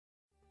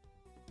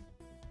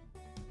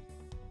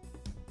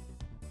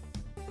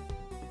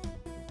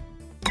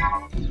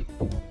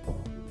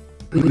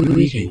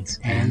Greetings,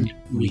 and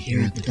we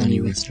here at the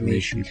Dunny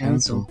Restoration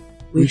Council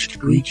wish to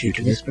greet you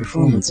to this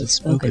performance of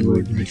Spoken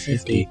Word Night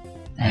 50,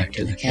 Back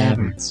to the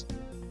Caverns.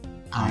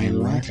 I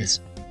am Lattice,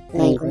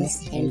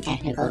 Linguistic and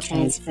Technical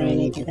Transfer and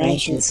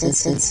Integration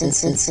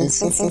System.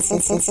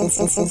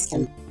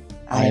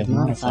 I have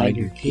modified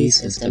your key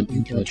system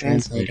into a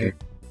translator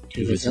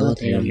to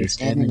facilitate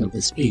understanding of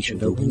the speech of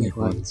the winged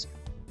ones,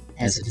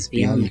 as it is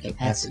beyond the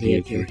capacity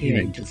of your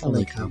hearing to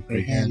fully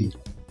comprehend.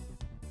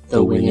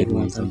 The winged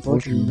ones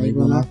unfortunately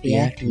will not be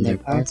acting their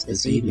parts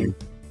this evening,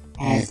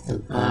 as the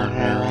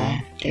Bahro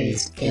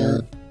Actors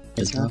Guild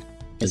does not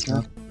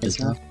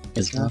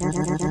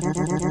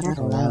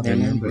allow their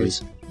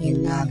members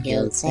in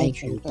non-guild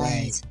sanctioned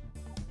plays.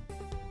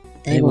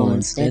 They will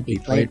instead be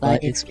played by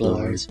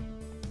explorers.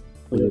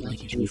 We would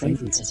like you to refrain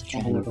from excessive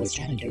chatting or voice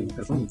chatting during the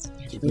performance,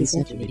 and to please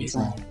set your videos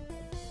loud.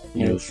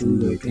 No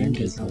food or drink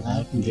is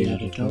allowed in the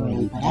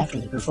auditorium, but after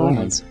the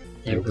performance,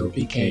 there will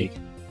be cake.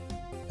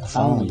 The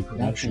following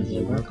production is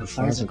a work of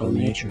farcical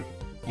nature,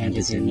 and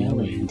is in no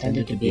way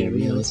intended to be a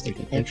realistic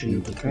depiction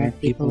of the current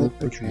people it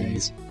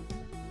portrays,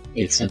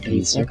 except in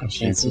the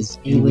circumstances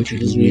in which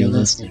it is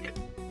realistic.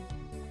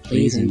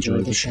 Please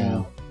enjoy the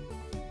show.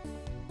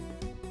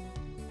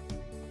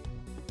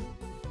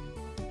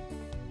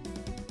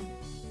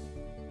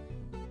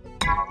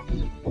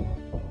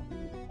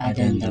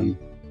 Addendum: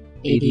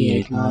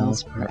 88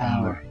 miles per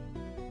hour.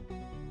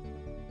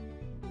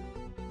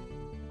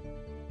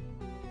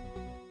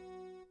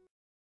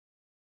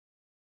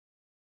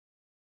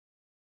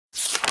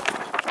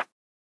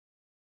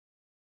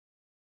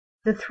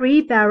 The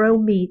three Bahro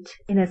meet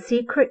in a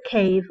secret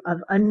cave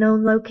of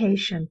unknown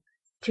location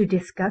to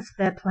discuss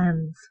their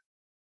plans.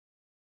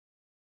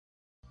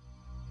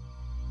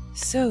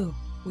 So,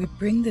 we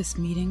bring this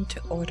meeting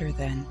to order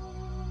then.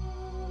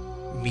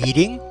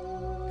 Meeting?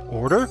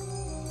 Order?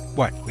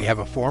 What, we have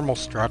a formal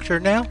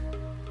structure now?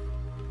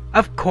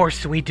 Of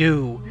course we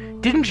do.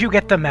 Didn't you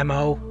get the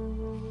memo?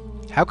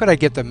 How could I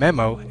get the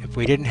memo if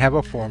we didn't have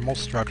a formal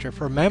structure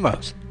for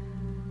memos?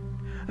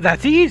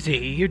 That's easy.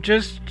 You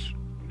just...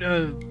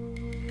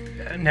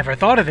 never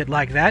thought of it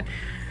like that.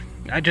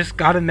 I just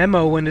got a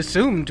memo and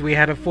assumed we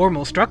had a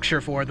formal structure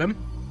for them.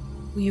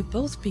 Will you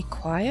both be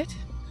quiet?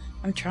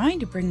 I'm trying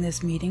to bring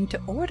this meeting to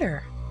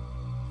order.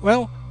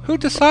 Well, who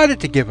decided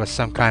to give us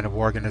some kind of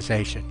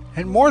organization?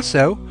 And more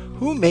so,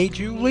 who made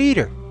you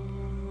leader?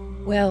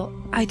 Well,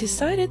 I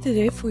decided that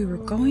if we were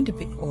going to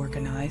be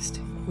organized,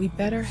 we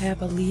better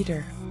have a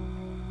leader.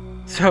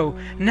 So,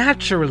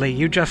 naturally,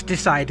 you just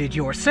decided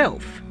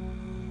yourself.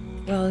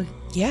 Well,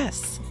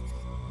 yes.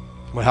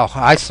 Well,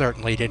 I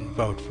certainly didn't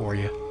vote for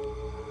you.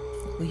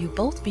 Will you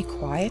both be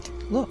quiet?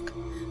 Look,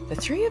 the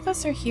three of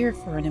us are here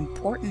for an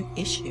important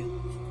issue.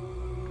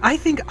 I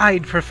think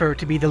I'd prefer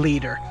to be the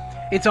leader.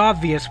 It's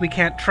obvious we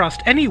can't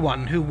trust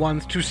anyone who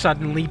wants to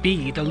suddenly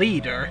be the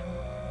leader.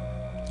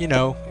 You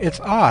know, it's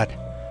odd.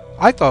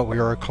 I thought we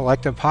were a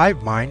collective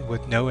hive mind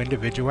with no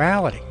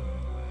individuality.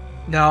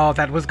 No,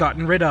 that was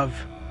gotten rid of.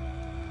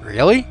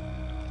 Really?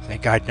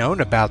 Think I'd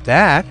known about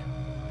that.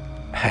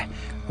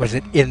 Was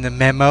it in the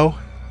memo?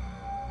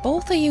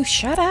 Both of you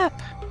shut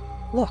up.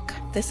 Look,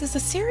 this is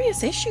a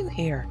serious issue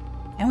here,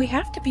 and we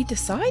have to be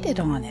decided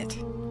on it.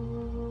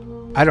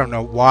 I don't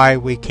know why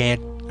we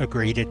can't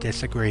agree to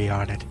disagree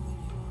on it.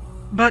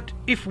 But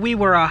if we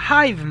were a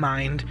hive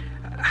mind,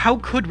 how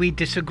could we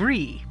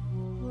disagree?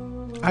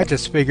 I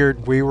just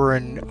figured we were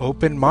an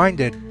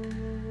open-minded...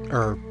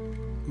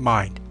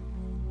 mind.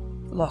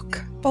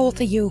 Look,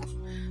 both of you,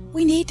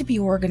 we need to be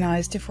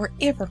organized if we're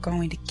ever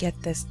going to get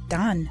this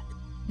done.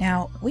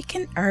 Now, we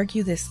can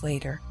argue this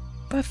later,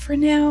 but for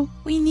now,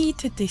 we need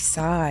to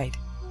decide.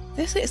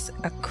 This is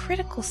a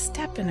critical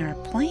step in our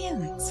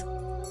plans.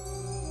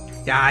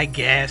 I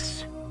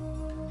guess.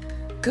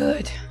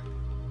 Good.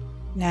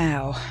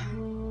 Now,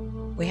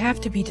 we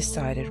have to be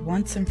decided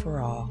once and for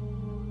all.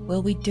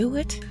 Will we do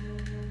it?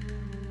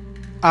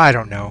 I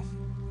don't know.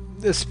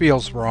 This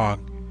feels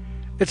wrong.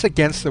 It's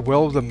against the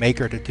will of the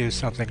Maker to do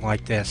something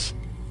like this.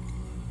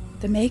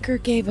 The Maker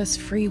gave us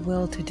free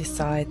will to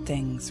decide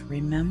things,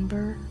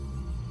 remember?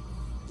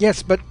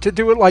 Yes, but to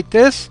do it like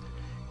this?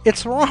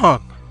 It's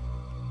wrong.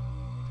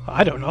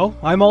 I don't know.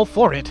 I'm all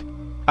for it.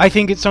 I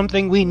think it's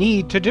something we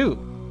need to do.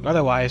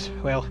 Otherwise,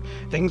 well,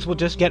 things will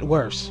just get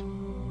worse.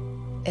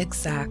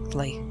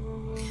 Exactly.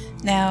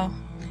 Now,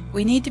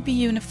 we need to be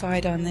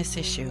unified on this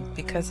issue,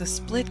 because a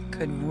split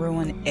could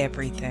ruin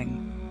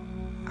everything.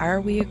 Are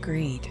we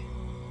agreed?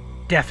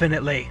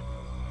 Definitely.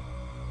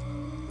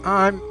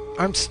 I'm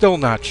still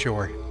not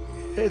sure.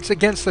 It's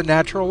against the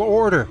natural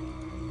order.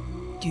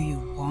 Do you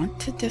want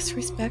to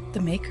disrespect the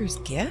Maker's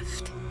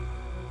gift?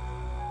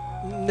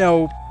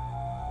 No.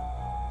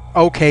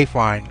 Okay,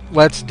 fine.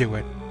 Let's do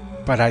it.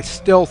 But I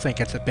still think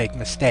it's a big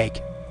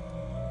mistake.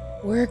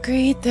 We're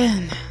agreed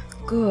then.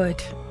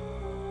 Good.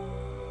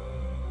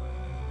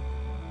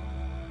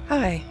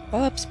 Hi,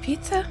 Bob's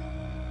Pizza?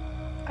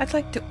 I'd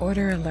like to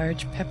order a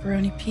large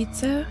pepperoni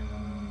pizza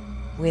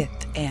with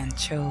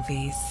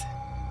anchovies.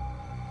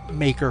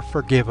 Maker,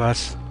 forgive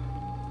us.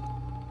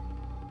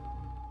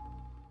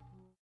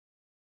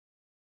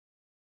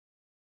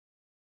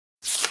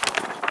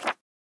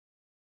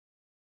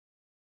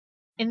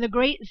 In the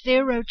Great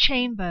Zero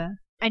Chamber,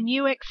 a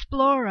new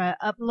explorer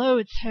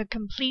uploads her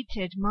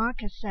completed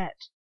marker set.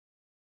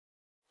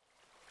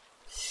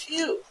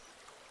 Phew.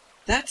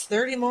 That's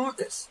 30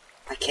 markers.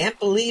 I can't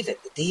believe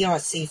it. The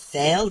DRC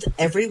failed.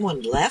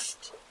 Everyone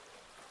left.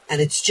 And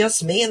it's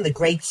just me and the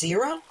Great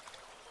Zero?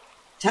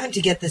 Time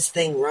to get this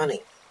thing running.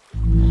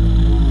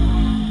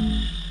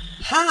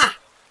 Ha!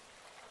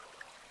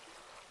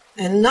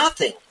 And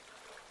nothing.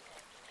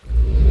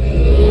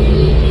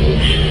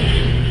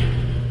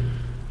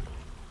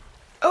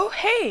 Oh,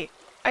 hey!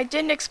 I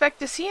didn't expect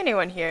to see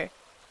anyone here.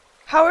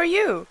 How are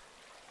you?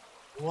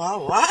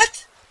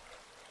 What?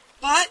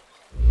 But...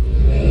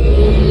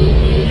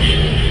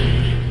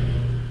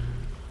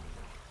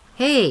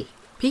 Hey,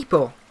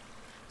 people.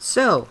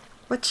 So,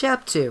 what you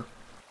up to?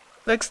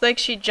 Looks like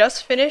she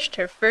just finished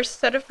her first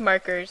set of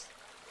markers.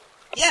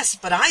 Yes,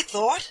 but I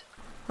thought...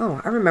 Oh,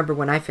 I remember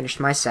when I finished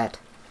my set.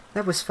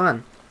 That was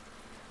fun.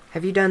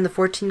 Have you done the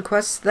 14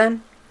 quests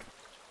then?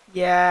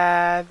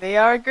 Yeah, they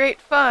are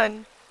great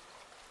fun.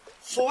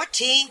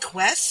 14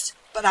 quests?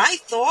 But I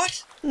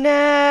thought...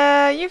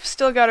 Nah, you've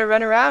still got to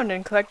run around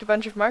and collect a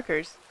bunch of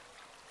markers.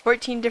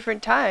 14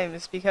 different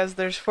times because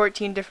there's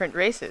 14 different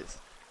races.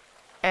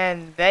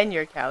 And then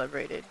you're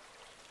calibrated.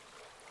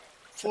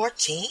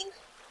 14?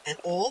 And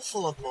all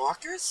full of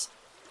markers?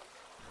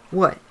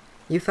 What?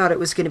 You thought it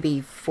was going to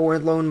be 4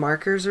 lone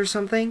markers or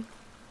something?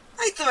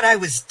 I thought I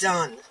was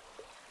done.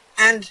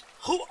 And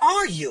who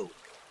are you?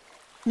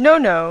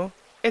 No,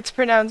 it's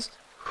pronounced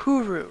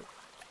Huru.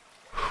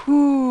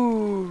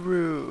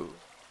 Huru.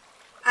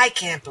 I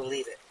can't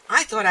believe it.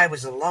 I thought I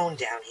was alone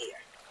down here.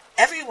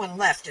 Everyone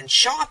left and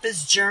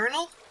Sharper's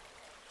journal?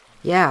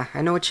 Yeah,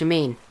 I know what you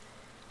mean.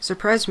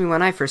 Surprised me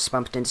when I first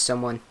bumped into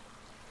someone.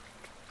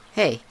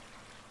 Hey,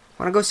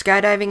 wanna go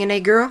skydiving in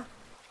Ikuro?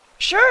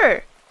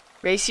 Sure.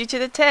 Race you to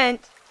the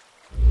tent.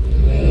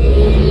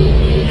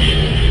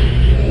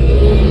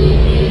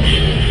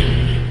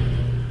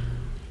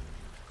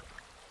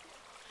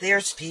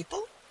 There's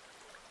people?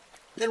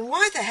 Then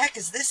why the heck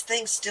is this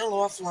thing still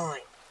offline?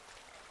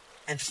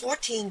 And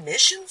 14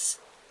 missions?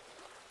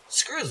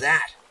 Screw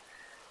that.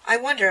 I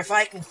wonder if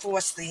I can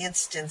force the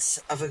instance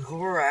of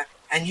Agura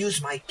and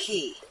use my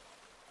key.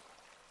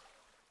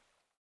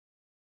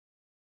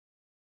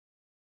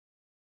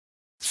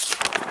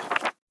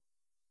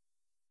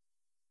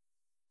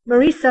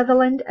 Marie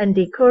Sutherland and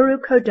Ikuro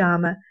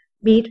Kodama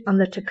meet on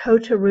the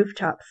Takota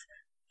rooftops,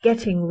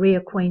 getting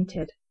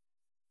reacquainted.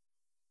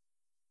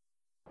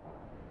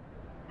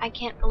 I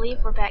can't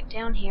believe we're back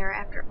down here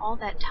after all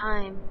that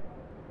time.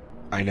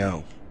 I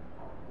know.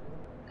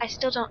 I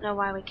still don't know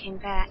why we came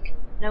back.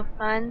 No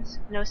funds,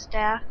 no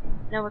staff,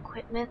 no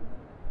equipment.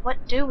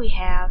 What do we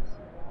have?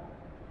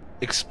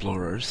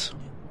 Explorers.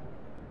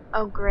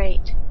 Oh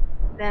great.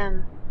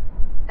 Them.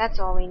 That's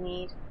all we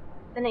need.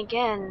 Then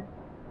again,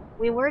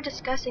 we were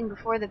discussing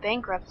before the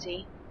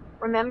bankruptcy.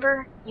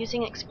 Remember,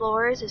 using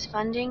explorers as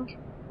funding?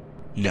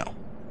 No.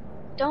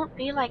 Don't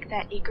be like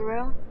that,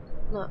 Ikuro.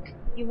 Look,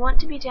 you want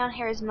to be down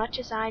here as much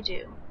as I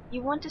do.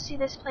 You want to see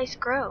this place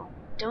grow,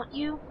 don't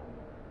you?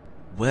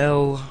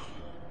 Well...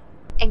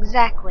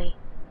 Exactly.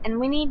 And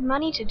we need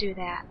money to do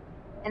that.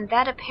 And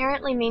that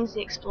apparently means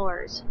the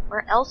explorers.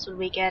 Where else would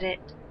we get it?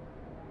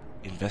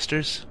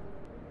 Investors?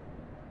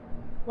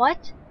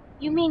 What?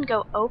 You mean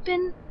go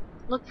open?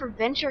 Look for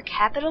venture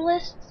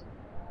capitalists?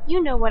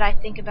 You know what I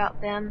think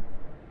about them.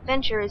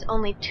 Venture is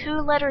only 2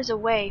 letters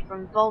away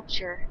from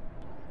vulture.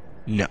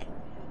 No.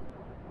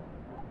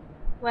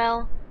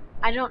 Well,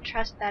 I don't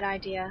trust that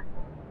idea.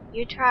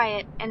 You try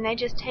it, and they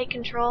just take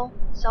control,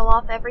 sell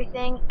off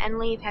everything, and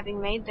leave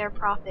having made their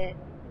profit.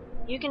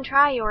 You can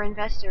try your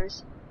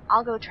investors.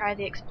 I'll go try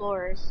the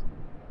explorers.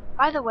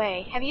 By the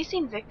way, have you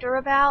seen Victor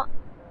about?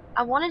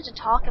 I wanted to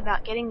talk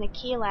about getting the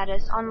key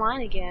lattice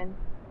online again.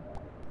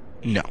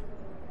 No.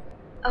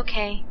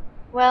 Okay.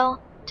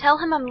 Well, tell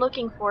him I'm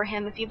looking for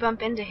him if you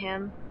bump into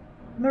him.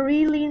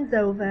 Marie leans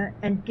over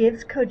and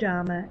gives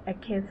Kodama a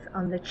kiss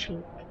on the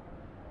cheek.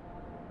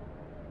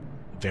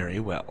 Very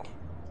well.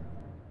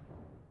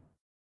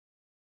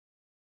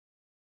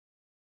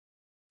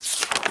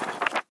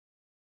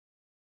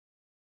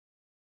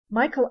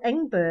 Michael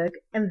Engberg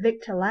and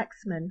Victor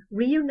Laxman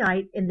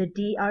reunite in the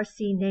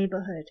DRC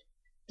neighborhood,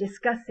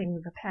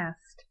 discussing the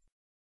past.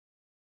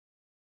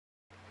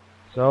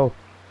 So,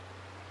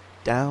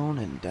 Down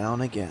and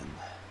down again.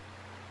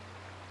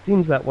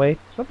 seems that way.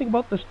 Something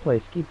about this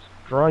place keeps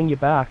drawing you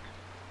back.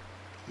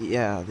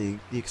 Yeah, the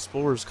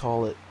explorers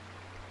call it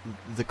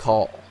the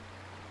Call.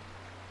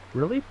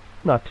 Really?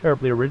 Not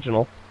terribly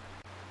original.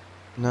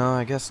 No,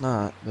 I guess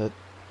not, but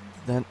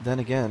then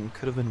again,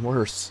 could have been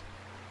worse.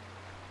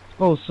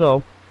 Suppose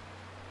so.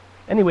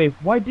 Anyway,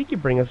 why did you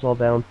bring us all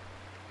down?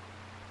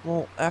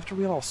 Well, after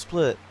we all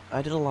split,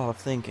 I did a lot of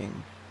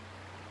thinking.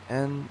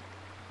 And,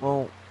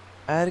 well,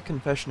 I had a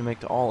confession to make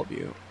to all of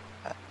you.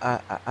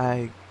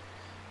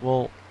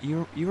 Well,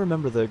 you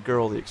remember the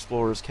girl the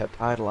explorers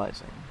kept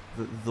idolizing?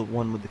 The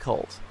one with the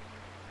cult?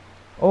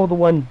 Oh, the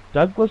one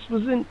Douglas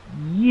was in?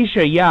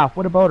 Yeesha, yeah,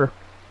 what about her?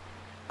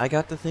 I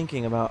got to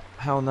thinking about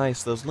how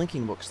nice those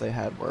linking books they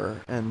had were,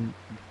 and,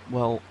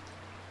 well,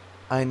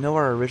 I know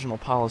our original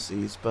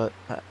policies, but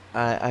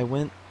I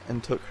went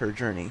and took her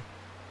journey.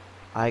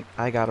 I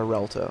got a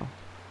Relto.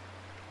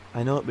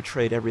 I know it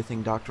betrayed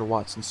everything Dr.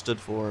 Watson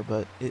stood for,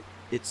 but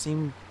it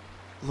seemed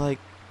like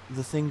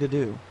the thing to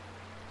do.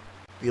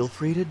 Feel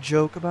free to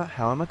joke about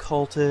how I'm a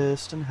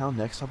cultist, and how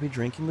next I'll be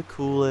drinking the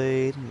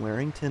Kool-Aid and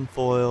wearing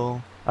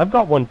tinfoil. I've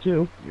got one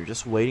too. You're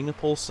just waiting to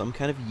pull some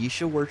kind of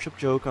Yisha worship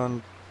joke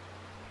on...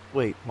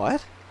 Wait,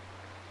 what?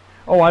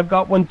 Oh, I've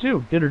got one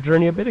too. Did her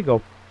journey a bit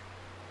ago.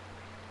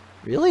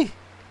 Really?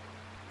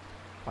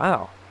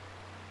 Wow.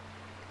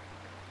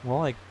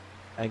 Well,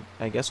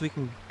 I guess we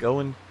can go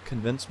and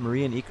convince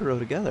Marie and Ikuro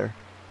together.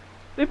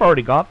 They've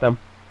already got them.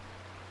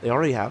 They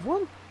already have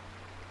one?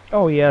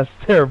 Oh yes,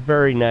 they're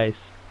very nice.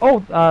 Oh,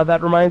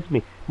 that reminds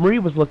me. Marie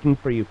was looking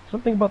for you.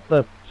 Something about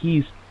the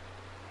keys.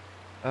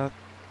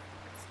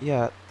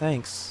 Yeah,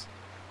 thanks.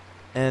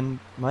 And,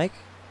 Mike?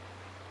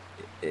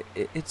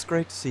 It's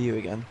great to see you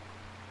again.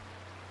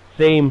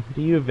 Same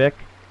to you, Vic.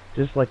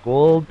 Just like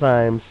old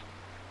times.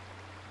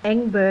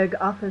 Engberg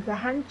offers a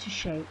hand to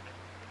shake.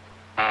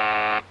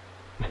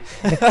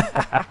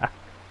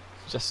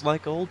 Just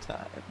like old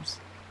times.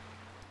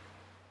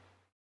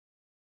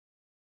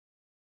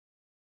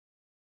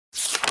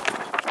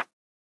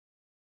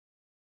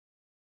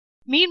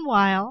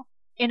 Meanwhile,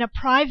 in a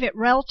private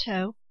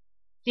Relto,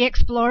 the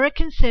explorer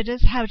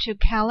considers how to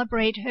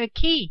calibrate her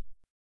key.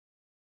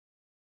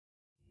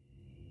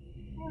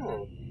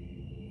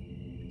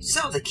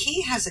 So the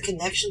key has a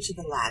connection to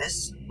the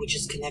lattice, which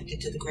is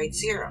connected to the Great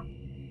Zero.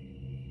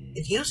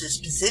 It uses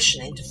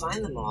positioning to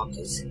find the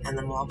markers, and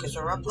the markers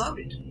are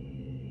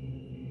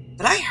uploaded.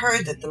 But I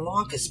heard that the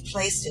markers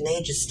placed in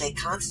ages stay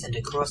constant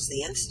across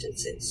the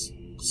instances.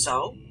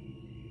 So,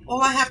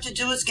 all I have to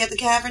do is get the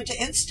Cavern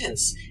to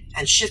instance,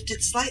 and shift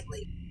it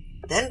slightly.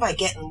 Then by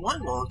getting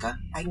one marker,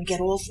 I can get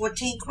all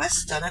 14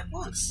 quests done at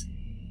once.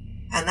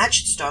 And that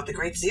should start the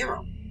Great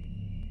Zero.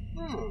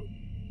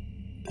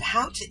 But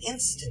how to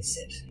instance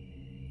it?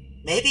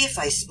 Maybe if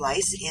I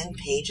splice in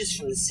pages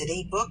from the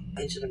city book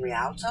into the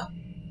Rialto?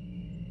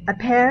 A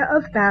pair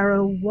of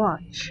Bahro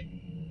watch,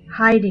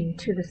 hiding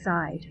to the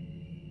side.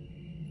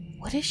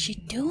 What is she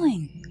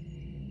doing?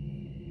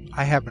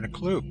 I haven't a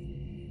clue.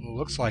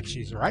 Looks like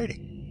she's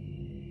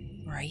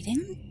writing.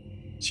 Writing?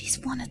 She's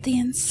one of the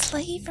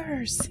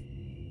enslavers.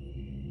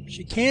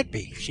 She can't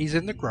be. She's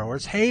in the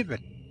Grower's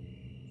Haven.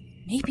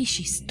 Maybe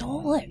she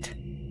stole it.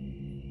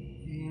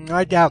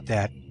 I doubt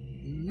that.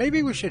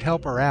 Maybe we should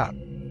help her out.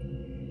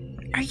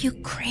 Are you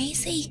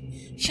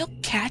crazy? She'll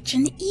catch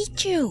and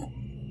eat you.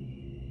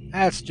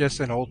 That's just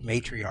an old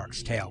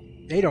matriarch's tale.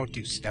 They don't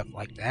do stuff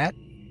like that.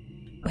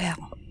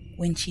 Well,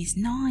 when she's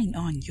gnawing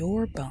on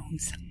your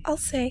bones, I'll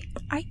say,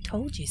 I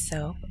told you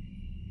so.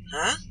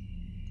 Huh?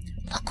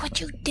 Look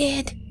what you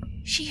did.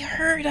 She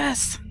heard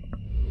us.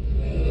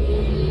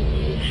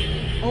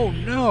 Oh,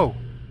 no.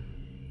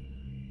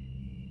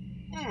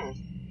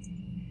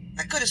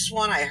 I could have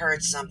sworn I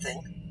heard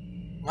something,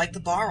 like the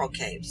Bahro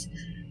caves,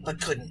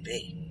 but couldn't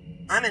be.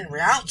 I'm in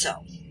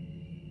Rialto.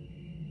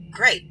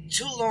 Great,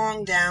 too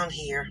long down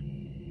here.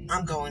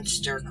 I'm going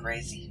stir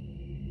crazy.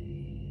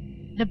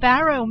 The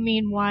Bahro,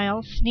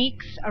 meanwhile,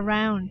 sneaks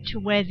around to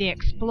where the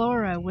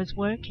explorer was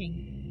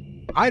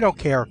working. I don't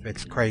care if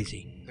it's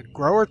crazy. The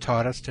Grower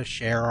taught us to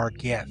share our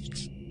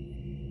gifts.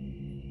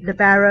 The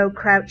Bahro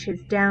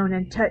crouches down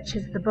and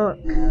touches the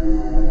book,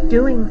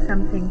 doing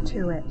something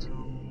to it.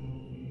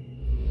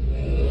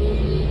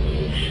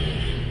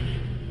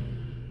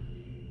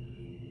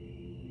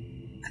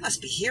 I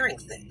must be hearing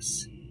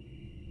things.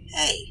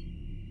 Hey,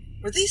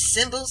 were these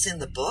symbols in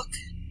the book?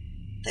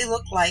 They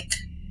look like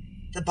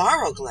the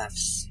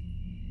baroglyphs.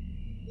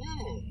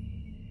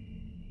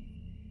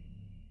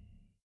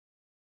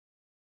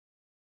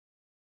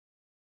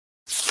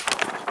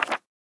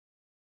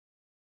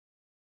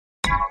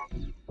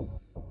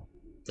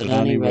 The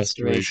Dunny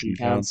Restoration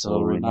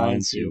Council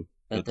reminds you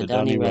that the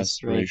Dunny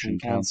Restoration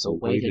Council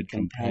weighted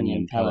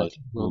companion pellet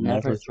will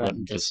never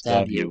threaten to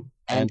stab you,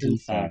 and in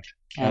fact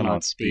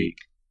cannot speak.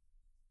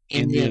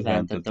 In the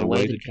event that the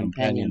weighted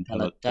companion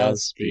pellet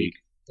does speak,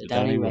 the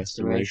Dunny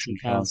Restoration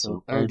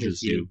Council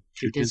urges you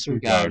to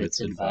disregard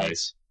its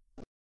advice.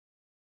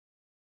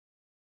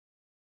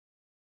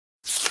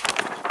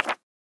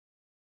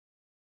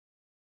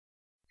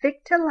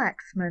 Victor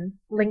Laxman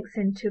links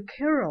into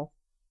Ikuro,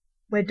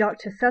 where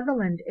Dr.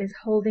 Sutherland is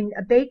holding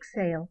a bake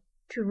sale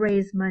to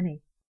raise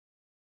money.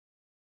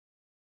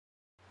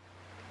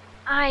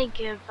 I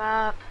give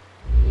up.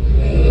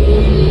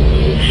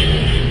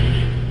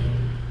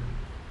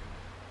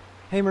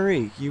 Hey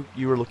Marie, you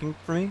were looking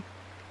for me?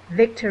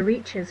 Victor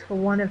reaches for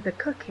one of the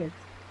cookies.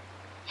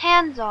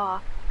 Hands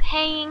off.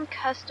 Paying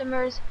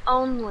customers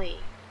only.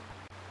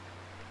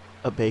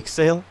 A bake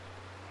sale?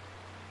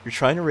 You're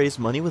trying to raise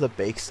money with a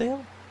bake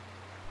sale?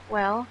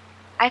 Well,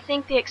 I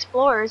think the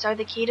explorers are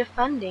the key to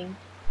funding.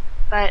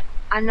 But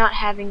I'm not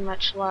having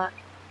much luck.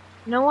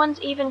 No one's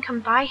even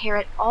come by here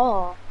at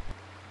all.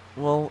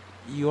 Well,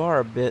 you are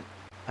a bit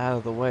out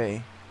of the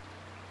way.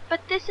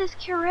 But this is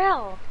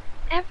Curel.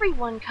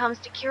 Everyone comes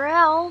to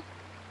Curel.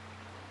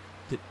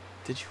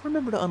 Did you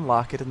remember to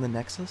unlock it in the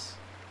Nexus?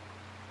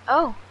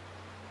 Oh,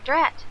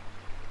 drat.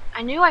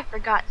 I knew I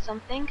forgot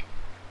something.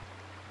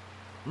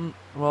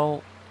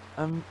 Well,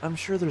 I'm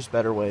sure there's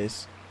better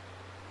ways.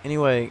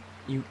 Anyway,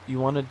 you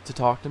wanted to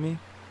talk to me?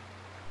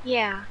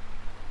 Yeah.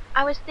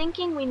 I was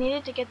thinking we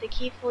needed to get the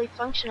key fully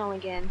functional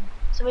again,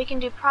 so we can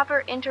do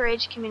proper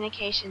inter-age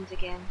communications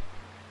again.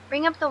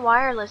 Bring up the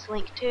wireless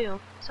link too,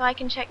 so I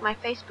can check my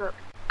Facebook.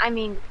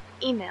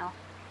 Email.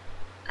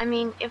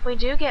 If we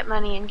do get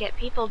money and get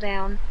people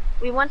down,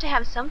 we want to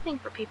have something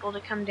for people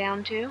to come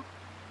down to.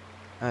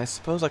 I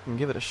suppose I can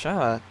give it a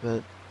shot,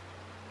 but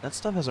that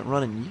stuff hasn't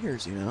run in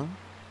years, you know?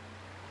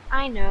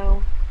 I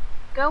know.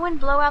 Go and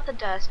blow out the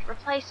dust,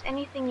 replace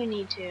anything you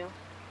need to.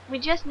 We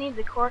just need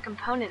the core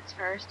components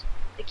first.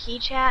 The key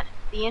chat,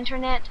 the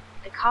internet,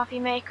 the coffee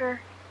maker.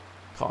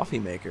 Coffee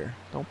maker?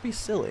 Don't be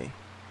silly.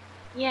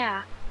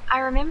 Yeah, I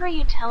remember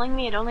you telling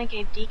me it only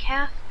gave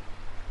decaf.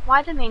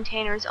 Why the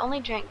maintainers only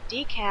drank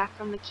decaf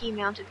from the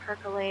key-mounted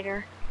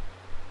percolator.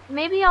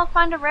 Maybe I'll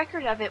find a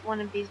record of it one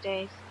of these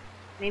days.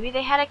 Maybe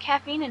they had a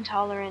caffeine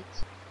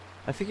intolerance.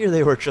 I figure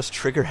they were just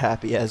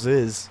trigger-happy as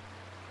is.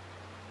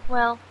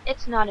 Well,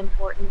 it's not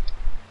important.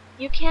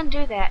 You can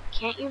do that,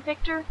 can't you,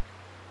 Victor?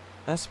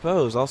 I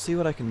suppose. I'll see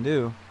what I can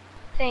do.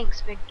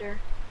 Thanks, Victor.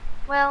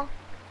 Well,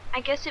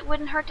 I guess it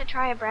wouldn't hurt to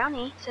try a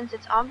brownie, since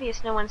it's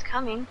obvious no one's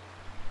coming.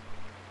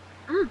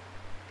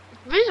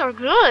 These are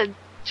good.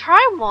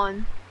 Try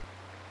one.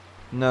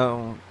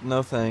 No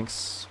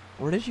thanks.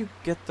 Where did you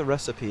get the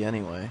recipe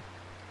anyway?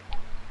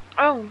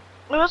 Oh,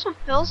 it was with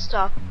Phil's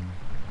stuff.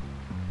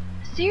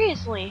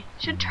 Seriously,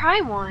 should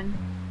try one.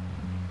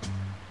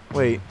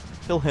 Wait,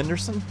 Phil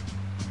Henderson?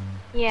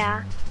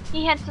 Yeah,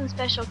 he had some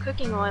special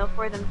cooking oil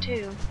for them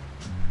too.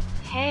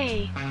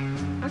 Hey,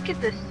 look at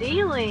the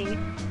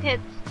ceiling.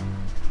 It's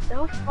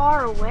so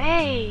far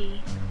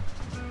away.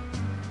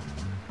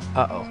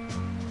 Uh-oh.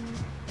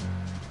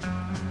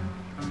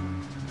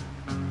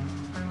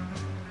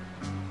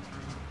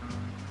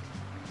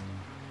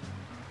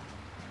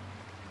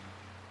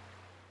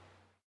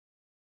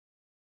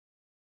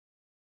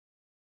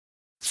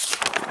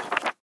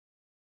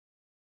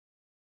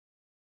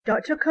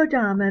 Dr.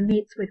 Kodama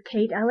meets with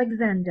Kate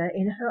Alexander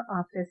in her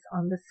office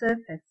on the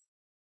surface,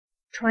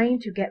 trying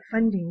to get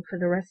funding for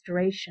the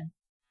restoration.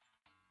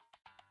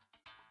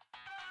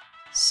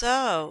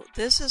 So,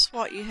 this is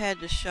what you had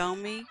to show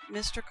me,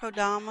 Mr.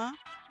 Kodama?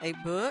 A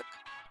book?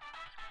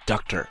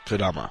 Dr.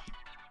 Kodama.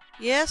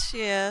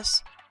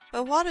 Yes,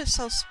 but what is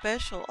so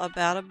special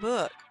about a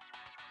book?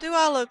 Do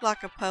I look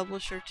like a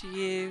publisher to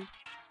you?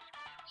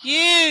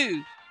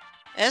 You!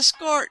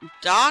 Escort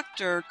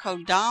Dr.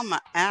 Kodama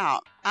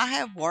out. I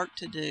have work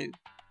to do.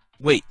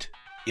 Wait,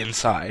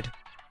 inside?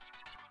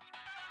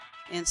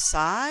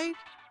 Inside?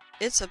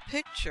 It's a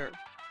picture.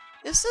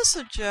 Is this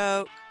a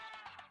joke?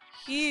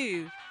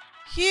 Hugh!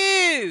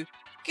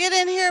 Get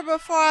in here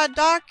before I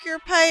dock your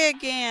pay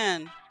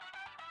again!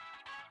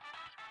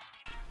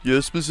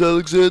 Yes, Miss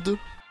Alexander?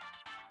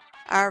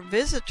 Our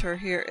visitor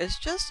here is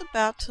just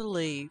about to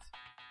leave.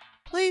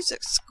 Please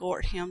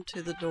escort him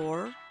to the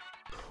door.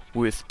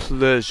 With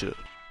pleasure.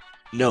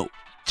 No,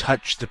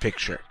 touch the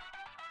picture.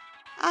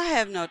 I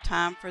have no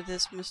time for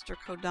this, Mr.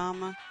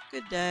 Kodama.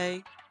 Good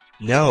day.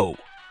 No.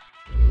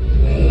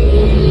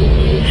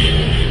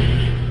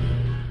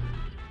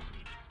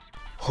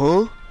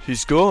 Huh?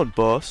 He's gone,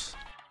 boss.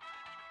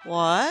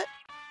 What?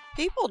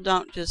 People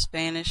don't just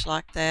vanish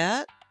like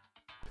that.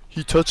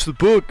 He touched the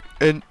book,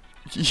 and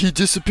he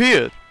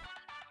disappeared.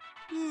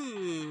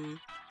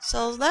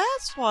 So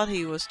that's what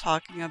he was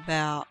talking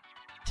about.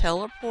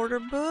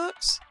 Teleporter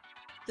books?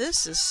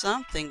 This is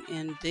something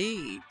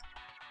indeed.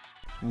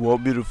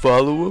 Want me to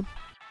follow him?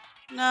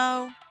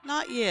 No,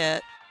 not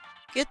yet.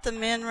 Get the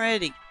men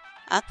ready.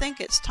 I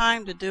think it's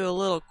time to do a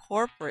little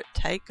corporate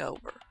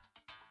takeover.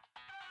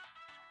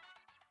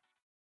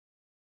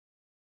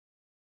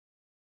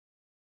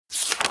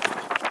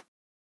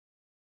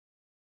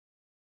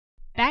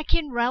 Back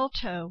in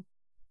Relto,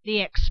 the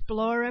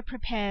explorer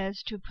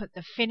prepares to put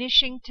the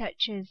finishing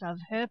touches of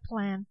her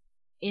plan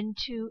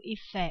into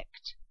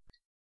effect.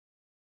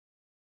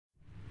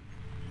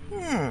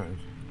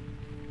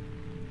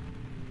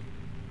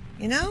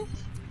 You know,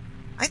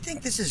 I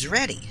think this is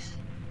ready,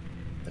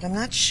 but I'm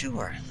not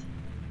sure.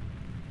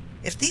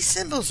 If these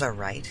symbols are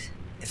right,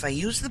 if I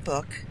use the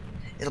book,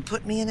 it'll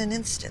put me in an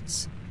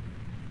instance.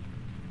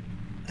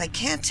 But I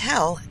can't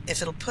tell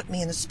if it'll put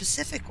me in a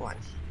specific one.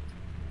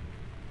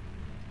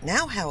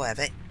 Now,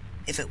 however,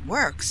 if it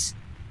works,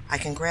 I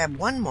can grab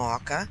one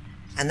marker,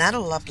 and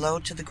that'll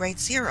upload to the Great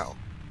Zero.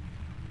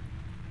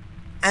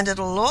 And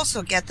it'll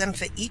also get them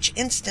for each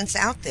instance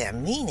out there,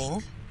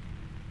 meaning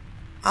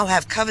I'll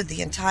have covered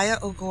the entire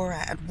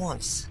Agora at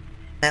once,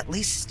 at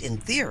least in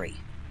theory.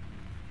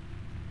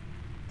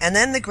 And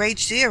then the Great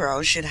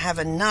Zero should have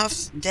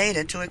enough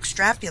data to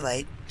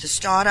extrapolate to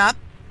start up.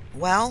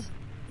 Well,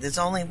 there's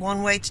only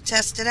one way to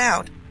test it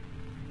out.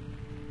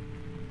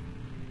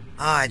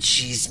 Ah,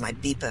 jeez, my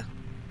beeper.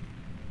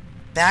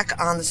 Back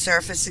on the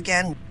surface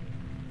again?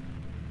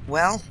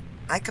 Well,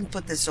 I can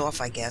put this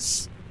off, I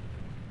guess.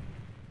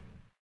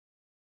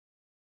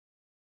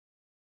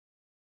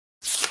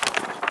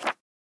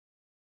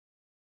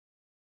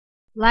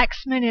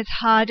 Laxman is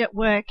hard at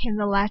work in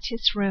the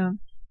lattice room,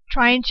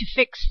 trying to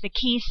fix the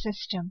key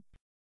system.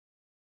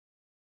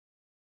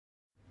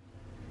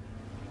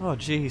 Oh,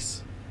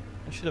 jeez.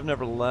 I should have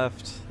never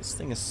left. This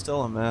thing is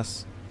still a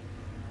mess.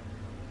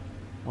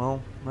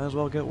 Well, might as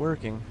well get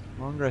working.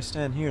 The longer I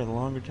stand here, the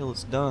longer till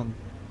it's done.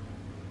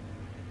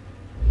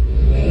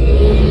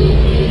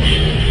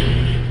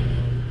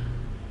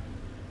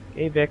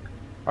 Hey, Vic.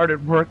 Hard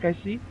at work, I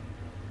see?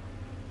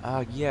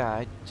 Yeah,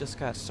 I just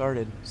got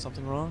started.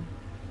 Something wrong?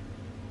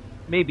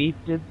 Maybe.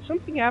 Did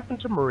something happen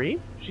to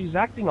Marie? She's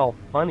acting all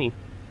funny.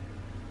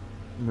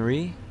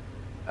 Marie?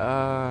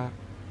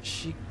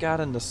 She got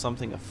into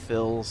something of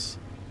Phil's.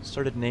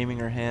 Started naming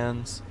her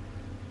hands.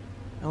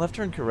 I left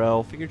her in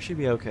Corel. Figured she'd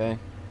be okay.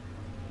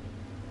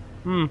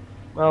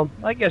 Well,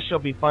 I guess she'll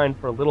be fine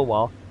for a little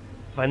while.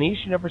 Funny,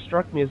 she never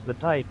struck me as the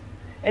type.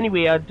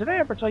 Anyway, did I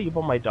ever tell you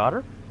about my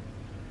daughter?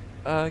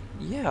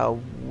 Yeah,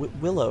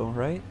 Willow,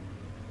 right?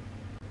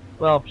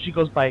 Well, she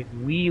goes by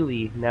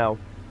Wheelie now.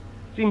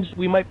 Seems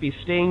we might be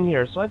staying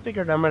here, so I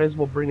figured I might as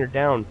well bring her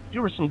down.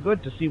 Do her some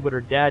good to see what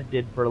her dad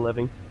did for a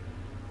living.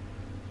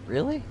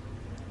 Really?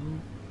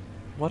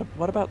 What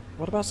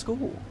about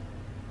school?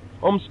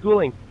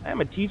 Homeschooling.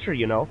 I'm a teacher,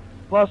 you know.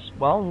 Plus,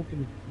 well, you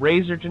can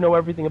raise her to know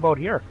everything about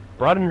here.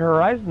 Broaden her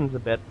horizons a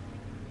bit.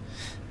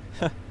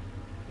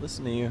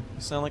 Listen to you. You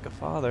sound like a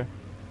father.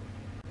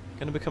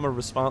 Gonna become a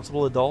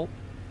responsible adult?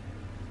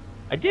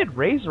 I did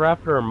raise her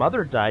after her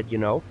mother died, you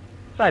know.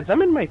 Besides,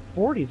 I'm in my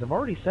 40s. I've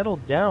already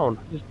settled down.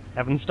 Just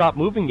haven't stopped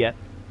moving yet.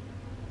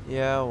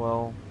 Yeah,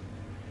 well,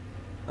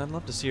 I'd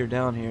love to see her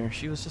down here.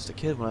 She was just a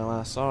kid when I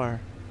last saw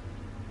her.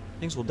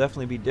 Things will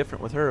definitely be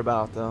different with her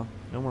about, though.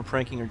 No more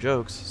pranking or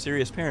jokes.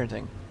 Serious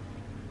parenting.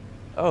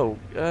 Oh,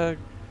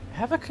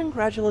 have a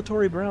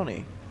congratulatory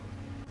brownie.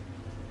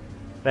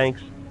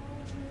 Thanks.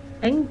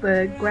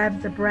 Engberg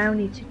grabs a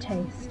brownie to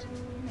taste.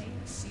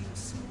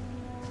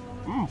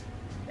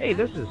 Hey,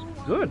 this is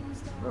good.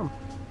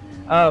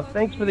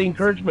 Thanks for the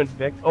encouragement,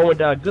 Vic. Oh,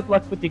 and good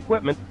luck with the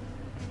equipment.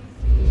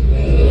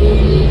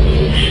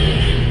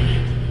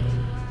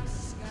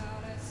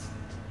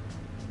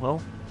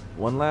 Well,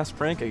 one last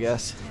prank, I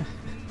guess.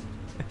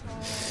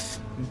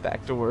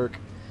 Back to work.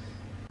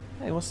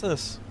 Hey, what's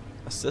this?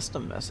 A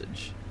system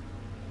message.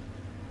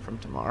 From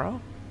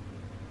tomorrow?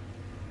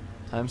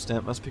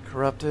 Timestamp must be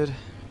corrupted.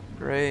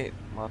 Great.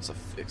 Lots of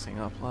fixing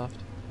up left.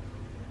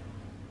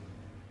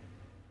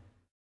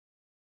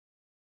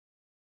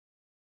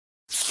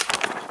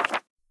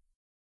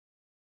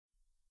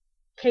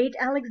 Cate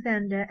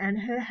Alexander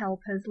and her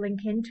helpers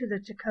link into the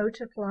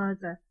Dakota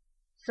Plaza,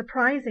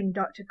 surprising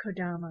Dr.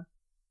 Kodama.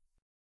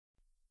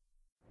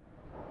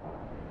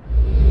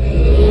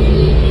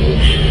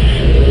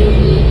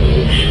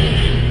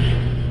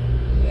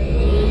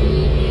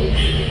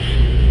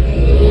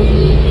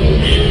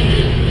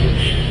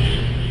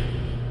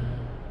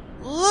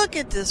 Look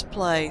at this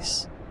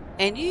place.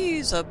 And you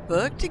use a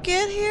book to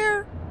get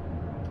here?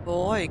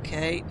 Boy,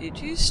 Cate, did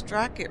you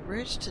strike it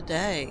rich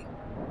today.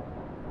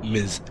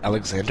 Ms.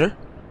 Alexander?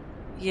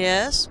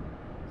 Yes,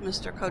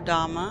 Mr.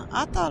 Kodama.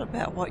 I thought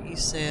about what you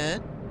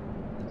said.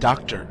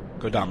 Dr.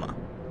 Kodama.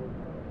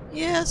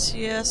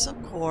 Yes,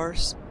 of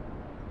course.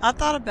 I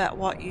thought about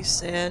what you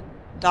said,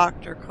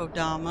 Dr.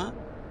 Kodama,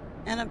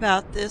 and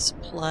about this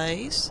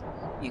place.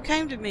 You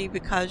came to me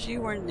because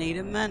you were in need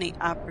of money,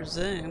 I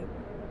presume.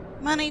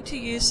 Money to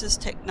use this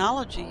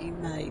technology you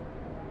made.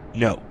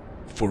 No,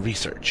 for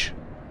research.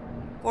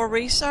 For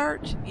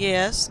research?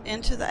 Yes,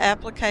 into the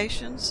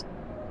applications.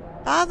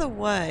 By the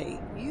way,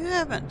 you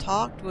haven't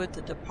talked with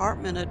the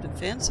Department of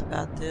Defense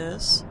about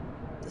this.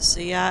 The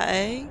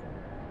CIA?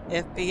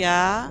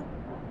 FBI?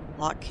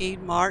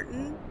 Lockheed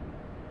Martin?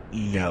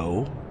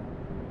 No.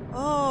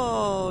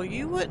 Oh,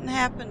 you wouldn't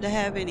happen to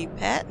have any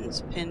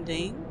patents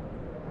pending?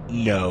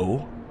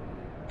 No.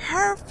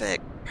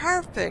 Perfect.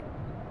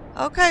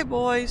 Okay,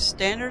 boys,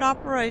 standard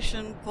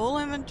operation, full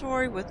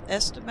inventory with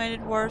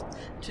estimated worth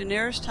to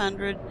nearest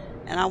hundred,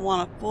 and I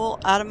want a full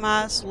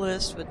itemized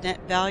list with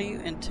net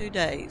value in 2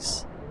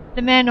 days.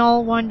 The men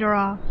all wander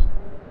off.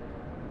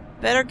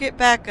 Better get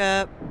back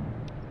up.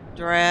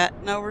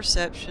 Drat, no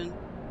reception.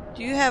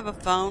 Do you have a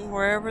phone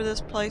wherever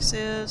this place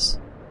is?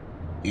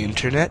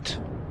 Internet?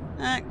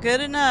 Good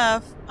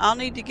enough. I'll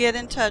need to get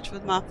in touch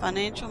with my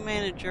financial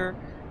manager,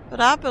 but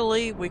I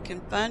believe we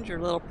can fund your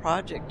little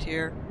project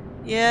here.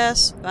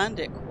 Yes, fund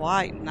it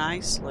quite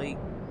nicely.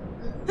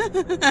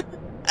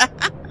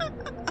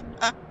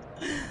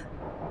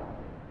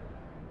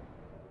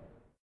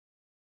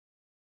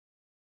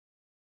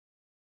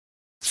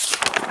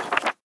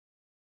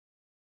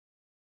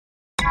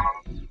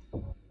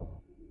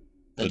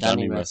 The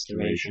Dummy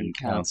Restoration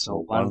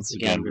Council once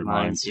again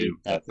reminds you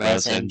that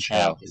Res and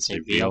Chow is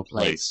a real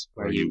place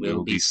where you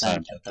will be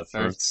sent at the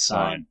first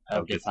sign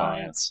of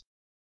defiance.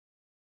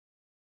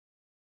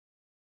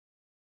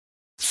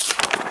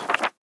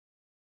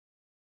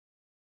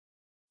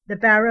 The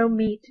Bahro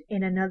meet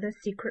in another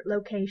secret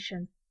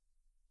location,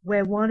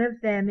 where one of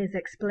them is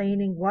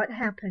explaining what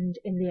happened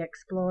in the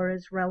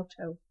explorer's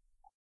relto.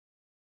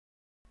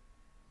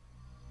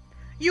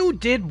 You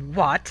did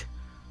what?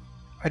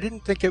 I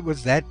didn't think it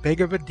was that big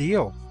of a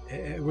deal.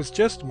 It was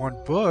just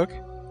one book.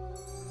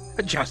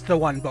 Just the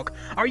one book.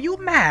 Are you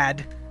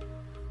mad?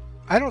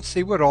 I don't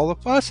see what all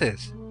the fuss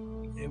is.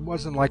 It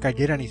wasn't like I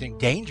did anything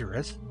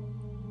dangerous.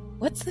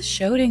 What's the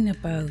shouting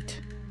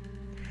about?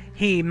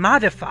 He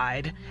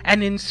modified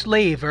an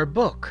enslaver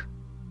book.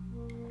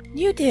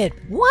 You did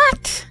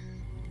what?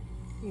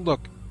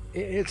 Look,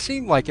 it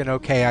seemed like an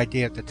okay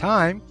idea at the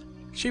time.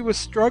 She was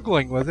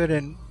struggling with it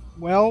and,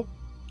 well,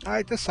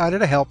 I decided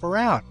to help her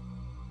out.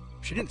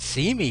 She didn't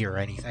see me or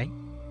anything.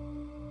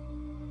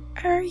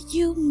 Are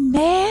you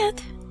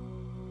mad?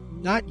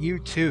 Not you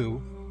too.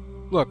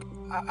 Look,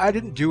 I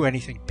didn't do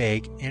anything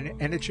big,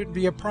 and it shouldn't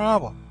be a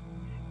problem.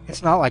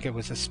 It's not like it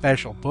was a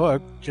special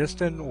book,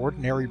 just an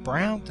ordinary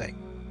brown thing.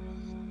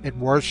 At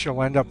worst,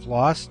 she'll end up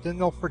lost, and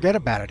they'll forget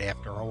about it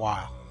after a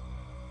while.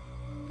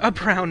 A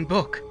brown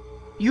book?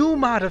 You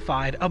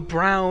modified a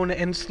brown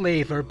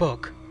enslaver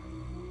book?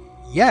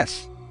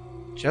 Yes,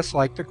 just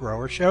like the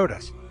grower showed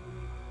us.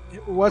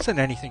 It wasn't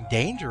anything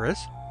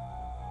dangerous.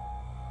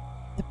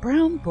 The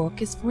brown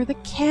book is for the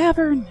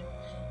Cavern.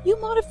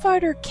 You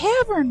modified her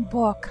Cavern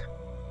book.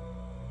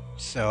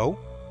 So?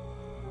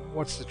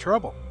 What's the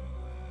trouble?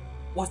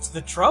 What's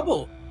the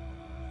trouble?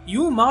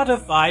 You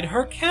modified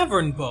her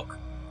Cavern book.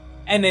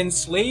 An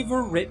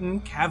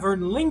enslaver-written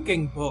Cavern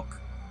linking book.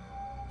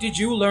 Did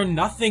you learn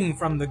nothing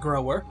from the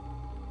grower?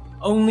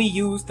 Only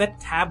use the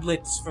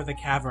tablets for the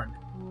Cavern.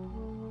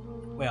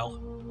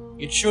 Well,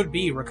 it should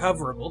be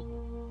recoverable.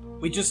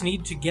 We just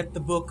need to get the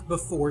book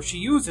before she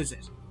uses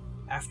it.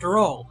 After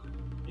all,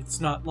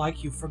 it's not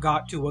like you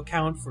forgot to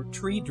account for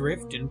tree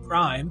drift in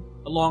Prime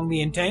along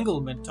the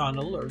entanglement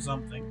tunnel or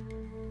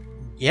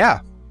something. Yeah,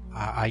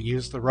 I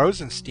used the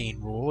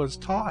Rosenstein rule as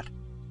taught.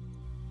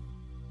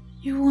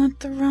 You want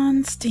the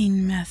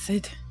Ronstein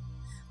method.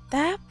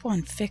 That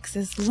one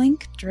fixes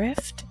link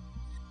drift.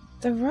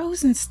 The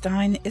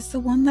Rosenstein is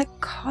the one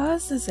that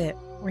causes it,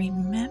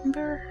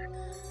 remember?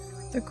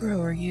 The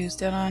grower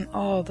used it on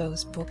all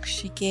those books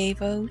she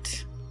gave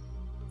out.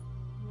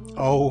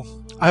 Oh,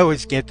 I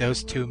always get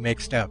those two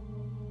mixed up.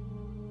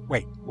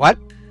 Wait, what?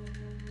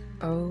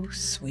 Oh,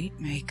 sweet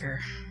maker.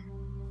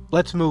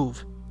 Let's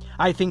move.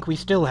 I think we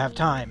still have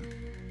time.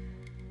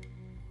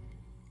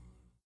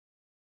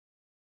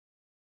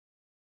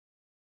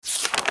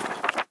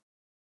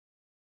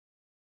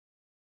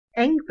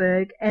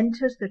 Engberg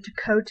enters the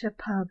Dakota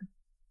pub,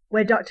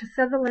 where Dr.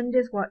 Sutherland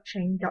is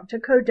watching Dr.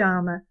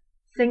 Kodama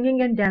singing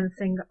and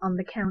dancing on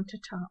the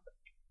countertop.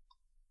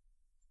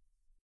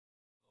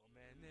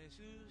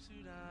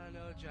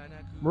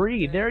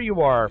 Marie, there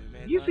you are.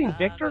 Have you seen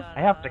Victor?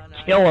 I have to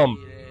kill him.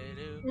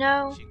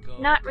 No,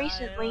 not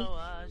recently.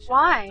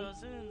 Why?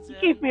 He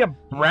gave me a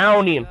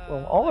brownie, and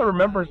well, all I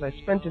remember is I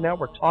spent an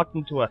hour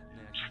talking to a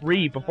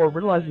tree before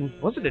realizing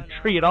it wasn't a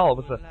tree at all.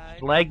 It was a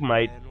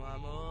stalagmite.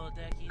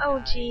 Oh,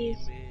 geez.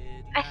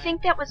 I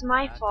think that was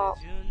my fault.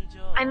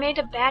 I made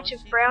a batch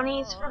of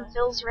brownies from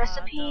Phil's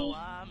recipe.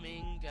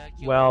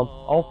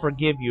 Well, I'll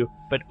forgive you,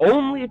 but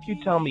only if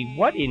you tell me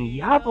what in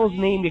Yavo's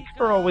name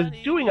Ikuro was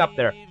doing up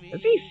there.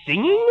 Is he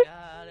singing?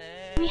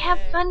 We have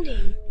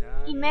funding.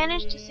 He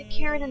managed to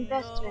secure an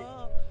investment.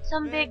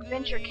 Some big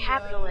venture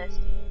capitalist.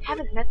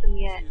 Haven't met them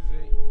yet.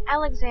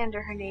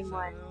 Alexander, her name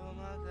was.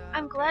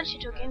 I'm glad she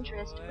took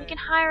interest. We can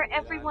hire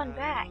everyone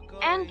back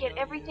and get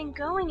everything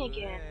going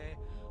again.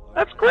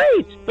 That's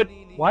great, but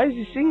why is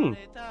he singing?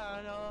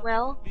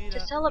 Well, to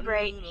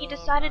celebrate, he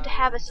decided to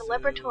have a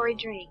celebratory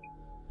drink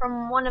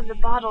from one of the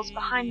bottles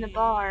behind the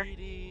bar.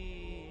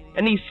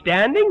 And he's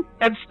standing?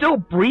 And still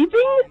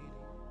breathing?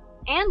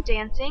 And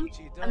dancing.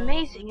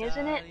 Amazing,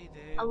 isn't it?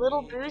 A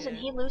little booze and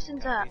he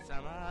loosens up.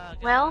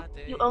 Well,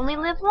 you only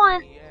live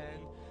once.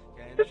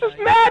 This is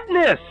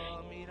madness!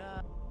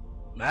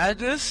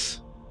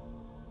 Madness?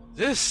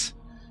 This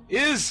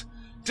is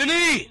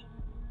Denis!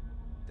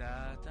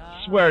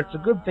 Swear it's a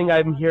good thing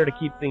I'm here to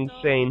keep things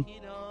sane.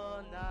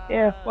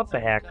 Yeah, what the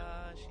heck.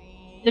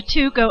 The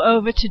two go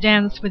over to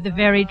dance with the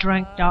very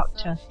drunk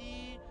doctor.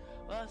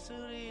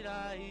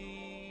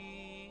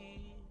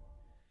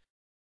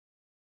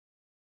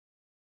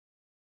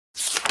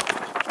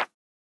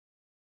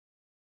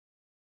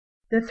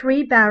 The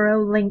three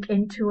Bahro link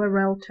into a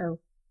relto,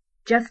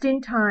 just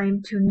in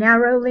time to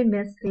narrowly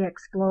miss the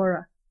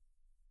explorer.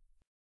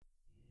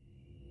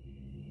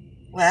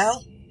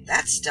 Well,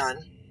 that's done.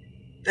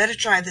 Better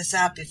try this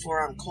out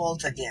before I'm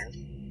called again.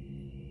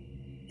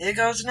 Here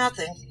goes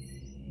nothing.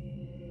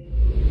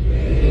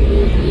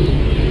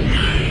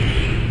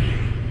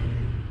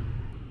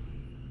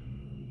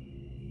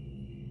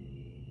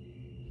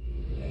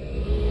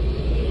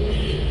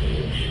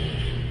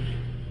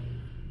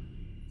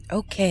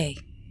 Okay,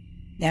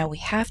 now we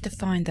have to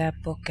find that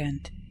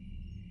bookend.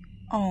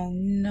 Oh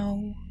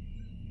no,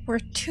 we're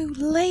too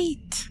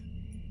late.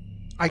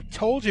 I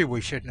told you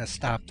we shouldn't have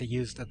stopped to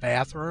use the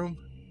bathroom.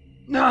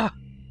 Nah.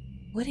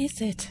 What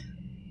is it?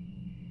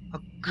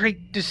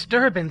 great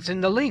disturbance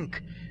in the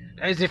link,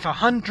 as if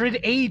 100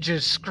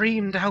 ages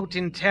screamed out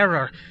in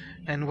terror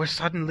and were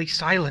suddenly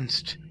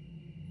silenced.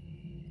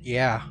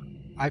 Yeah,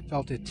 I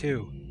felt it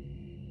too.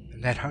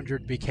 And that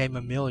 100 became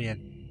 1,000,000.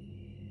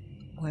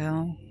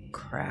 Well,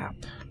 crap.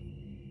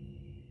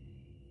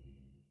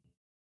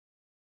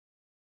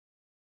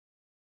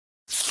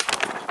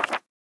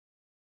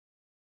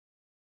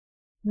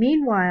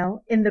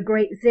 Meanwhile, in the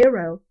Great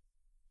Zero,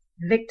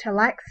 Victor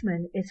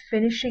Laxman is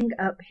finishing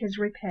up his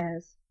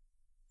repairs.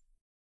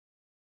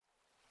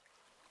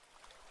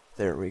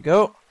 There we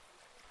go.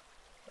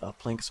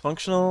 Uplink's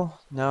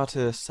functional. Now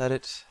to set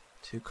it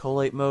to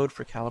collate mode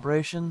for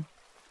calibration.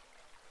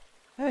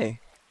 Hey,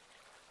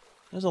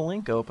 there's a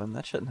link open.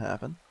 That shouldn't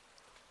happen.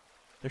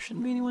 There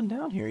shouldn't be anyone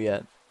down here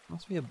yet.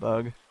 Must be a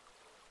bug.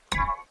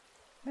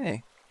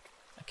 Hey,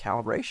 a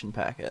calibration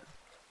packet.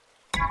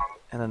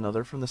 And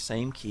another from the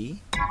same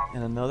key.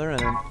 And another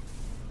and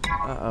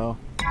uh-oh.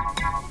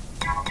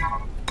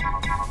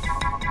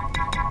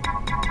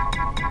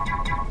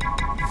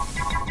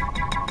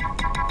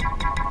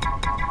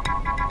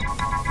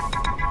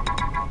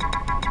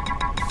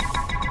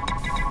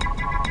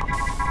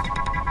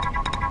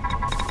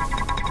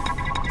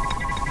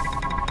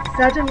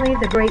 Suddenly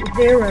the Great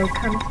Zero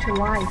comes to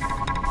life.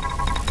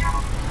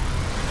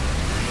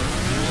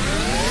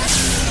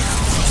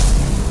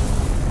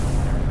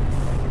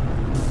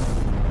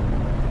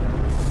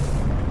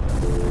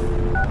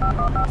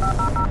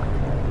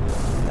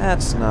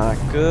 That's not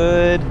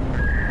good.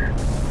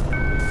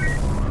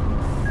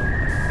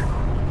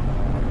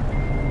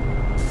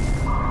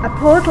 A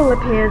portal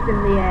appears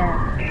in the air.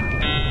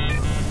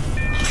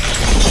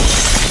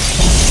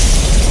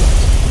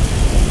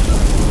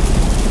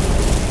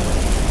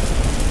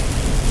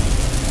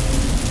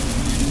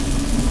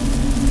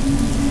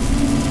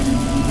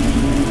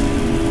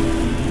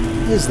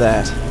 What is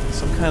that?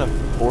 Some kind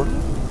of portal?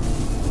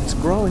 It's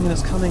growing and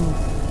it's coming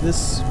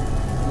this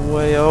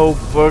way. Oh,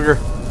 bugger.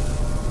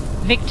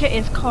 Victor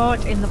is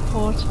caught in the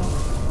portal,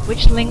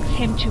 which links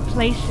him to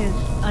places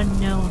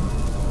unknown.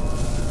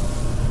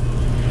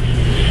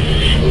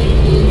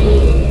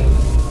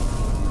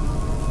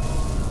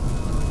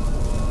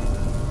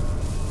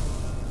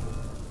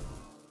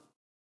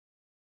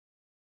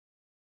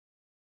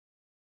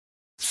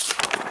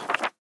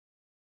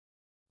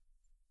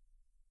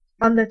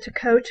 On the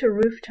Dakota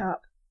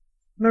rooftop,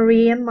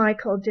 Marie and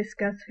Michael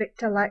discuss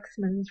Victor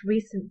Laxman's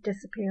recent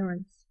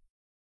disappearance.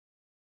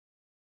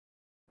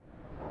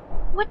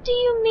 What do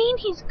you mean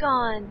he's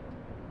gone?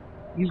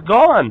 He's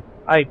gone!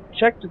 I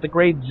checked at the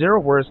Grade Zero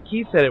where his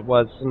key said it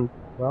was, and,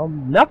 well,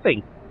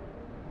 nothing.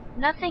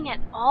 Nothing at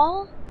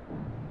all?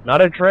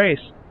 Not a trace.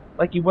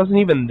 Like he wasn't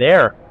even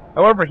there.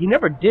 However, he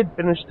never did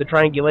finish the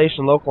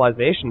triangulation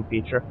localization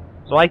feature,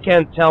 so I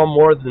can't tell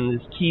more than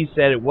his key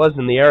said it was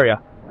in the area.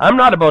 I'm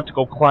not about to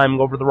go climbing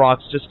over the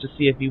rocks just to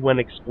see if he went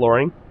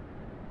exploring.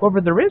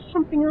 However, there is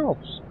something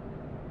else.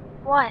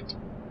 What?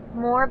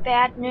 More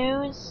bad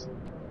news?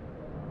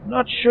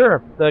 Not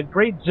sure. The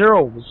Grade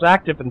Zero was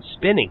active and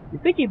spinning.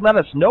 You'd think he'd let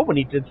us know when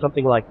he did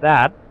something like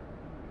that.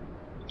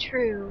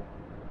 True.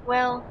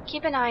 Well,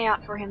 keep an eye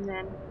out for him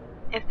then.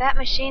 If that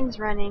machine's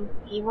running,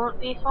 he won't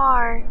be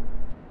far.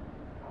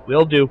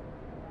 Will do.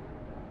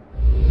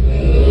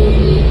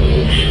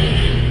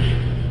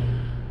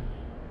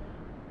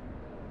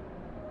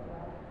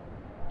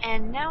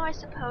 And now I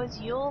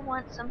suppose you'll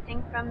want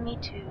something from me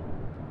too.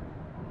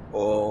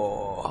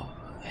 Oh,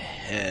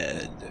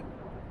 head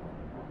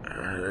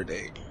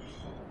hurting.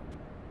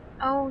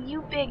 Oh,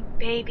 you big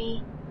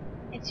baby.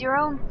 It's your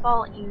own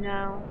fault, you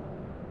know.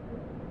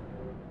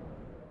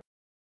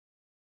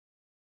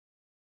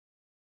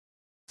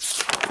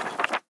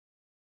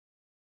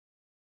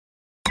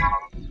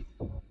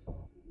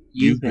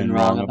 You've been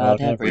wrong about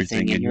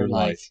everything in your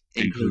life,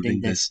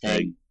 including this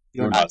thing.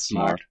 You're not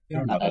smart,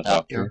 you're not a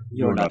doctor,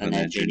 you're not an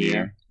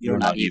engineer, you're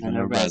not even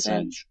a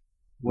res-eng.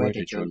 Where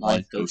did your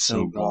life go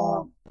so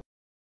wrong?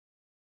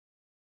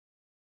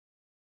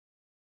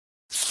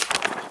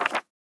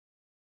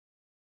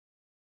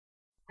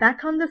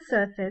 Back on the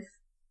surface,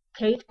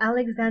 Cate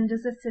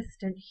Alexander's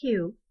assistant,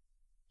 Hugh,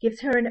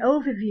 gives her an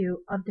overview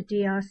of the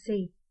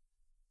DRC.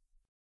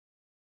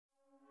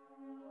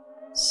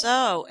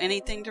 So,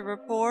 anything to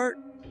report?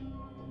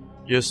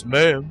 Yes,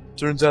 ma'am.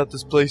 Turns out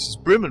this place is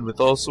brimming with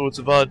all sorts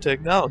of odd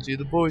technology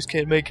the boys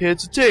can't make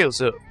heads or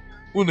tails of.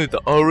 We'll need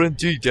the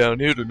R&D down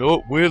here to know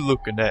what we're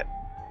looking at.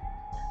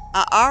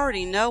 I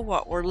already know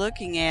what we're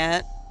looking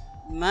at.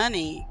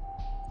 Money.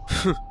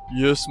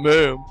 Yes,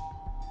 ma'am.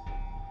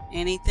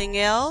 Anything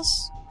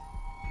else?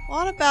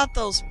 What about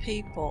those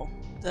people?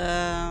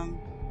 The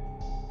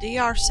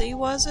DRC,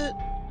 was it?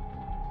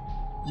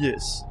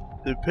 Yes.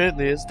 They're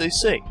apparently, as they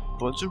say, a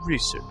bunch of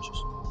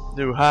researchers.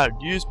 They were hired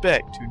years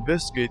back to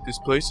investigate this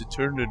place and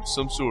turn it into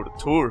some sort of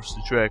tourist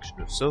attraction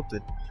or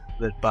something,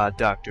 led by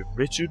Dr.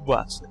 Richard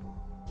Watson.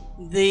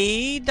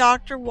 The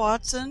Dr.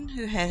 Watson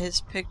who had his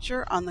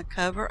picture on the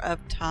cover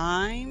of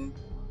Time?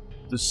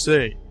 The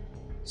same.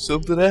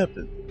 Something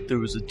happened. There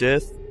was a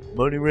death,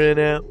 money ran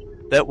out.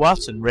 That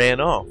Watson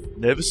ran off,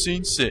 never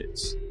seen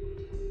since.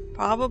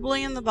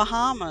 Probably in the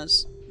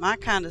Bahamas. My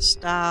kind of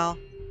style.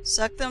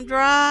 Suck them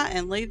dry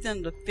and leave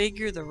them to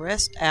figure the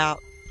rest out.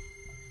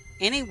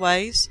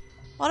 Anyways,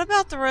 what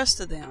about the rest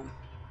of them?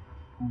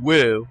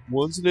 Well,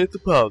 one's an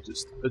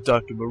anthropologist, a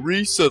Dr.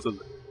 Marie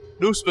Sutherland.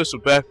 No special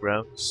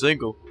background,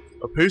 single.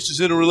 Appears she's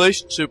in a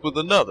relationship with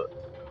another,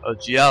 a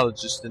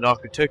geologist and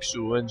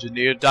architectural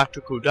engineer,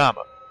 Dr.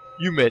 Kodama.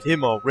 You met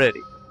him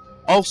already.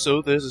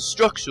 Also, there's a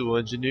structural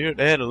engineer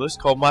and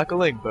analyst called Michael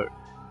Engberg.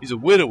 He's a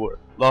widower,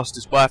 lost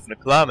his wife in a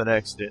climate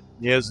accident,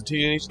 and he has a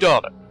teenage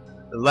daughter.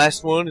 The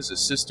last one is a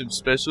systems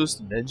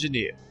specialist and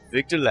engineer,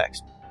 Victor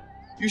Laxman.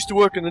 Used to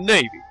work in the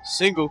Navy,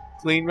 single,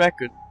 clean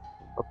record.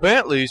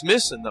 Apparently he's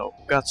missing though,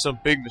 got some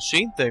big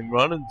machine thing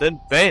running, then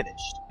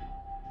vanished.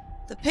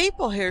 The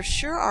people here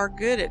sure are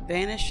good at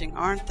vanishing,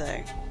 aren't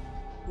they?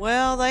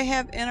 Well, they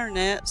have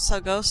internet, so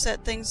go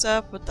set things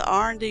up with the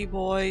R&D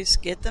boys,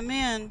 get them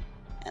in.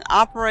 An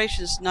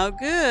operation's no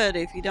good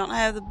if you don't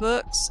have the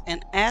books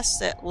and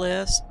asset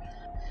list.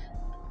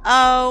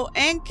 Oh,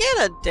 and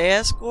get a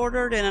desk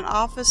ordered and an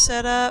office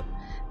set up,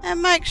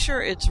 and make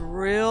sure it's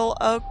real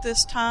oak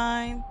this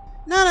time.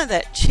 None of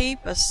that cheap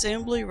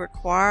assembly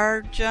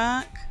required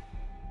junk.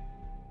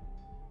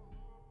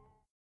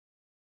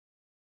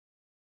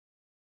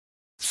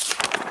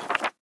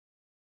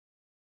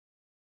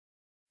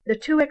 The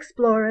two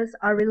explorers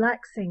are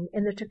relaxing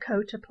in the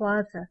Dakota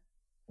Plaza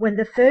when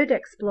the third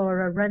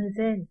explorer runs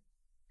in,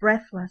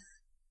 breathless.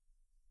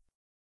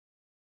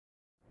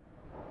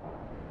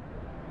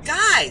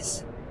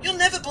 Guys, you'll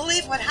never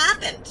believe what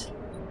happened.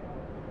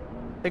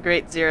 The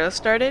Great Zero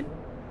started?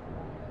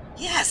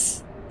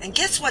 Yes, and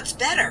guess what's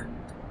better?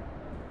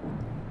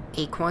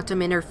 A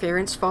quantum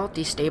interference fault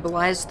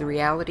destabilized the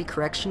reality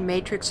correction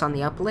matrix on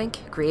the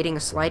uplink, creating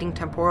a sliding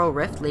temporal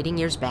rift leading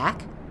years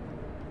back.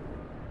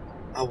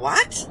 A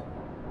what?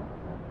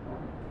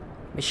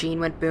 Machine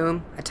went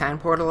boom, a time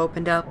portal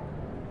opened up.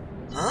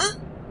 Huh?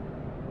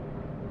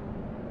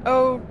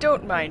 Oh,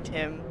 don't mind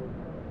him.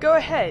 Go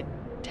ahead,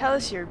 tell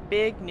us your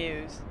big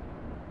news.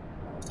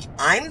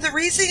 I'm the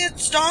reason it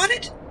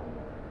started?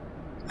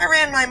 I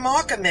ran my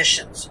marker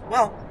missions.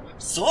 Well,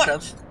 sort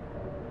of.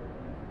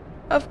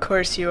 Of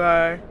course you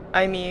are.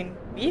 I mean,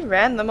 we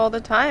ran them all the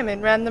time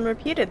and ran them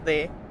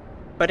repeatedly.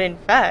 But in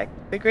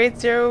fact, the Great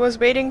Zero was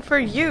waiting for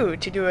you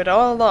to do it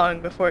all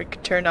along before it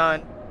could turn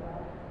on.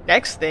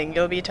 Next thing,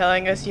 you'll be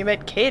telling us you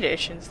met Cate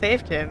and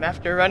saved him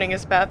after running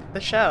his path with the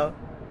shell.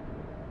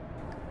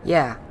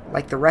 Yeah,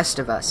 like the rest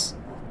of us.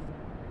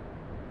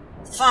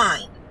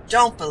 Fine,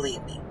 don't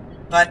believe me.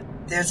 But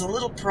there's a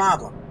little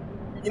problem.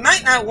 You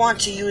might not want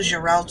to use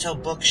your Alto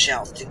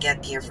bookshelf to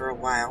get here for a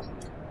while.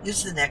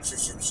 Use the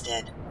Nexus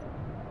instead.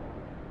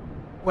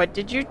 What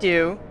did you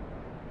do?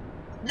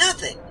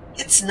 Nothing.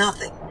 It's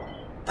nothing.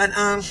 But,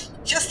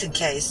 just in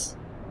case,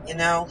 you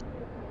know.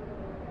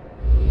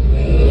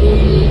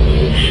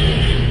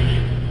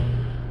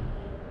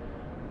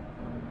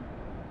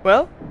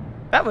 Well,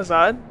 that was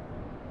odd.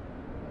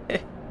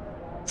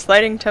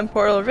 Sliding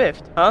temporal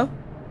rift, huh?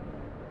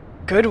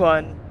 Good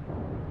one.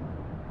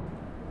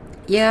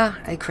 Yeah,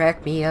 it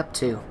cracked me up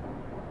too.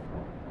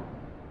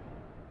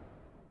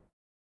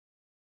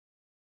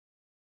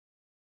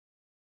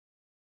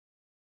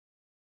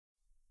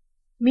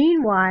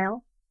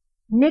 Meanwhile,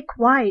 Nick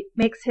White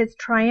makes his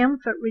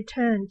triumphant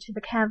return to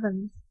the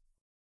caverns.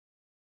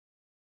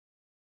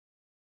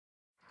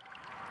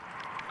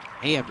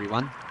 Hey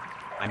everyone,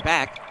 I'm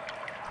back.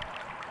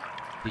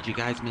 Did you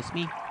guys miss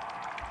me?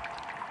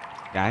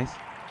 Guys?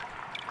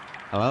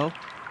 Hello?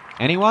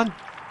 Anyone?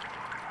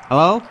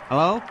 Hello?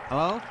 Hello?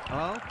 Hello?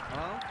 Hello?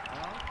 Hello?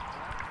 Hello?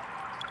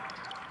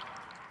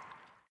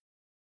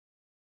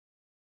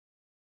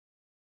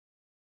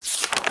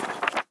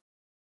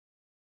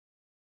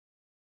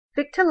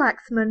 Victor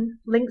Laxman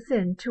links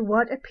in to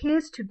what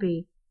appears to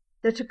be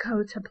the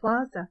Dakota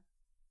Plaza,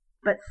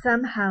 but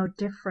somehow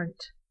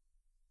different.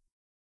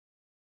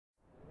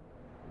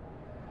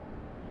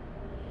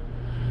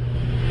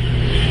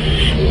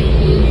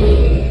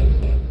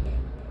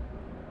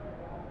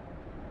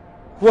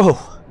 Whoa!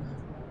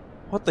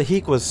 What the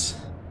heck was...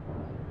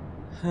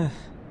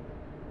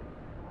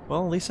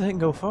 Well, at least I didn't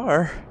go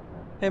far.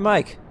 Hey,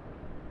 Mike.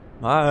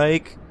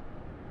 Mike!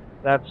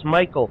 That's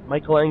Michael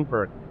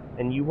Engberg.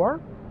 And you are?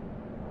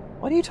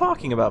 What are you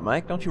talking about,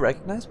 Mike? Don't you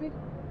recognize me?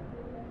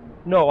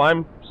 No,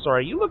 I'm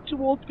sorry. You look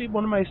too old to be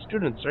one of my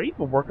students. Are you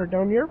a worker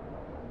down here?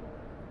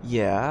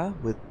 Yeah,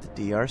 with the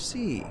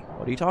DRC.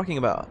 What are you talking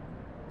about?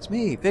 It's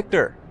me,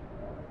 Victor.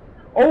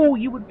 Oh,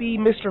 you would be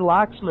Mr.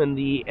 Laxman,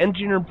 the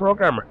engineer and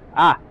programmer.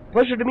 Ah,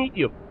 pleasure to meet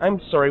you. I'm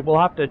sorry, we'll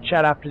have to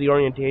chat after the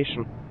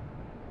orientation.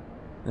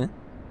 Huh?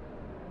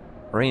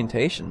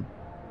 Orientation?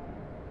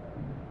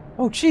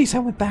 Oh, jeez, I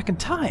went back in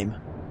time.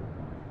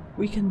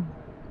 We can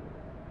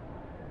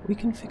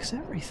fix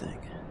everything.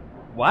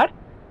 What?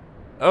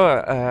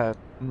 Oh,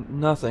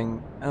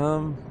 nothing.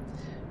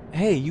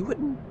 Hey, you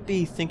wouldn't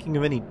be thinking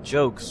of any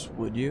jokes,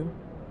 would you?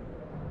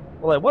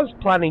 Well, I was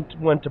planning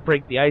when to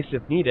break the ice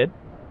if needed.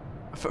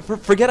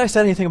 Forget I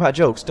said anything about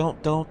jokes. Don't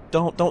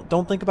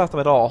think about them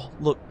at all.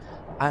 Look,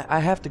 I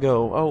have to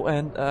go. Oh,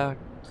 and,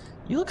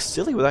 You look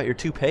silly without your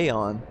toupee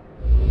on.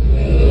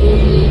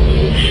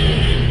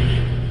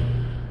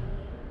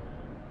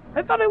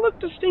 I thought I looked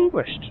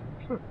distinguished.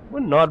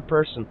 What an odd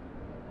person.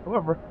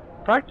 However,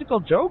 practical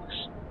jokes?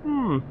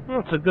 Well,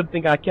 it's a good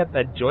thing I kept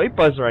that joy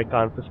buzzer I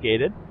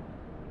confiscated.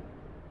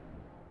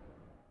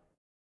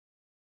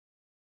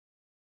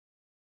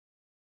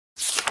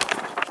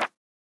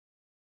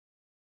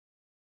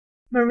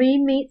 Marie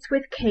meets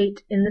with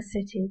Cate in the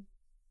city,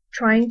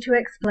 trying to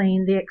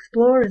explain the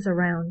explorers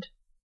around.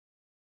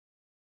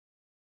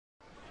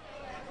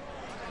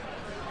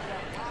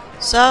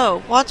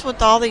 So, what's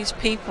with all these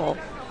people?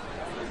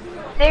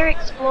 They're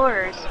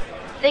explorers.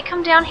 They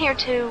come down here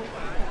to...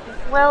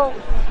 well,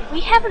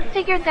 we haven't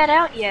figured that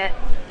out yet.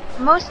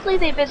 Mostly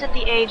they visit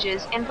the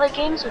ages and play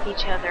games with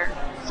each other.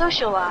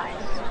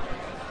 Socialize.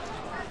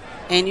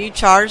 And you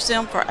charge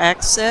them for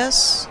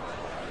access?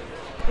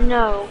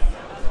 No,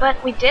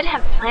 but we did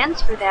have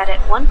plans for that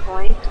at one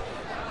point.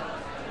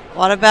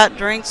 What about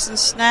drinks and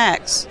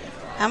snacks?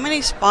 How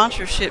many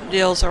sponsorship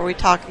deals are we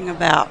talking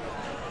about?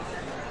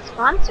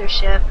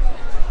 Sponsorship?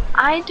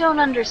 I don't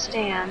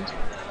understand.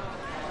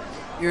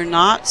 You're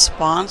not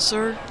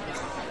sponsored?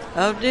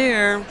 Oh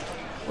dear.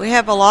 We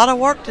have a lot of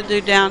work to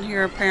do down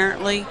here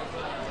apparently.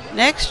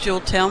 Next you'll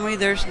tell me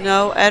there's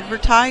no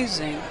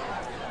advertising.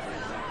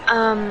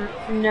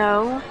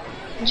 No.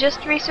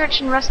 Just research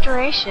and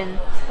restoration.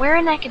 We're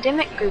an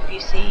academic group, you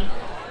see.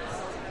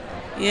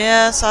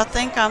 Yes, I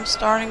think I'm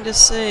starting to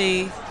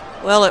see.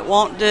 Well, it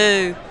won't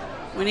do.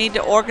 We need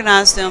to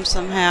organize them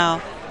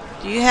somehow.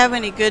 Do you have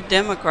any good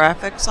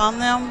demographics on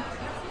them?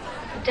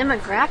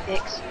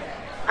 Demographics?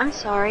 I'm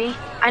sorry,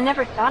 I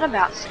never thought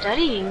about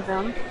studying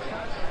them.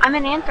 I'm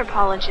an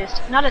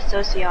anthropologist, not a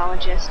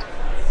sociologist.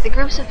 The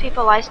groups of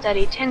people I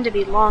study tend to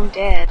be long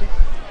dead.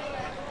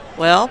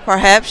 Well,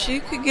 perhaps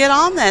you could get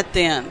on that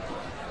then.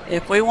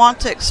 If we want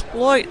to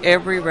exploit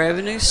every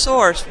revenue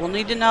source, we'll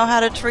need to know how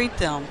to treat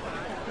them.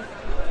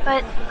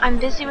 But I'm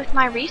busy with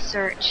my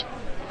research.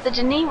 The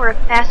Denis were a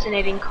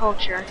fascinating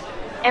culture.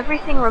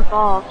 Everything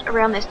revolved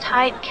around this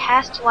tight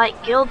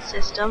caste-like guild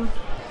system.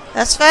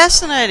 That's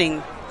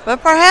fascinating,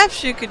 but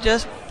perhaps you could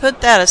just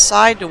put that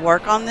aside to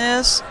work on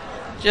this,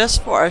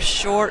 just for a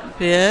short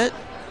bit.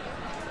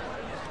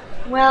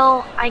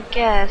 Well, I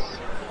guess,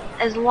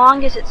 as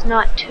long as it's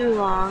not too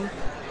long.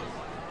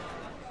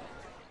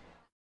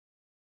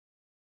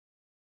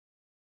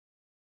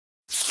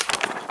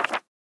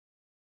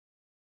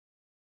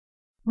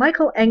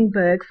 Michael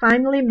Engberg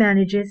finally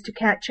manages to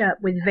catch up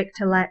with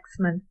Victor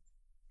Laxman,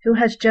 who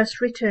has just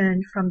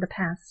returned from the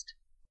past.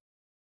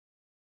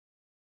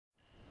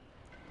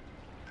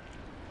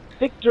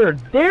 Victor,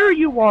 there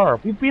you are!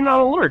 We've been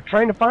on alert,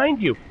 trying to find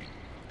you.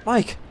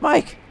 Mike!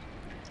 Mike!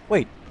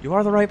 Wait, you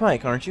are the right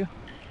Mike, aren't you?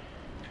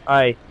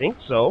 I think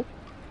so.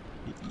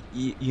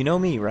 You know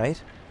me,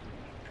 right?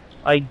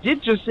 I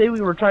did just say we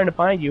were trying to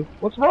find you.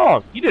 What's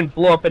wrong? You didn't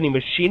blow up any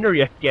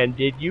machinery again,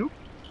 did you?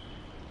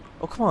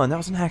 Oh, come on, that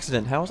was an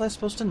accident. How was I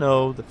supposed to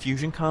know the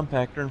fusion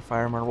compactor and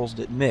fire marbles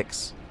didn't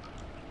mix?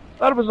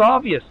 Thought it was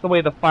obvious, the way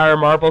the fire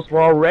marbles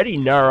were already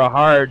Nara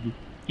hard and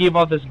gave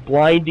off this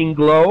blinding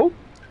glow.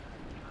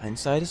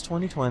 Hindsight is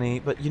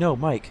 20/20, but you know,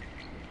 Mike,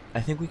 I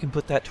think we can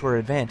put that to our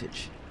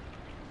advantage.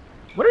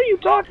 What are you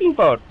talking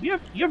about? You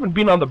haven't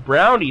been on the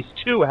brownies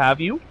too, have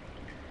you?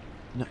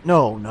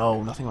 No,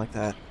 nothing like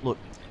that. Look,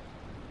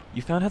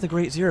 you found how the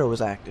Great Zero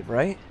was active,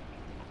 right?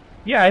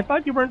 Yeah, I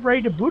thought you weren't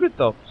ready to boot it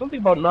though. Something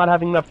about not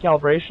having enough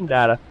calibration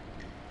data.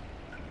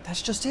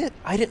 That's just it.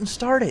 I didn't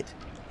start it.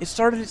 It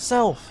started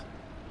itself.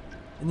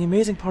 And the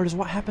amazing part is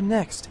what happened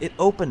next. It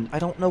opened. I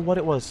don't know what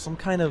it was. Some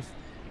kind of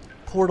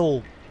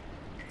portal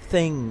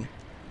thing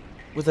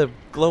with a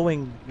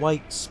glowing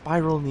white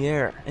spiral in the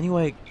air.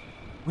 Anyway,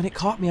 when it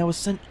caught me, I was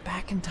sent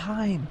back in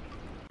time.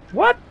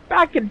 What?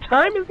 Back in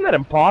time? Isn't that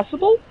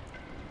impossible?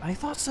 I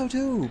thought so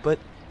too, but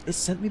it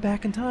sent me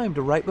back in time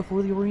to right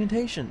before the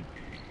orientation.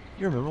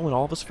 You remember when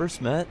all of us first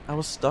met? I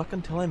was stuck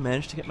until I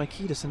managed to get my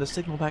key to send a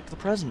signal back to the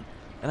present,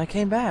 and I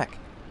came back.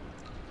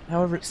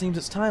 However, it seems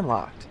it's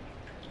time-locked.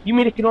 You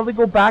mean it can only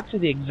go back to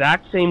the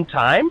exact same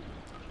time?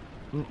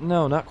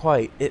 No, not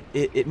quite.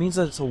 It means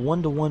that it's a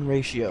 1-to-1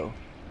 ratio.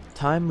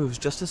 Time moves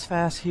just as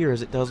fast here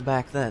as it does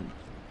back then.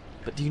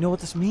 But do you know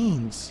what this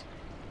means?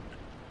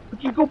 We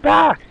can go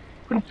back!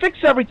 We can fix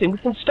everything! We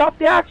can stop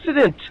the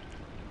accident!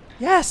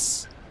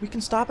 Yes! We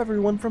can stop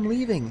everyone from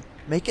leaving.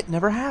 Make it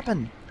never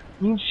happen.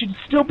 Means she'd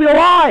still be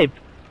alive!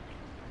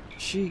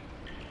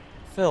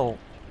 Phil.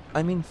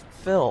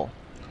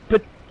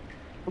 But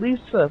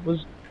Lisa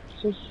was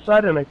so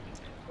sudden. I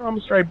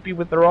promised her I'd be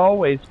with her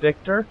always,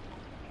 Victor.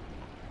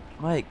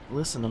 Mike,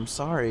 listen, I'm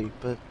sorry,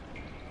 but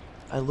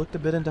I looked a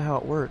bit into how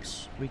it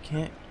works. We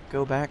can't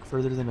go back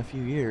further than a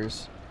few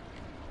years.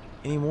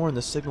 Any more and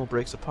the signal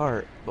breaks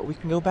apart, but we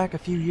can go back a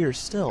few years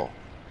still.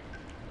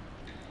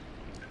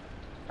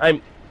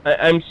 I'm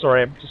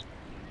sorry,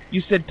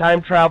 you said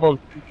time travel,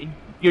 and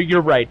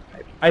you're right.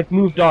 I've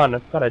moved on,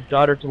 I've got a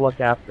daughter to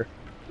look after.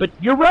 But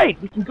you're right,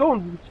 we can go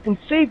and we can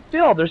save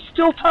Phil, there's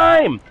still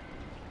time!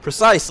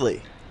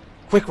 Precisely!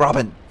 Quick,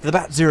 Robin, for the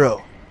Bat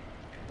Zero!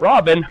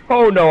 Robin?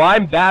 Oh no,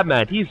 I'm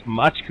Batman. He's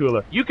much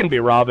cooler. You can be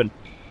Robin.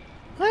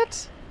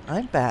 What?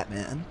 I'm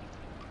Batman.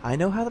 I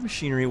know how the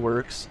machinery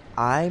works.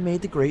 I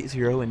made the Great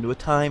Zero into a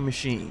time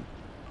machine.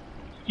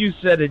 You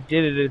said it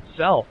did it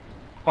itself.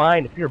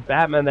 Fine, if you're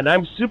Batman, then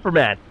I'm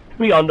Superman.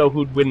 We all know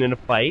who'd win in a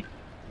fight.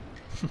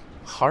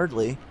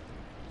 Hardly.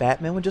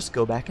 Batman would just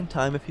go back in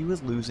time if he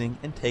was losing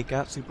and take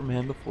out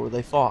Superman before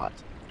they fought.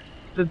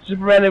 Then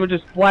Superman would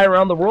just fly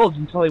around the world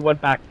until he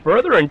went back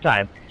further in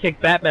time, kick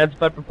Batman's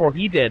butt before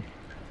he did.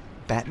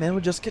 Batman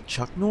would just get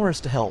Chuck Norris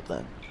to help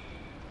then.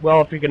 Well,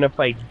 if you're gonna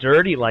fight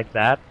dirty like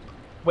that...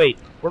 Wait,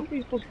 weren't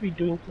we supposed to be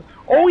doing...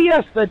 Oh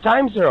yes, the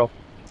Time Zero!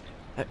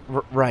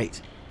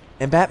 Right.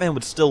 And Batman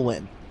would still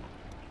win.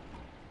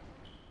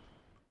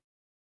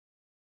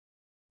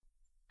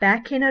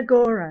 Back in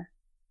Agora.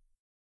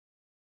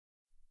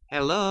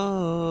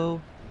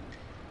 Hello?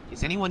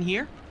 Is anyone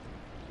here?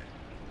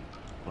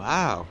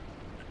 Wow,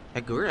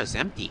 Agora's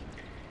empty.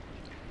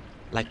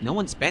 Like no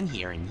one's been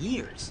here in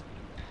years.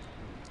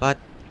 But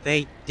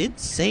they did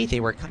say they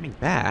were coming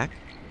back.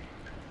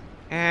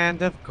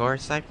 And of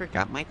course I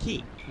forgot my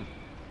key.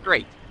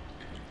 Great.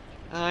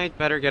 I'd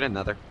better get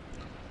another.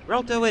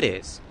 Roto it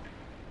is.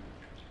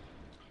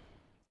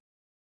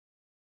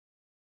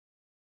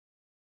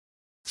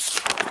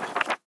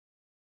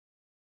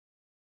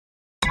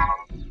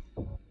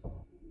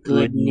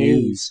 Good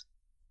news.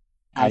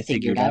 I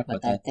figured out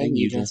what that thing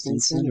you just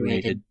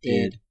incinerated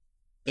did.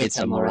 It's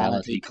a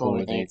morality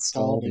core they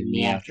installed in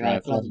me after I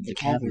flooded the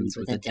caverns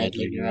with a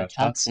deadly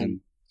neurotoxin,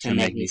 to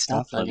make me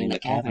stop flooding the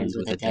caverns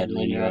with a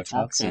deadly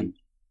neurotoxin.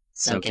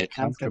 So get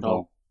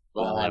comfortable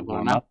while I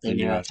warm up the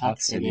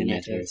neurotoxin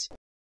emitters.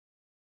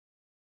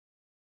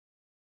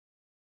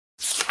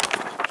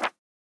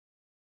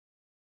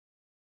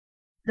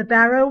 The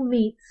Bahro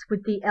meets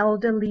with the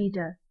elder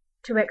leader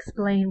to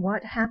explain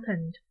what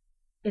happened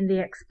in the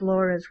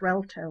explorer's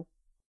Relto.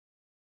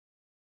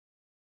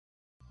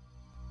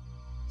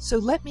 So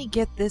let me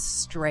get this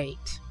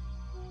straight.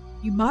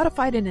 You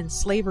modified an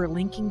enslaver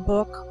linking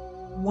book,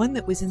 one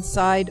that was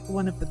inside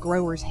one of the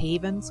grower's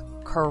havens,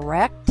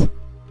 correct?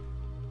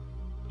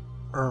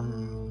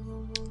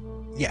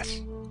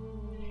 Yes.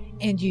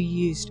 And you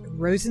used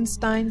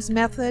Rosenstein's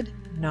method,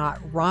 not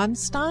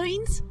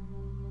Ronstein's?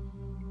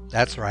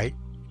 That's right.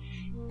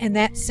 And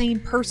that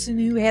same person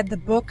who had the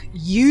book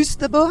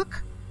used the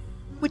book?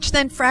 Which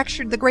then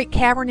fractured the Great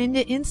Cavern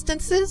into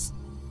instances?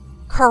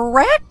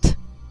 Correct?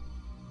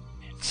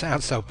 It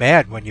sounds so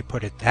bad when you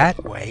put it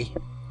that way.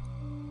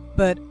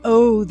 But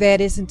oh, that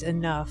isn't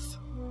enough.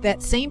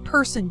 That same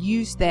person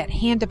used that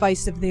hand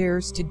device of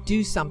theirs to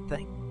do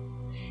something.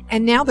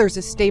 And now there's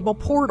a stable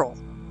portal.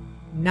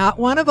 Not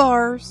one of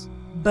ours,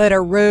 but a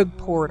rogue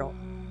portal.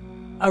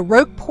 A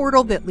rogue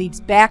portal that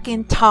leads back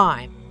in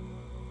time.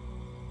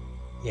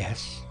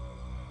 Yes.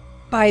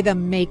 By the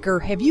Maker,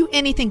 have you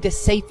anything to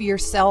say for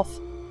yourself?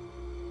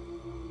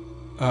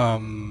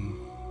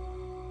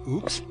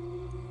 Oops.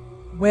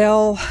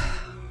 Well,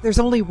 there's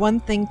only one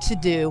thing to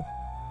do.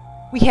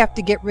 We have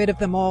to get rid of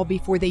them all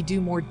before they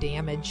do more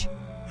damage.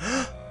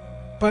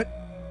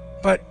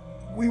 But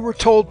we were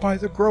told by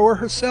the grower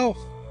herself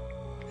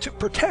to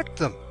protect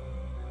them.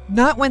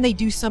 Not when they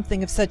do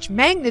something of such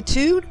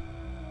magnitude.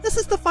 This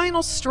is the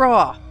final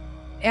straw.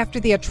 After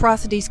the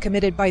atrocities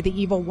committed by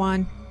the Evil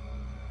One,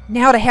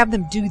 now to have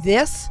them do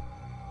this?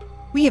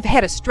 We have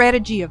had a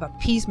strategy of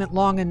appeasement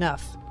long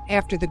enough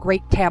after the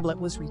Great Tablet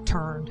was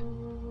returned.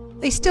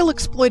 They still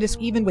exploit us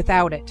even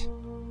without it.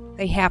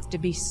 They have to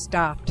be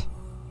stopped.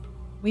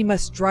 We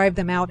must drive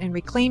them out and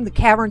reclaim the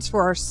caverns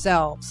for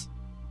ourselves.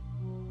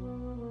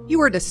 You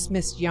are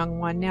dismissed, young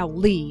one. Now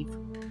leave.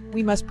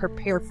 We must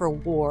prepare for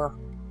war.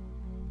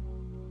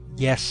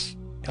 Yes,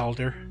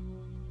 Elder.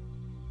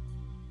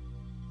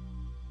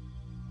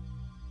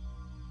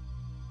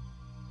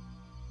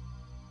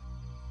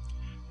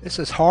 This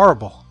is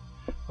horrible,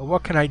 but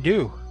what can I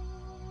do?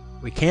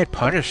 We can't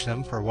punish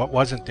them for what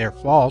wasn't their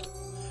fault.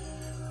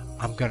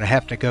 I'm gonna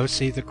have to go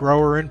see the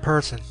grower in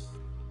person.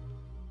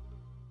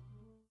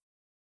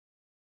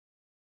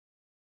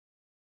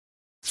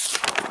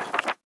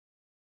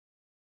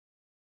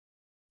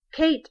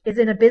 Cate is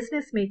in a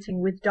business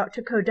meeting with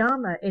Dr.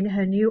 Kodama in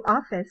her new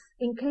office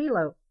in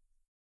Kalo.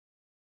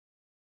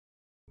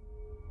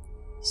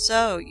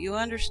 So, you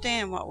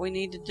understand what we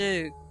need to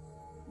do?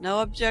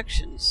 No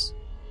objections?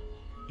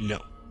 No.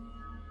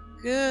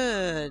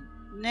 Good.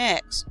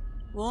 Next,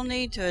 we'll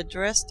need to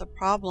address the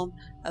problem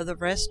of the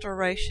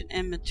restoration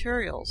and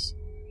materials.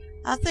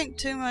 I think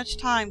too much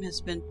time has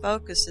been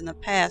focused in the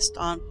past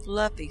on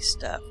fluffy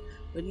stuff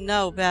with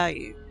no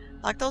value,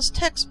 like those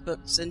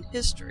textbooks and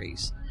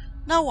histories.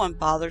 No one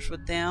bothers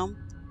with them.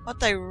 What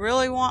they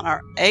really want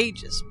are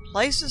ages,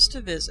 places to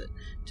visit,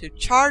 to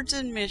charge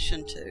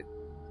admission to.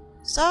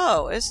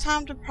 So, it's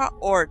time to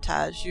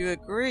prioritize. You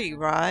agree,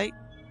 right?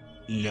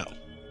 No.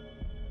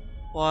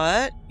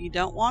 What? You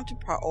don't want to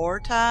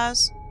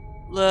prioritize?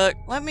 Look,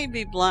 let me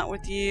be blunt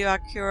with you,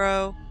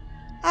 Ikuro.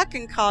 I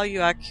can call you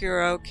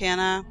Ikuro, can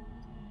I?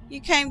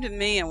 You came to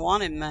me and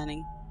wanted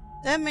money.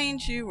 That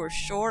means you were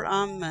short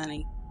on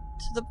money.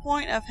 to the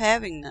point of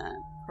having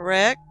none,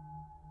 correct?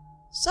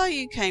 So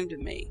you came to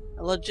me,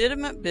 a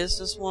legitimate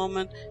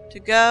businesswoman, to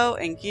go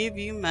and give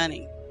you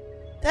money.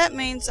 That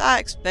means I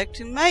expect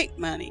to make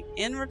money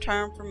in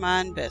return for my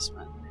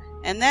investment,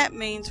 and that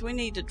means we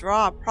need to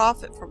draw a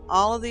profit from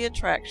all of the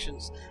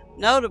attractions,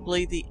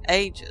 notably the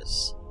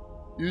Aegis.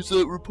 Here's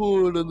that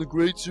report on the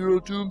Great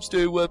Zero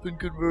Doomsday weapon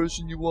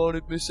conversion you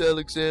wanted, Miss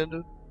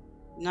Alexander.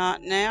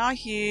 Not now,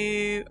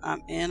 Hugh.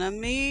 I'm in a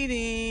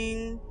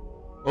meeting.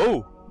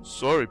 Oh,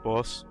 sorry,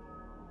 boss.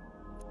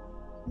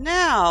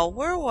 Now,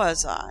 where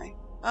was I?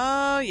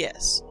 Oh,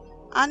 yes.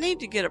 I need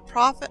to get a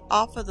profit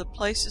off of the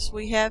places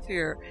we have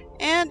here,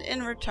 and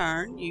in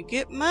return, you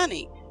get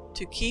money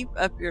to keep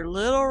up your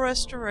little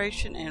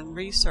restoration and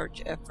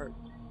research effort.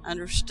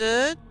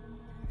 Understood?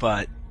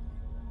 But...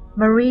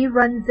 Marie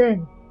runs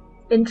in,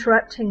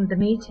 interrupting the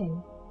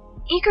meeting.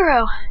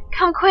 Ikuro,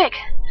 come quick.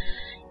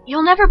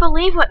 You'll never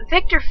believe what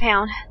Victor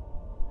found.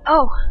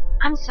 Oh,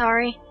 I'm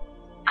sorry.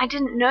 I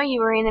didn't know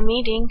you were in a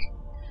meeting.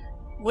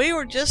 We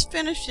were just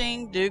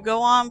finishing. Do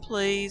go on,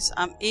 please.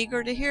 I'm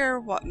eager to hear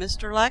what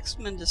Mr.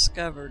 Laxman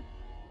discovered.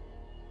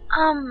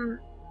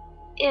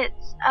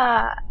 It's,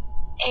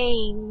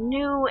 a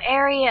new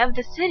area of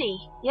the city.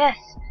 Yes,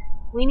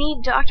 we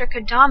need Dr.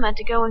 Kodama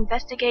to go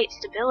investigate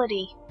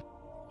stability.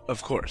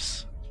 Of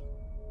course.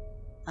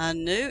 A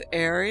new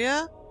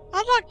area?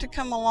 I'd like to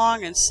come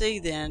along and see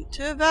then,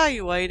 to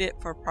evaluate it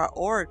for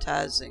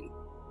prioritizing.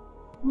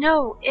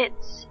 No,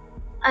 it's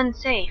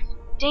unsafe,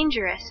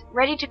 dangerous,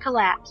 ready to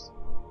collapse.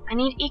 I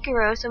need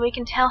Ikuro so we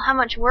can tell how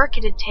much work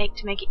it'd take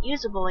to make it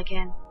usable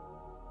again.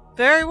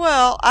 Very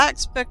well, I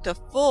expect a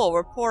full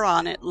report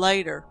on it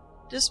later.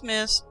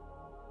 Dismissed.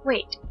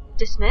 Wait,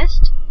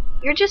 dismissed?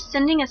 You're just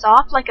sending us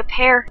off like a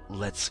pair.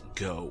 Let's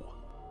go.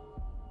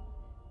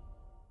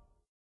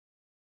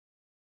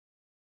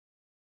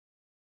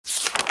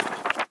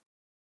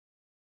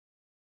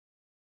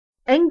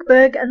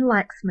 Engberg and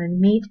Laxman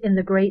meet in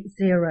the Great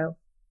Zero,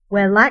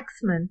 where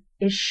Laxman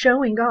is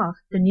showing off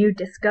the new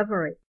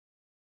discovery.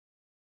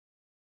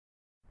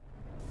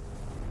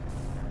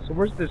 So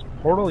where's this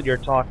portal you're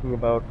talking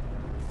about?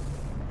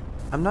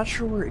 I'm not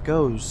sure where it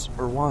goes,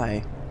 or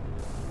why,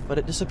 but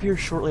it disappears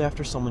shortly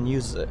after someone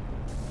uses it.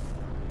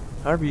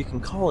 However, you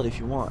can call it if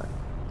you want.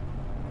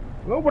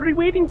 Well, what are you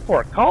waiting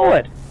for? Call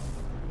it!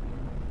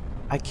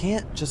 I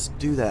can't just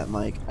do that,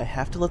 Mike. I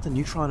have to let the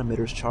neutron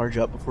emitters charge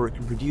up before it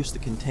can produce the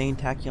contained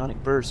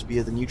tachyonic burst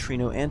via the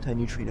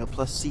neutrino-antineutrino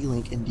plus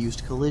C-link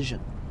induced collision.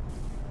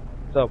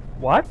 So,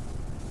 what?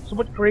 So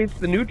what creates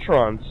the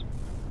neutrons?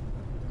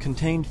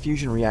 Contained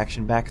fusion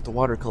reaction back at the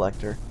water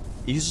collector.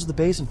 It uses the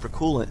basin for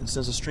coolant and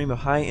sends a stream of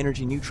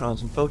high-energy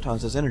neutrons and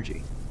photons as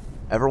energy.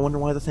 Ever wonder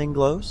why the thing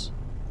glows?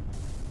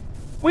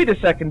 Wait a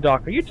second,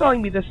 Doc. Are you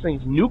telling me this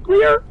thing's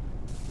nuclear?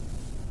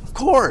 Of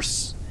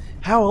course!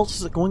 How else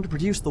is it going to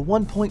produce the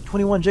 1.21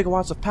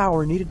 gigawatts of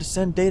power needed to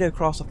send data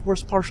across a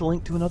forced partial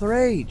link to another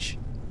age?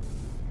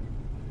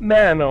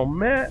 Man, oh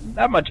man,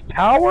 that much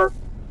power?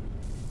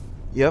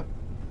 Yep.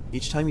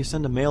 Each time you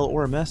send a mail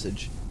or a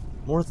message.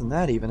 More than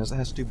that even, as it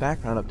has to do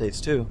background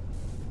updates too.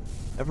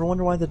 Ever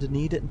wonder why the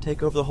Dani didn't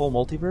take over the whole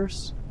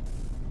multiverse?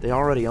 They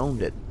already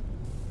owned it.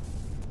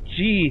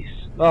 Jeez.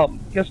 Well,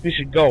 guess we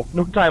should go.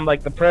 No time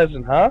like the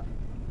present, huh?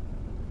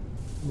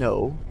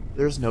 No,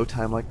 there's no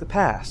time like the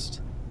past.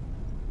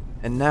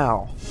 And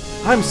now,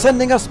 I'm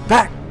sending us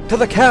back to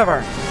the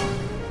cavern!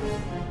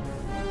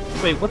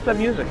 Wait, what's that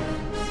music?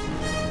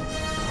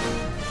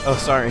 Oh,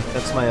 sorry,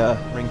 that's my,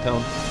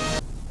 ringtone.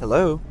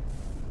 Hello?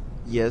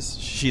 Yes,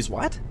 she's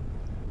what?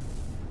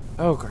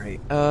 Oh, great.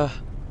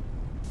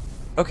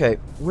 Okay,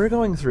 we're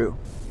going through.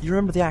 You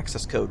remember the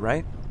access code,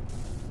 right?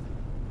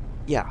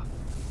 Yeah.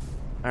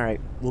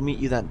 Alright, we'll meet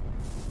you then.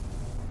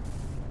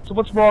 So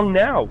what's wrong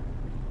now?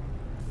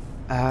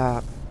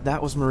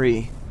 That was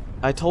Marie.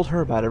 I told her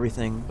about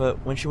everything,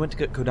 but when she went to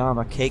get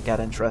Kodama, Cate got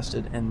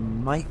interested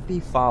and might be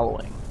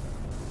following.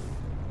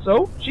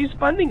 So, she's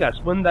funding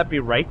us. Wouldn't that be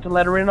right to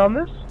let her in on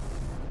this?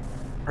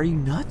 Are you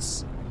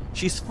nuts?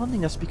 She's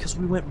funding us because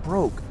we went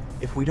broke.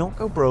 If we don't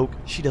go broke,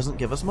 she doesn't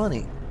give us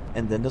money,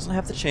 and then doesn't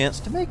have the chance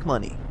to make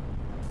money.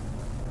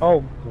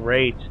 Oh,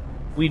 great.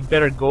 We'd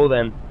better go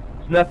then.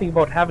 There's nothing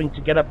about having to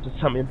get up to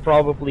some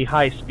improbably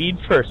high speed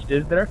first,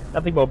 is there?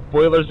 Nothing about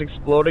boilers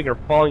exploding or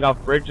falling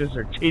off bridges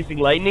or chasing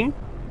lightning?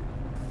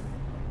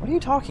 What are you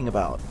talking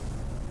about?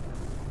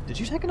 Did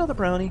you take another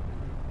brownie?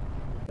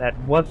 That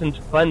wasn't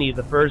funny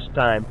the first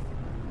time.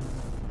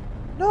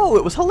 No,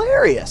 it was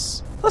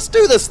hilarious! Let's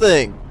do this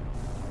thing!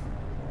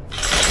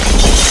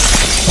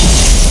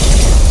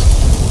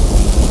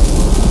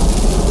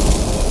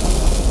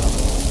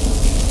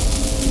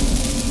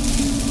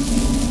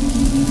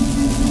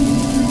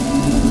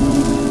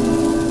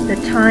 The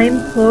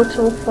time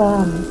portal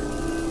forms,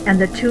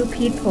 and the two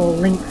people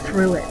link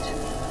through it.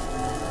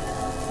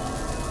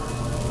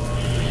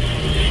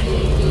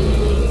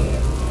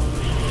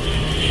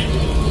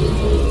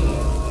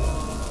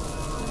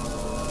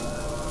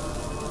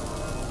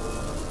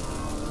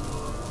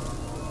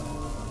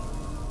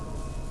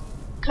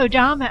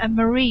 Kodama and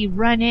Marie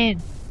run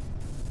in.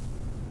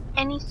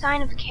 Any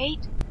sign of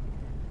Cate?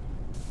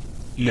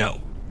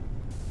 No.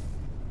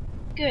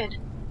 Good.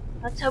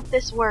 Let's hope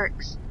this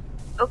works.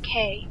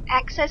 Okay,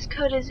 access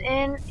code is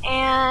in,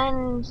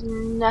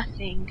 and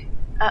nothing.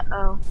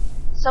 Uh-oh.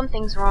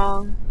 Something's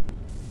wrong.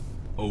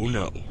 Oh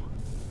no.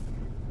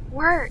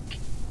 Work!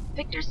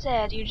 Victor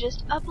said you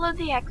just upload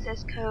the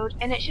access code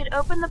and it should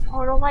open the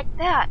portal like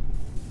that.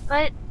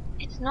 But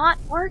it's not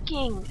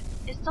working.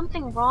 Is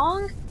something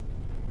wrong?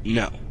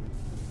 No.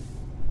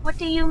 What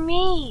do you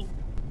mean?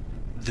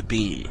 The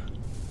beam.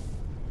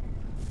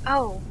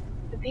 Oh,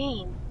 the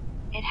beam.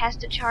 It has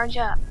to charge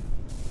up.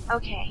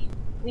 Okay,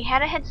 we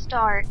had a head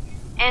start,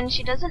 and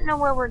she doesn't know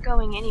where we're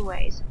going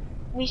anyways.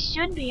 We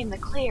should be in the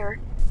clear.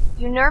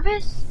 You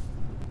nervous?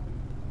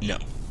 No.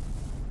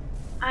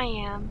 I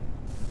am.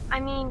 I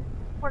mean,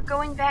 we're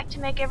going back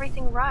to make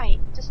everything right,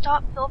 to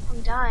stop Phil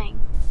from dying,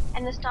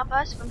 and to stop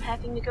us from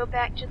having to go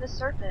back to the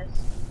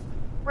surface.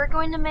 We're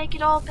going to make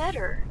it all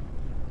better.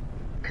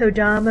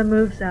 Kodama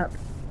moves up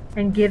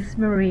and gives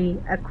Marie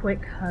a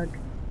quick hug.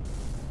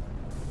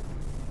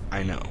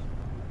 I know.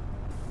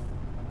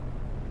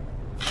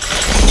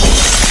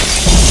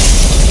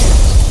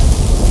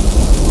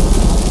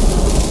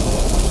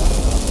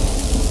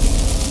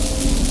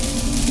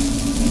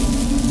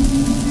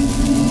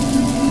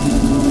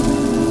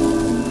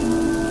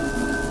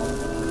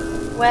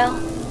 Well,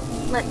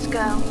 let's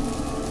go.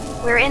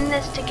 We're in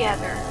this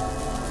together.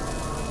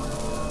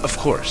 Of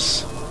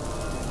course.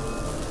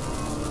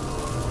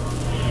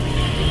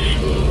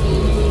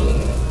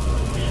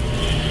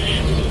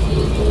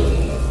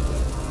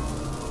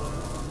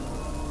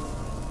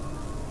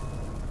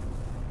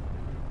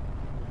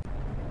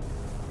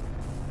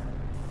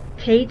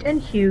 Cate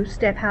and Hugh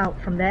step out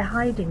from their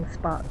hiding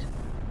spot.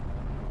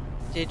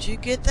 Did you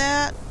get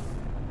that?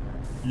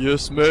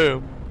 Yes,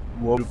 ma'am.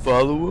 Want to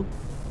follow him?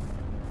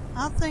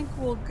 I think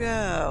we'll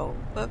go,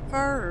 but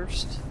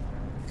first,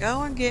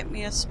 go and get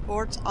me a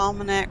sports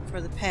almanac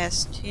for the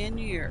past 10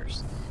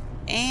 years,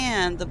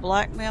 and the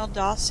blackmail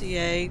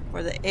dossier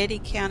for the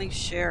Eddy County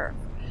Sheriff.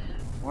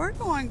 We're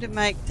going to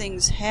make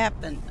things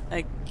happen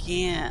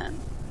again.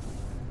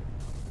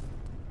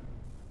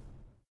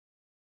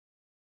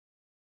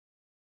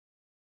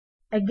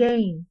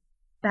 Again,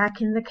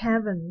 back in the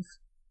caverns.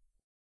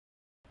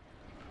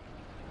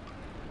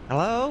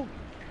 Hello?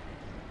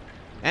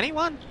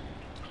 Anyone?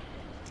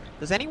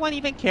 Does anyone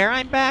even care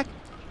I'm back?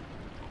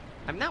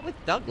 I'm not with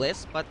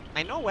Douglas, but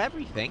I know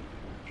everything.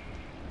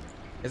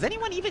 Is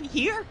anyone even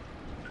here?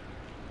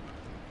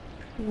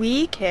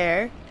 We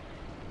care.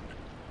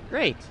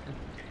 Great.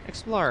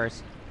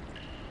 Explorers.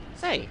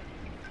 Say,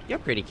 you're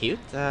pretty cute.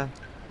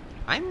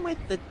 I'm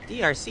with the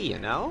DRC, you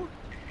know?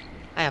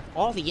 I have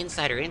all the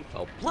insider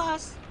info.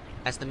 Plus,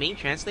 as the main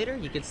translator,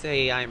 you could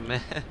say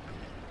I'm,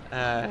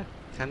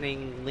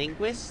 cunning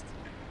linguist.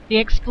 The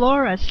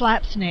explorer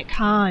slaps Nick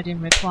hard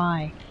in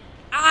reply.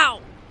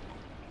 Ow!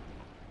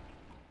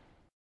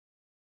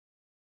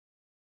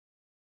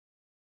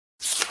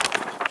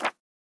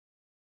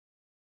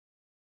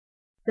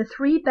 The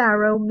three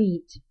Bahro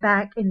meet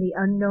back in the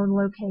unknown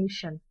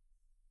location,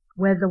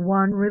 where the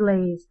one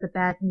relays the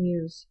bad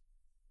news.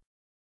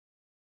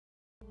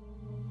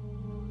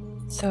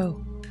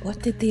 So, what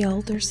did the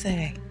elder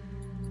say?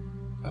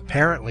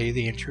 Apparently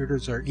the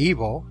intruders are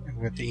evil, and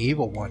with the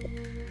evil one,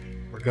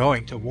 we're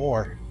going to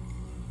war.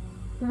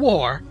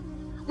 War?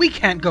 We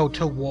can't go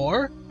to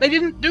war. They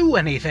didn't do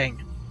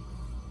anything.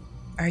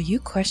 Are you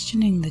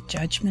questioning the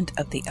judgment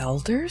of the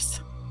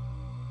elders?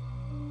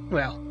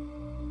 Well,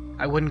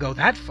 I wouldn't go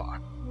that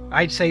far.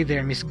 I'd say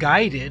they're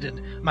misguided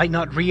and might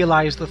not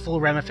realize the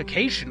full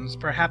ramifications,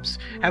 perhaps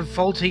have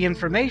faulty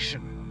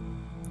information.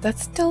 That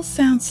still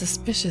sounds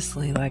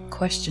suspiciously like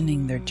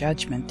questioning their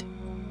judgment.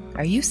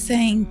 Are you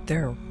saying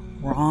they're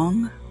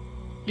wrong?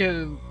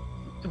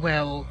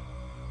 Well,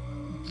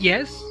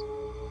 yes?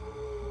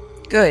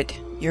 Good,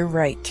 you're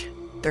right.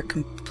 They're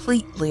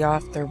completely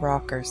off their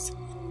rockers.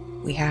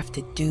 We have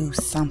to do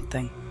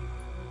something.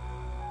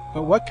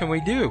 But what can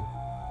we do?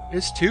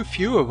 There's too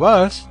few of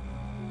us.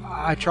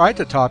 I tried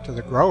to talk to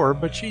the grower,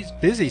 but she's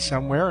busy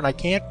somewhere and I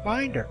can't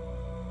find her.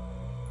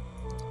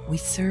 We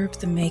serve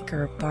the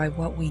Maker by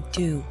what we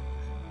do,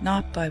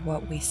 not by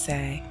what we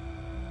say.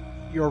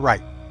 You're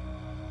right.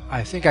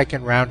 I think I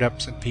can round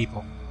up some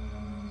people.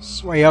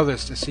 Sway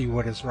others to see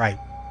what is right.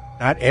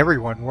 Not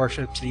everyone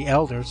worships the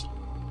elders.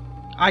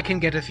 I can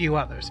get a few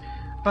others.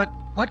 But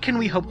what can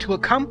we hope to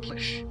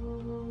accomplish?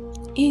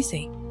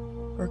 Easy.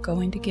 We're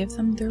going to give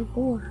them their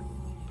war.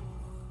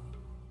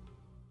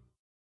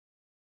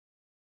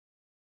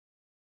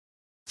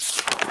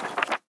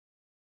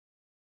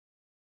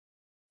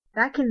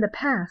 Back in the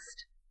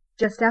past,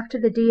 just after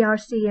the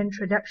DRC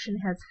introduction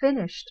has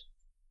finished,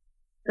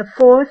 the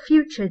 4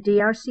 future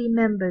DRC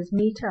members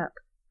meet up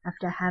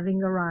after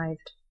having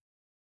arrived.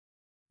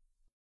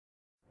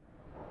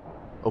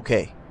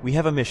 Okay, we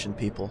have a mission,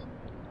 people.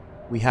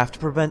 We have to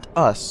prevent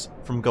us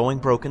from going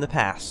broke in the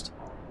past,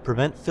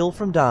 prevent Phil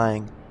from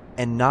dying,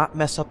 and not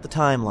mess up the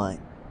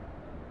timeline.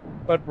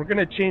 But we're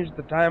gonna change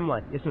the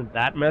timeline. Isn't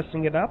that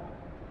messing it up?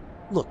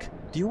 Look,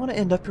 do you want to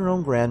end up your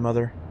own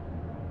grandmother?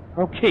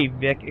 Okay,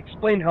 Vic,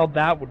 explain how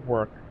that would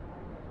work.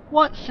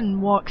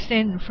 Watson walks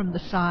in from the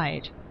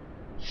side,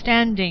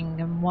 standing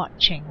and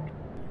watching.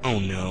 Oh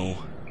no.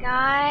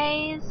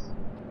 Guys?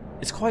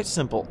 It's quite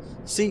simple.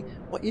 See,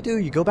 what you do,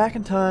 you go back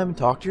in time and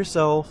talk to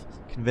yourself,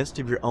 convinced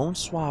of your own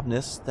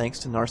suaveness thanks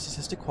to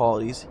narcissistic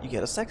qualities, you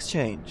get a sex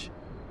change.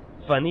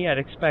 Funny, I'd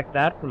expect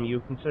that from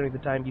you, considering the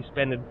time you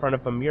spend in front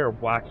of a mirror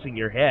waxing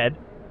your head.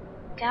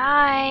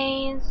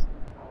 Guys?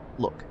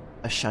 Look,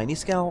 a shiny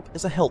scalp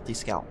is a healthy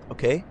scalp,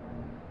 okay?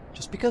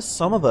 Just because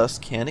some of us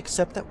can't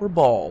accept that we're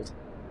bald.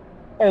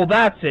 Oh,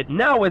 that's it.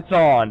 Now it's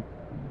on.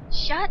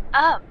 Shut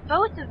up,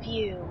 both of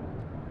you.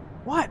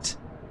 What?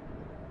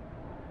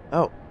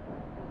 Oh.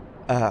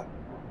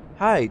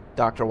 Hi,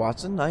 Dr.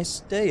 Watson. Nice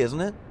day, isn't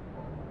it?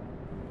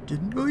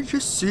 Didn't I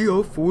just see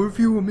all four of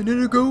you a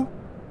minute ago?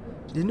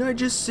 Didn't I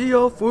just see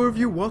all four of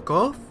you walk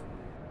off?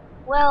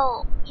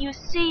 Well, you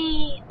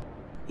see...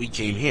 We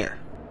came here.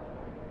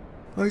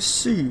 I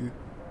see.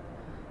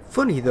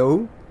 Funny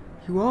though,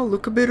 you all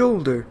look a bit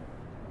older.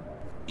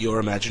 Your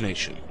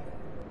imagination.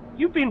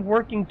 You've been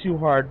working too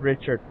hard,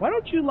 Richard. Why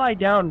don't you lie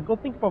down and go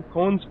think about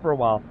cones for a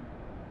while?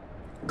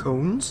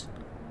 Cones?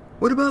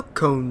 What about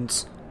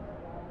cones?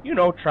 You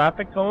know,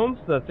 traffic cones,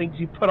 the things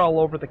you put all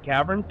over the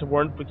cavern to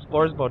warn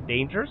explorers about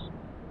dangers.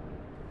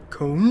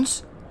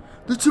 Cones?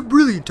 That's a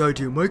brilliant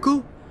idea,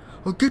 Michael.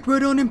 I'll get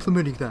right on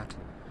implementing that.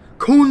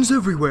 Cones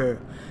everywhere.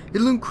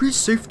 It'll increase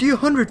safety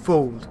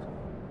 100-fold.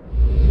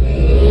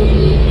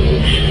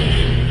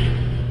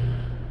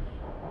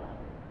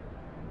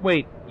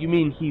 Wait, you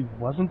mean he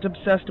wasn't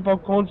obsessed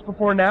about cones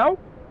before now?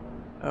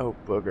 Oh,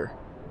 booger.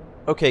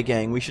 Okay,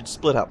 gang, we should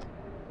split up.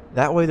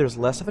 That way there's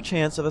less of a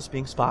chance of us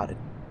being spotted.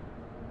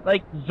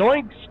 Like,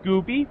 zoink,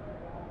 Scooby!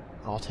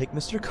 I'll take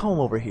Mr. Comb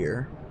over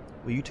here.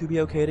 Will you two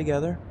be okay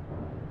together?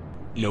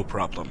 No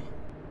problem.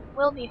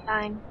 We'll be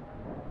fine.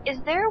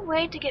 Is there a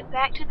way to get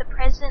back to the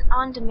present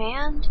on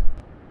demand?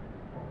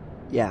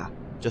 Yeah,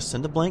 just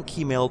send a blank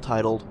email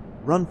titled,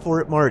 "Run for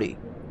it, Marty,"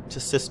 to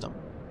System.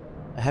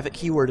 I have it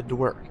keyworded to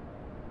work.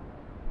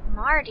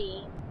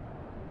 Marty?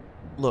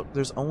 Look,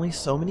 there's only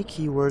so many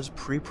keywords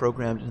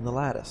pre-programmed in the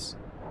lattice.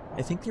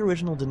 I think the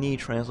original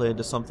Denis translated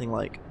to something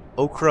like,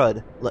 "Oh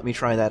crud, let me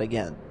try that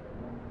again."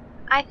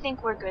 I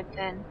think we're good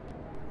then.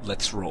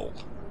 Let's roll.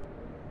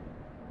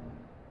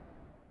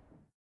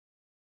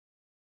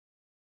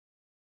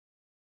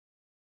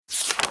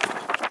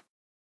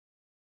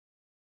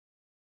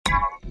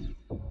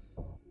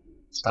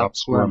 Stop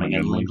squirming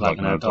and link like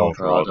an adult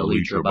or I'll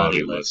delete your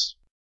body list.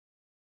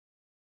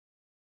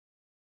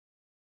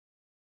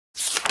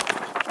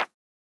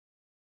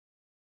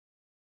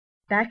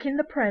 Back in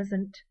the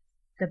present,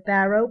 the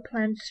Bahro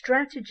planned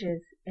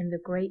strategies in the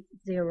Great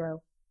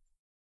Zero.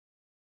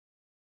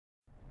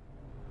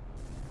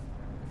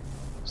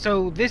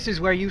 So this is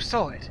where you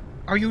saw it.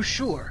 Are you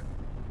sure?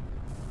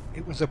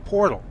 It was a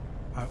portal.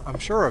 I'm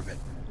sure of it.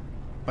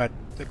 But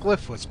the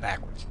glyph was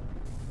backwards.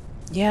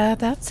 Yeah,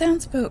 that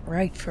sounds about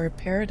right for a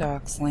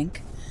paradox,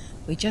 Link.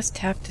 We just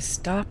have to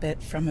stop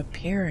it from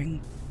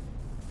appearing.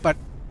 But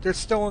they're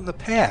still in the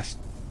past.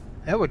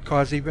 That would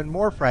cause even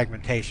more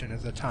fragmentation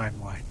of the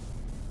timeline.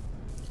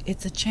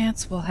 It's a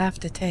chance we'll have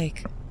to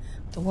take.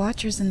 The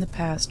Watchers in the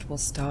past will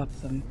stop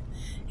them,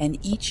 and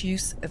each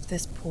use of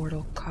this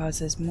portal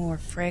causes more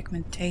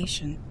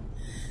fragmentation.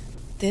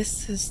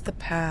 This is the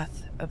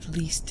path of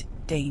least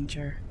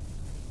danger.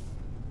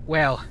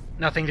 Well,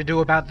 nothing to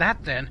do about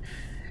that then.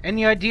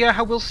 Any idea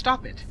how we'll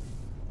stop it?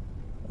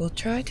 We'll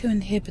try to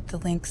inhibit the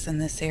links in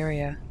this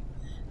area,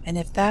 and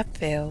if that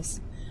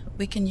fails,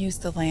 we can use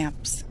the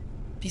lamps.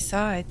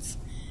 Besides,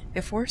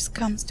 if worse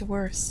comes to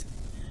worse,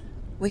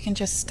 we can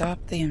just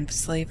stop the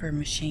enslaver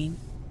machine.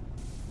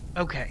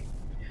 Okay.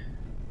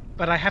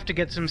 But I have to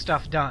get some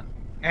stuff done,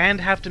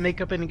 and have to make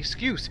up an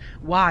excuse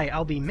why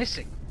I'll be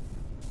missing.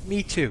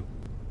 Me too.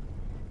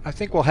 I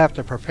think we'll have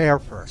to prepare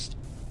first.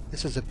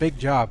 This is a big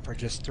job for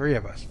just 3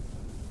 of us.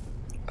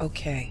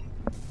 Okay.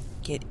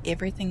 Get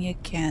everything you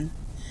can,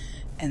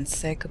 and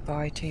say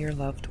goodbye to your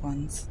loved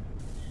ones.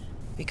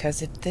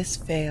 Because if this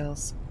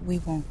fails, we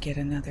won't get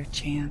another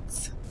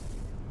chance.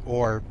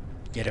 Or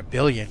get a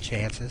billion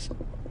chances.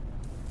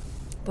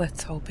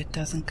 Let's hope it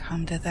doesn't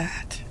come to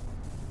that.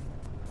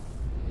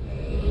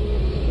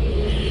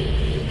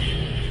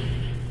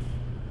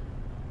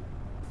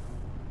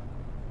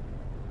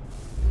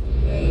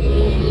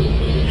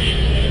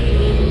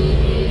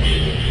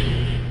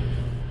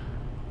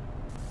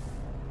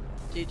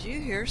 Did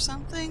you hear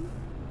something?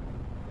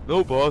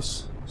 No,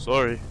 boss.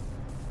 Sorry.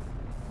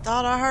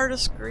 Thought I heard a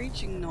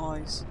screeching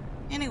noise.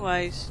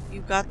 Anyways,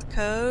 you got the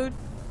code?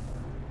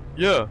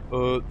 Yeah,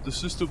 the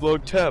system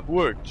log tab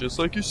worked, just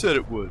like you said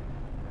it would.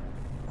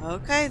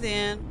 Okay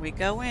then, we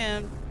go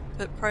in,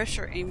 put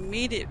pressure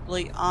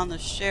immediately on the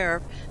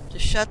sheriff to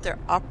shut their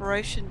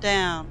operation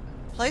down,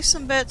 place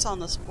some bets on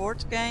the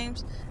sports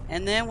games,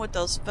 and then with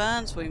those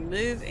funds we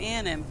move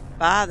in and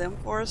buy them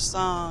for a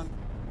song.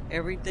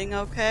 Everything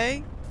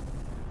okay?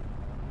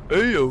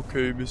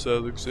 A-okay, Miss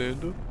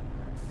Alexander.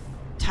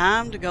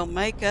 Time to go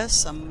make us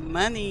some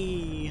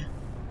money.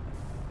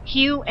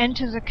 Hugh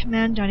enters a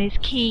command on his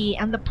key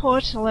and the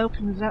portal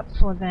opens up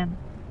for them.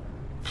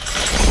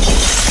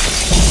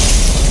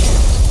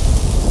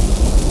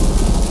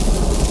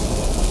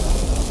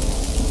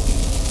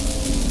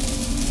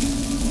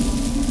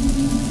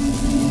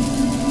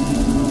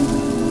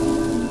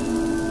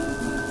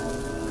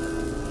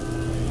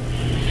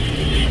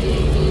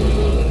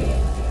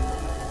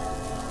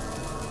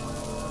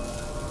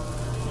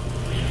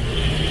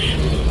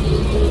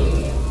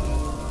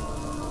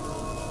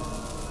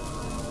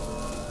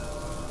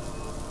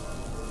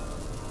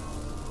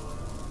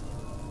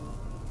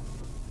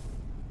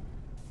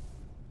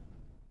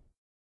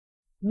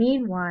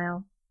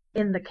 Meanwhile,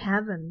 in the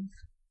caverns.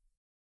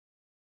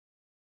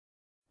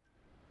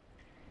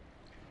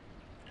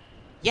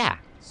 Yeah,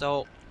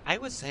 so I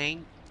was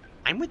saying,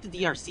 I'm with the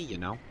DRC, you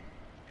know.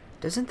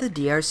 Doesn't the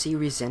DRC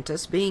resent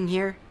us being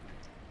here?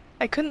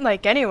 I couldn't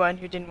like anyone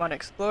who didn't want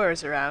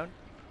explorers around.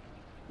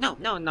 No.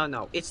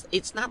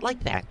 It's not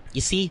like that.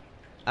 You see,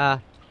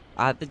 the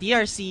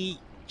DRC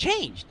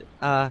changed.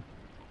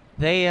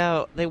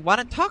 They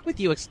want to talk with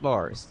you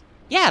explorers.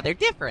 Yeah, they're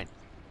different.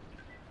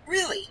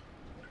 Really?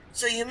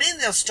 So you mean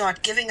they'll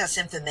start giving us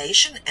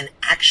information and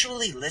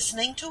actually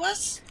listening to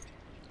us?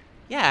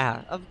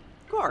 Yeah, of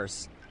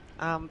course.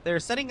 They're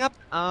setting up,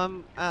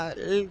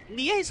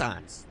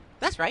 liaisons.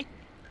 That's right.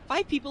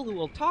 5 people who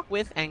will talk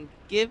with and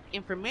give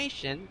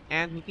information,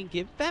 and who can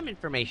give them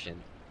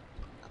information.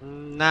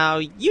 Now,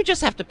 you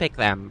just have to pick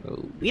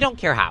them. We don't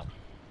care how.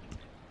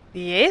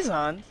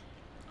 Liaisons?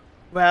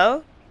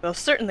 Well, they'll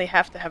certainly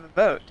have to have a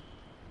vote.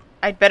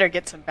 I'd better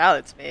get some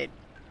ballots made.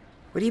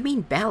 What do you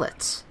mean,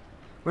 ballots?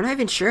 We're not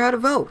even sure how to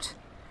vote.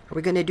 Are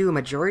we going to do a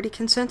majority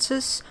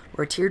consensus,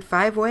 or a tiered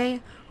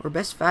 5-way, or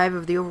best 5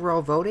 of the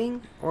overall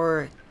voting,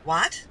 or...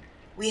 What?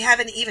 We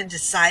haven't even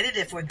decided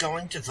if we're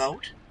going to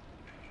vote?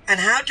 And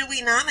how do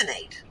we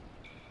nominate?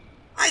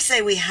 I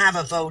say we have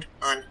a vote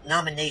on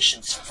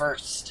nominations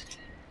first.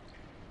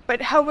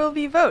 But how will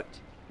we vote?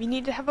 We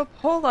need to have a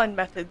poll on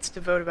methods to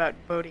vote about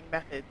voting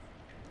methods.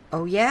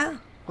 Oh yeah?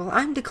 Well,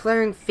 I'm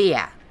declaring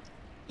fiat.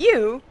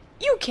 You?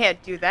 You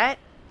can't do that.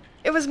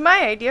 It was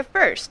my idea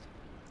first.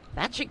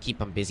 That should keep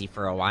them busy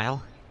for a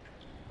while.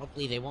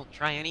 Hopefully they won't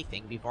try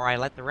anything before I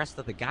let the rest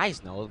of the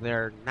guys know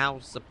they're now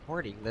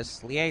supporting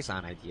this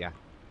liaison idea.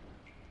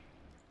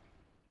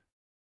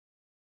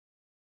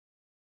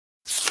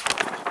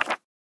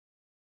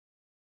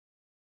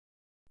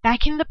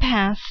 Back in the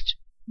past,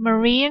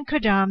 Marie and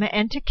Kodama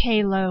enter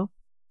Kalo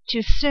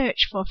to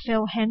search for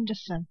Phil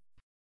Henderson.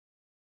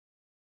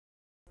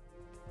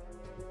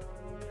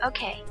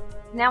 Okay,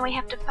 now we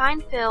have to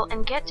find Phil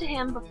and get to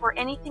him before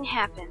anything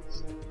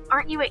happens.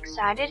 Aren't you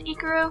excited,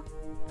 Ikuro?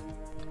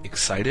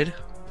 Excited?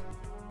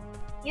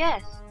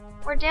 Yes,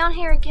 we're down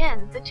here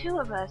again, the 2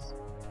 of us.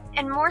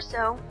 And more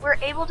so, we're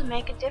able to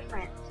make a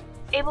difference.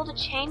 Able to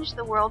change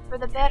the world for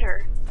the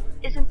better.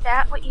 Isn't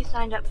that what you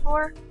signed up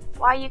for?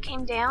 Why you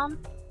came down?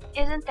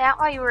 Isn't that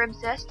why you were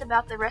obsessed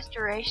about the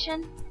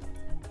restoration?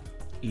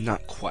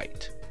 Not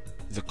quite.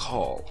 The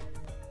call.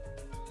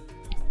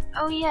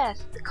 Oh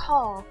yes, the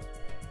call.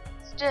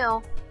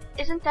 Still,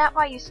 isn't that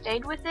why you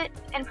stayed with it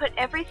and put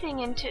everything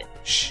into...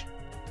 Shh.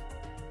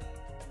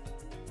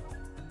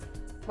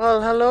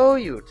 Well, hello,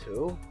 you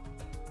two.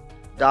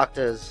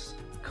 Doctors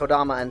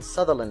Kodama and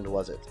Sutherland,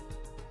 was it?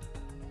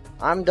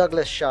 I'm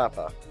Douglas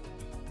Sharper.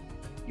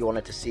 You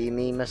wanted to see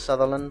me, Miss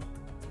Sutherland?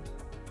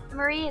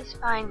 Marie is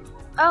fine.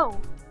 Oh,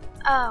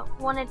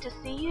 wanted to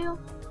see you?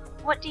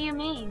 What do you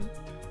mean?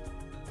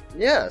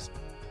 Yes.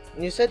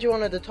 You said you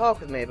wanted to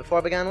talk with me before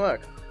I began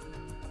work.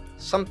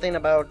 Something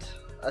about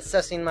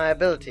assessing my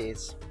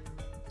abilities.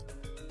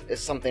 Is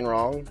something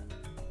wrong?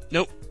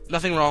 Nope,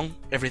 nothing wrong.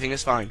 Everything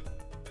is fine.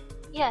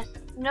 Yes,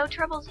 no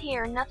troubles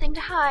here, nothing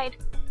to hide.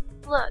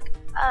 Look,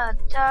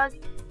 Doug,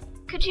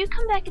 could you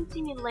come back and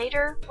see me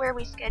later, where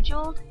we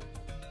scheduled?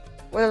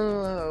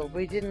 Well,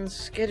 we didn't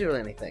schedule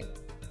anything.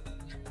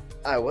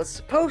 I was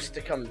supposed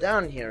to come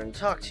down here and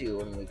talk to you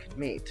when we could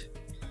meet.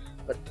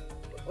 But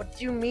what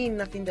do you mean,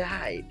 nothing to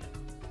hide?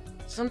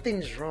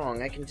 Something's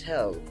wrong, I can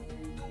tell.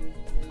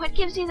 What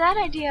gives you that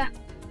idea?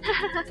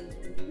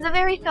 The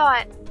very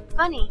thought.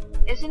 Funny,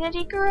 isn't it,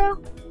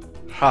 Ikuro?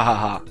 Ha ha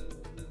ha.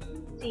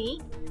 See?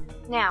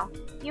 Now,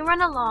 you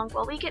run along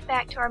while we get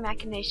back to our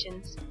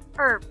machinations.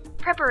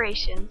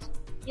 Preparations.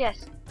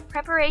 Yes,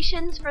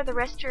 preparations for the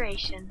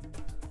restoration.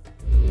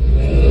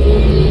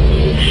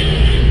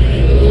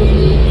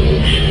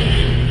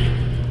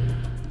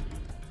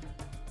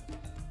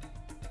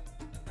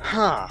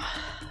 Huh.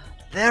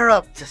 They're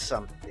up to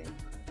something.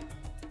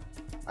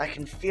 I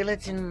can feel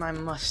it in my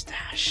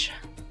mustache.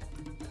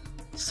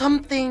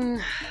 Something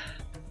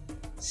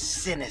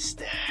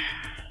sinister.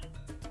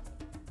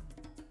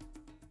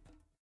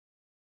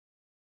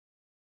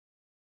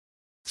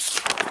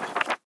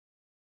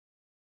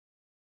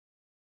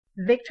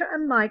 Victor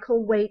and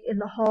Michael wait in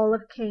the Hall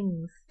of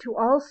Kings to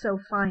also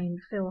find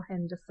Phil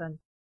Henderson.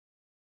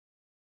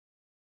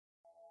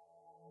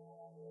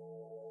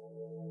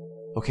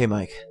 Okay,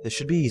 Mike, this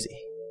should be easy.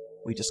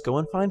 We just go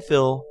and find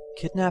Phil,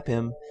 kidnap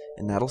him,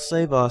 and that'll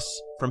save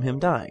us from him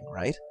dying,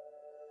 right?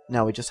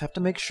 Now we just have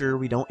to make sure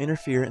we don't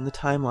interfere in the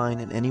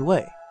timeline in any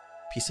way.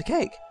 Piece of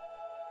cake.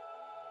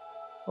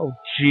 Oh,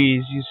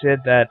 jeez, you said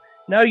that.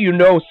 Now you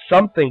know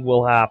something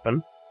will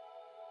happen.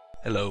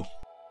 Hello.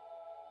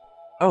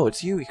 Oh,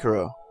 it's you,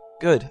 Ikuro.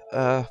 Good.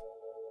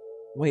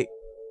 Wait.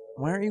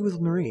 Why aren't you with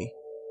Marie?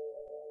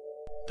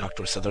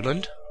 Dr.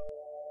 Sutherland?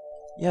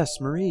 Yes,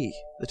 Marie.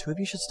 The two of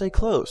you should stay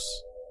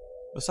close.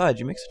 Besides,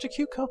 you make such a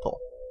cute couple.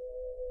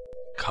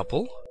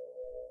 Couple?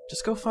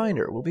 Just go find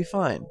her. We'll be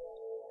fine.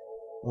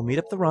 We'll meet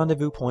up the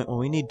rendezvous point when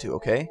we need to,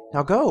 okay?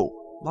 Now go!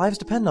 Lives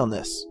depend on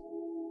this.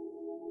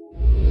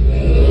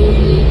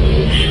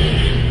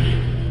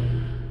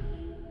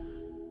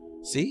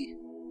 See?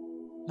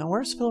 Now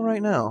where's Phil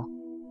right now?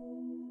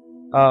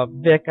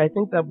 Vic, I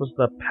think that was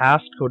the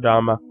past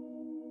Kodama.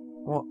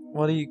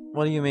 What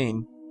do you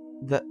mean?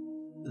 That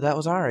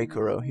was our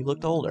Ikuro. He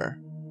looked older.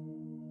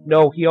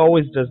 No, he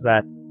always does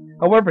that.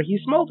 However, he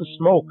smelled a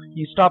smoke.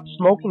 He stopped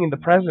smoking in the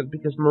present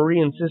because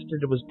Marie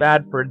insisted it was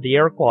bad for the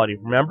air quality,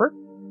 remember?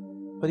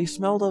 But he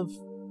smelled of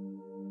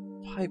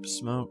pipe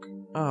smoke.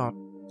 Oh,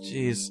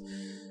 jeez.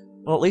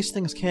 Well, at least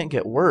things can't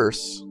get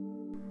worse.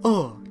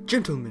 Ah,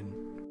 gentlemen.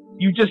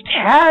 You just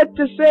had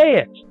to say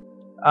it!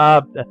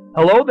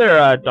 Hello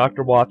there,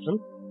 Dr. Watson.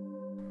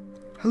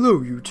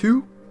 Hello, you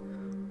two.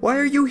 Why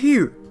are you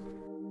here?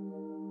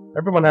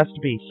 Everyone has to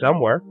be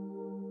somewhere.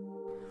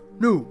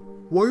 No,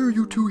 why are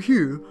you two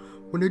here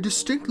when I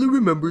distinctly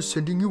remember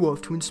sending you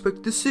off to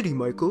inspect the city,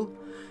 Michael,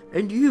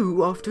 and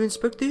you off to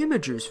inspect the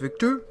imagers,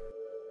 Victor?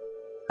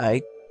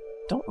 I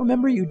don't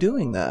remember you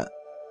doing that.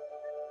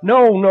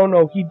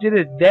 No, he did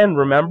it then,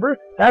 remember?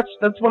 That's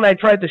when I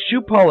tried the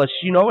shoe polish,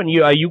 you know, and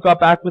you got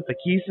back with the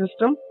key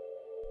system?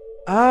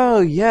 Oh,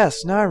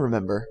 yes, now I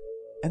remember.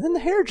 And then the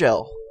hair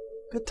gel.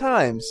 Good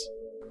times.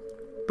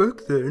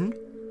 Back then?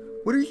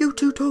 What are you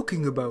two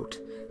talking about?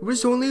 It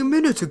was only a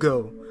minute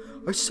ago.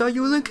 I saw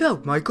you link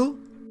out, Michael.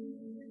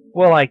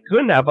 Well, I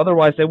couldn't have,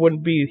 otherwise I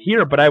wouldn't be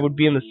here, but I would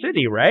be in the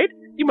city, right?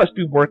 You must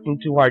be working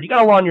too hard. You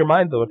got a lot on your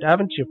mind, though,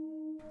 haven't you?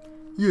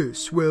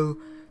 Yes, well,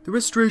 the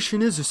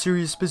restoration is a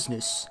serious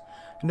business,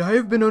 and I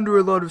have been under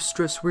a lot of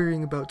stress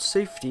worrying about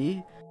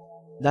safety.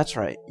 That's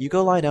right. You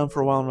go lie down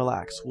for a while and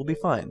relax. We'll be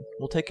fine.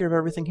 We'll take care of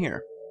everything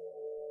here.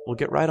 We'll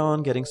get right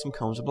on getting some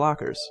cones and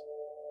blockers.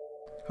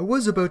 I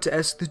was about to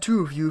ask the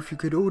two of you if you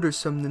could order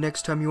some the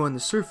next time you're on the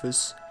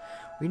surface.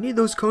 We need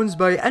those cones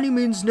by any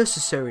means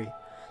necessary.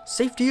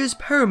 Safety is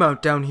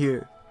paramount down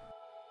here.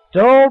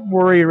 Don't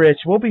worry, Rich.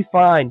 We'll be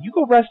fine. You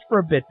go rest for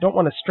a bit. Don't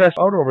want to stress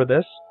out over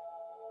this.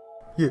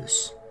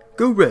 Yes,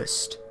 go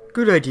rest.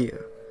 Good idea.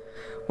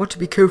 Want to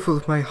be careful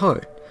of my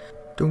heart.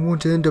 Don't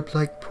want to end up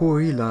like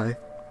poor Eli.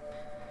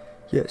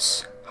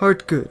 Yes,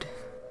 heart good.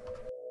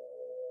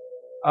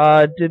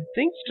 Did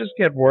things just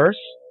get worse?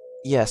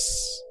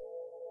 Yes.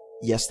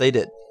 Yes, they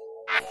did.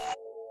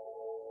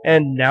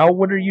 And now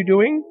what are you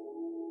doing?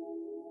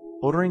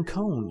 Ordering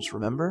cones,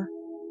 remember?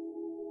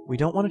 We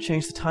don't want to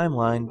change the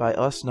timeline by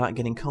us not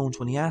getting cones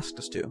when he asked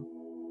us to.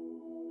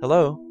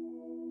 Hello?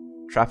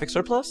 Traffic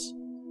surplus?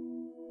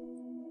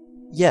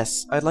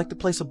 Yes, I'd like to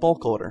place a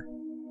bulk order.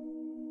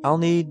 I'll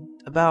need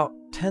about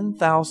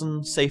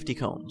 10,000 safety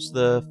cones,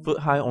 the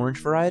foot-high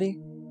orange variety.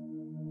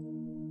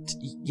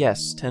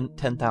 Yes,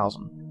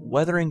 10,000.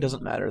 Weathering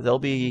doesn't matter, they'll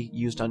be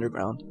used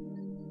underground.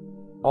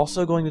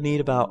 Also going to need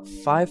about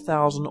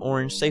 5,000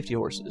 orange safety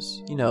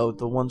horses, you know,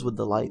 the ones with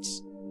the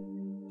lights.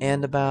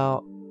 And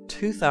about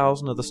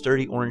 2,000 of the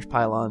sturdy orange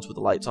pylons with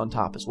the lights on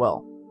top as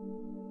well.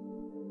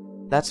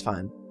 That's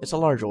fine, it's a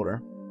large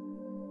order.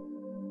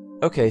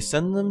 Okay,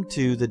 send them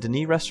to the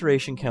Denis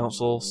Restoration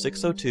Council,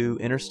 602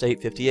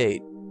 Interstate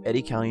 58,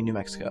 Eddy County, New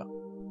Mexico.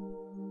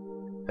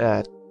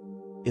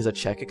 Is a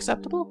check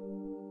acceptable?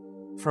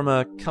 From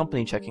a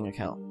company checking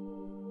account.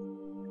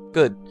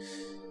 Good.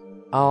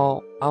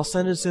 I'll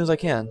send it as soon as I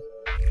can.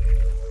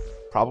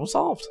 Problem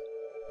solved.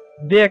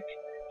 Vic,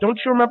 don't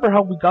you remember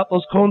how we got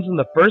those cones in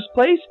the first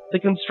place? The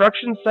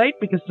construction site,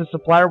 because the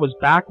supplier was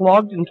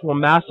backlogged into a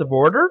massive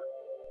order?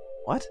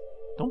 What?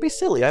 Don't be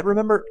silly, I'd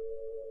remember...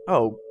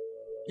 Oh,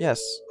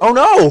 yes. Oh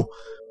no!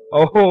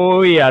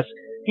 Oh yes.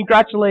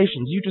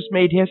 Congratulations, you just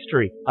made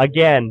history.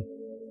 Again.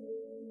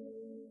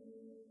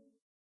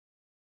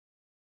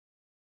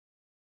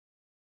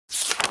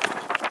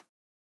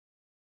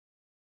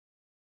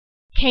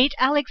 Cate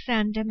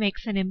Alexander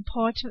makes an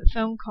important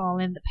phone call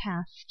in the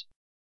past.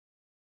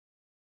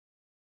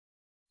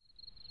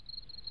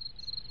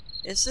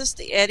 Is this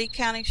the Eddy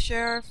County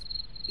Sheriff?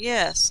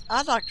 Yes,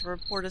 I'd like to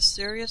report a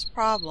serious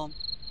problem.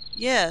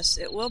 Yes,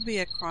 it will be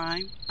a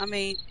crime. I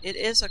mean, it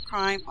is a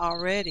crime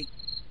already.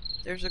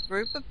 There's a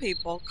group of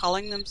people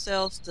calling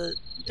themselves the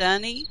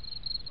Denis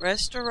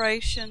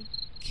Restoration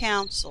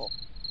Council,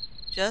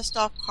 just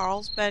off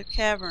Carlsbad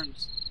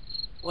Caverns.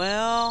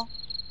 Well,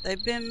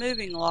 they've been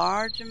moving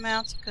large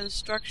amounts of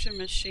construction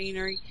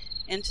machinery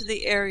into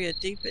the area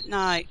deep at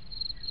night.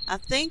 I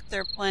think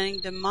they're planning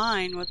to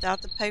mine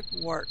without the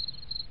paperwork.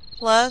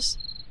 Plus,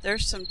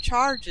 there's some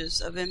charges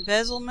of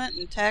embezzlement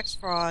and tax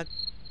fraud.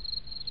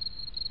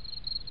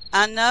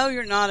 I know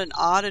you're not an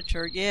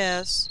auditor,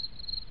 yes.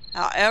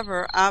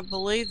 However, I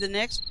believe the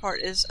next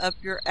part is up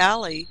your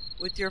alley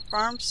with your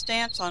firm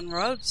stance on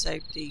road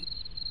safety.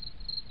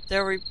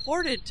 They're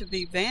reported to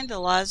be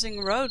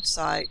vandalizing road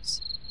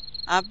sites.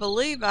 I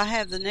believe I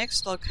have the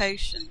next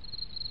location.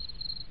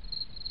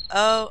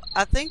 Oh,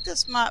 I think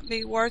this might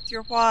be worth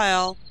your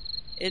while.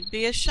 It'd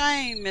be a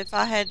shame if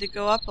I had to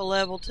go up a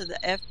level to the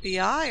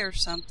FBI or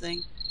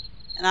something,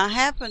 and I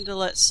happened to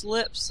let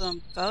slip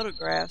some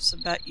photographs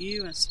about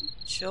you and some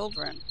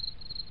children.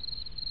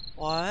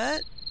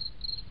 What?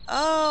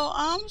 Oh,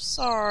 I'm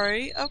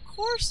sorry. Of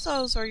course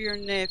those are your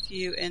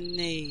nephew and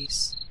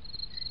niece.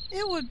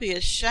 It would be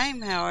a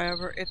shame,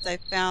 however, if they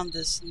found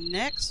this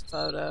next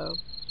photo.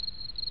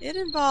 It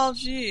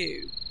involves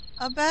you,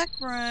 a back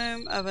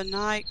room of a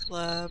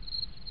nightclub,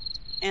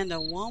 and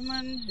a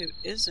woman who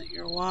isn't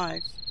your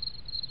wife.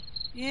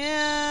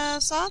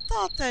 Yes, I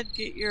thought that'd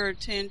get your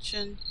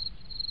attention.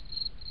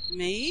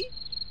 Me?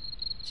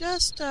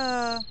 Just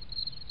a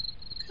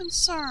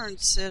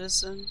concerned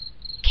citizen.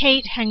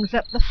 Cate hangs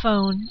up the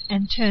phone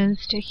and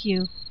turns to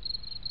Hugh.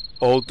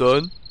 All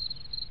done?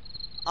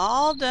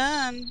 All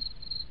done.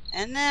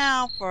 And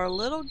now for a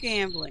little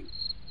gambling.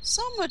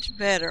 So much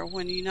better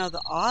when you know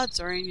the odds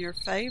are in your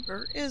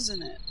favor,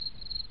 isn't it?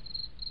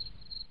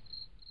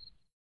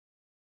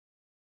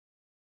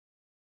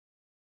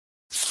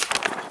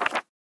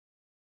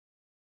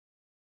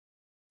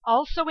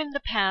 Also in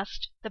the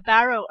past, the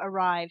Bahro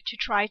arrived to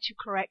try to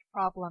correct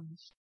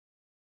problems.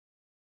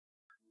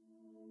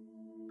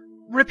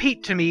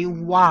 Repeat to me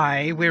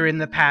why we're in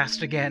the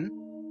past again.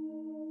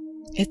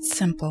 It's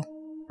simple.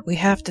 We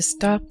have to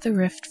stop the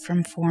rift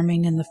from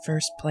forming in the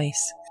first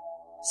place.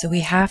 So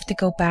we have to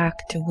go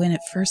back to when it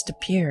first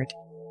appeared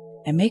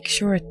and make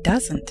sure it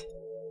doesn't.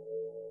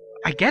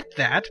 I get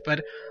that,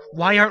 but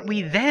why aren't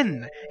we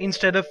then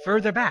instead of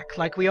further back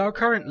like we are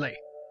currently?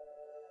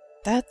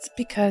 That's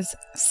because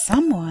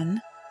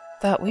someone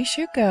thought we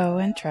should go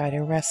and try to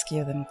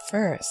rescue them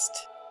first,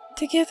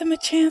 to give them a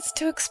chance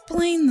to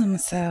explain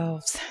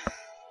themselves.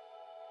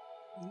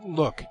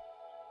 Look,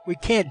 we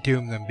can't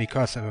doom them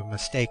because of a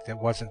mistake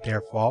that wasn't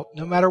their fault,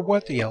 no matter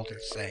what the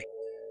elders say.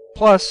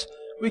 Plus,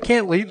 we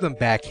can't leave them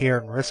back here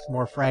and risk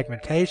more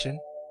fragmentation.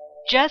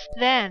 Just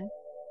then,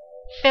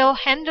 Phil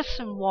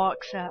Henderson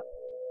walks up.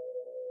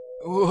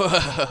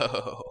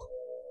 Whoa!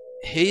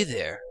 Hey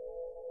there.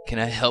 Can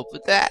I help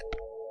with that?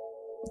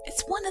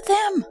 It's one of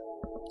them!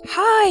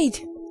 Hide!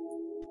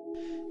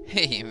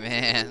 Hey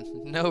man,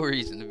 no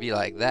reason to be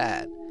like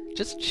that.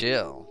 Just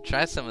chill.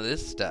 Try some of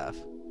this stuff.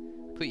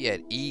 Put you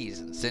at ease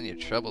and send your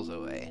troubles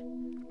away.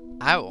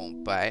 I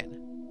won't bite,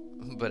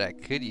 but I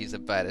could use a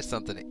bite of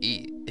something to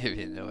eat, if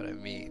you know what I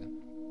mean.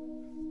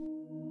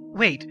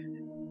 Wait,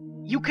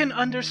 you can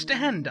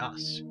understand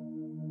us.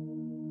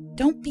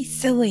 Don't be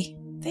silly.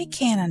 They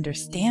can't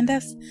understand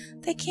us.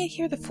 They can't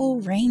hear the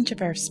full range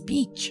of our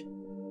speech.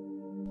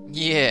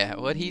 Yeah,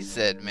 what he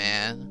said,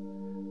 man.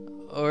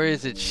 Or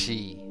is it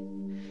she?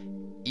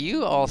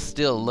 You all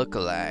still look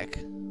alike.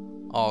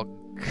 All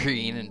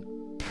green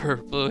and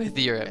purple with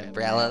your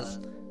umbrellas.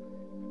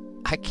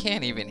 I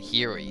can't even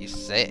hear what you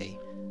say.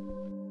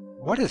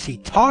 What is he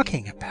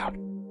talking about?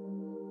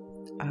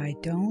 I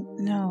don't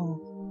know.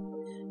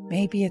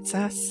 Maybe it's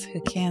us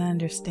who can't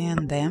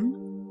understand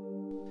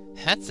them?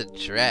 That's a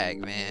drag,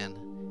 man.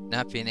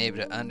 Not being able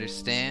to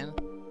understand.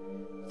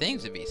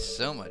 Things would be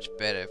so much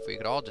better if we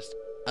could all just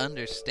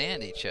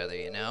understand each other,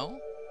 you know?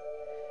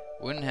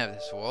 Wouldn't have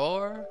this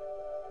war.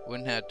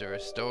 Wouldn't have to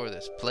restore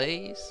this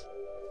place.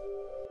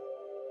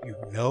 You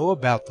know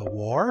about the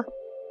war?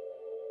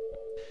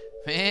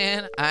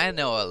 Man, I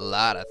know a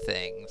lot of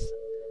things.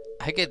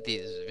 I get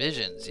these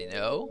visions, you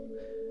know?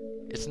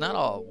 It's not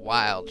all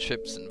wild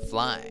trips and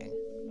flying.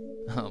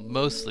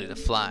 Mostly the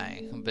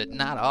flying, but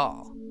not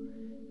all.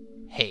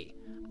 Hey,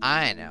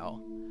 I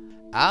know.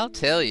 I'll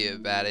tell you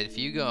about it if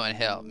you go and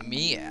help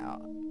me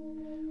out.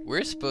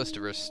 We're supposed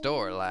to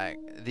restore, like,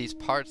 these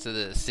parts of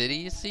the city,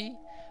 you see?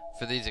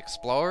 For these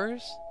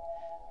explorers.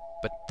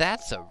 But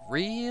that's a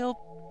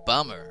real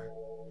bummer.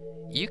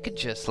 You could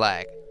just,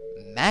 like,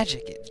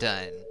 magic it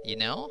done, you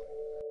know?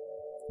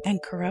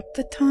 And corrupt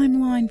the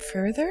timeline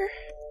further?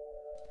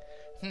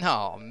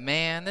 No,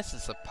 man, this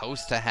is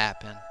supposed to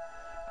happen.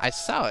 I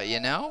saw it, you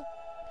know?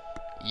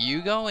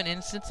 You go and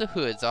instance the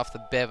hoods off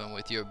the Bevan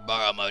with your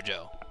Bahro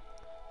mojo.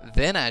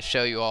 Then I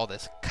show you all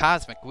this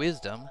cosmic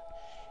wisdom,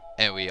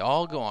 and we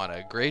all go on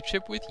a great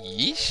trip with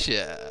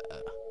Yisha.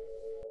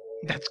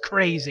 That's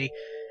crazy.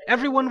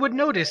 Everyone would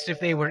notice if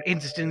they were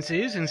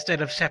instances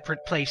instead of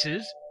separate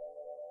places.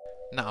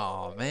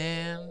 No,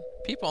 man.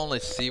 People only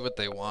see what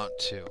they want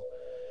to.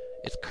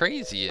 It's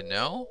crazy, you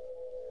know?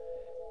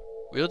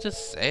 We'll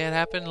just say it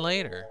happened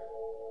later.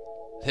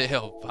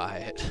 They'll buy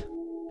it.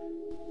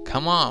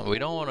 Come on, we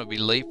don't want to be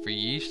late for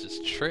Yisha's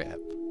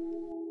trip.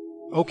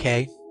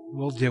 Okay,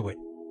 we'll do it.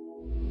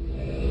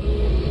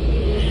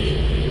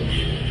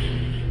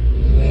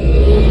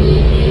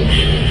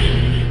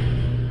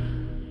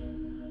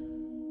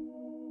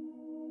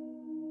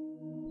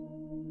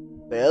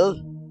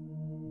 Phil?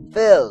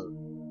 Phil!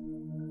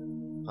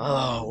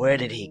 Oh, where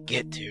did he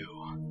get to?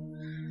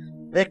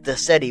 Victor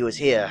said he was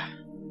here.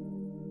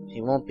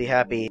 He won't be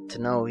happy to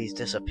know he's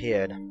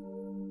disappeared.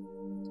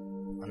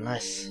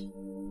 Unless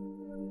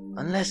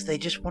they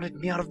just wanted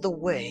me out of the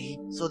way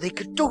so they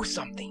could do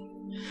something.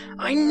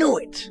 I knew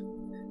it!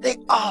 They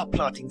are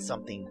plotting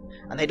something,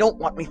 and they don't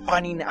want me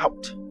finding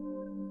out.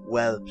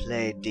 Well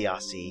played,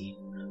 DRC.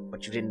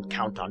 But you didn't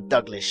count on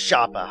Douglas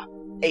Sharper,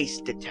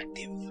 ace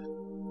detective.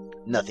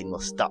 Nothing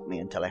will stop me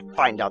until I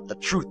find out the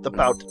truth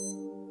about...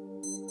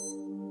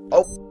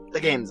 Oh, the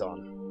game's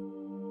on.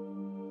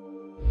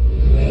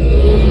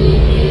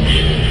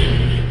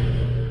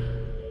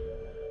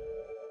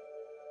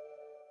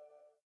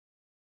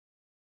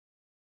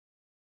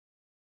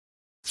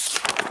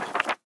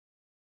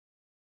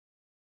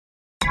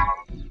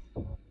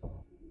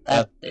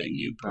 That thing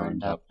you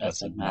burned up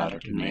doesn't matter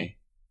to me.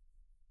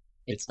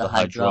 It's the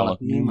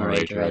hydraulic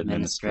numerator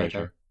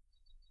administrator.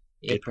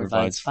 It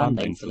provides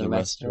funding for the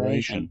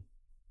restoration.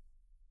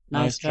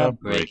 Nice job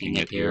breaking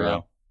it,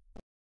 hero.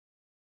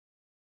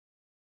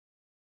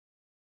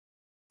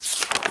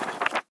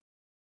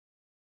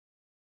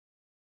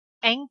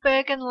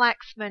 Engberg and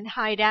Laxman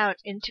hide out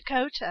in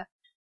Dakota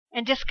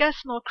and discuss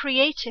more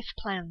creative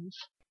plans.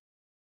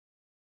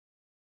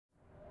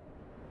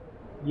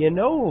 You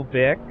know,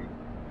 Vic,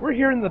 we're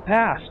here in the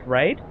past,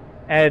 right?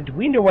 And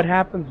we know what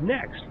happens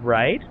next,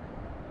 right?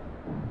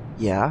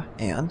 Yeah,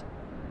 and?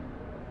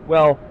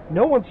 Well,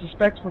 no one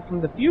suspects we're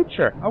from the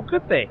future. How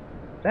could they?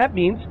 That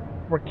means,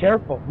 if we're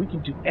careful, we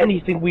can do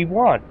anything we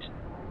want.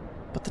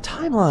 But the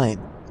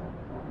timeline!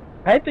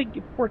 I think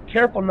if we're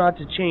careful not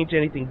to change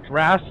anything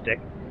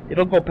drastic,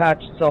 it'll go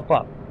patch itself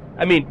up.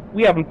 I mean,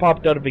 we haven't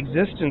popped out of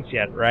existence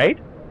yet, right?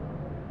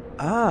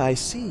 Ah, I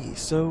see.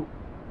 So,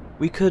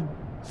 we could,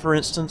 for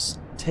instance,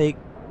 take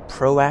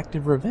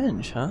proactive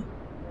revenge, huh?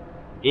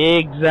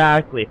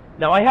 Exactly.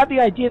 Now, I have the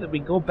idea that we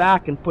go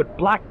back and put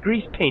black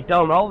grease paint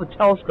on all the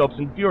telescopes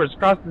and viewers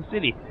across the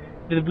city.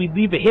 That we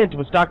leave a hint it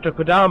was Dr.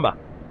 Kodama.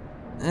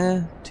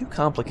 Too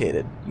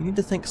complicated. You need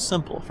to think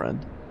simple,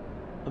 friend.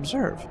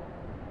 Observe.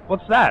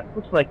 What's that?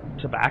 Looks like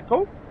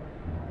tobacco?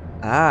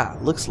 Ah,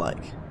 looks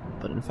like.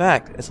 But in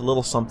fact, it's a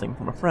little something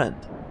from a friend.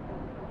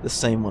 The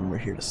same one we're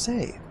here to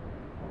save.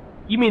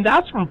 You mean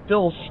that's from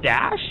Phil's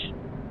stash?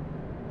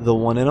 The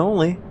one and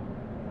only.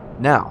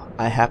 Now,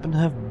 I happen to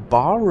have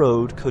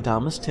borrowed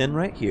Kodama's tin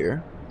right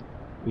here.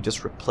 We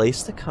just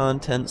replace the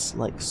contents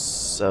like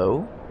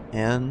so,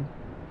 and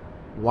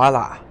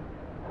voila.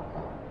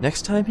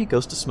 Next time he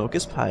goes to smoke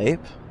his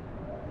pipe...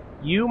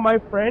 You, my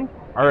friend,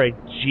 are a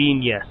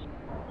genius.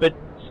 But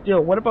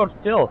still, what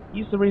about Phil?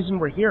 He's the reason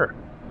we're here.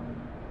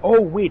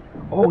 Oh, wait.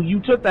 Oh, you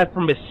took that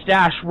from his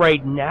stash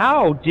right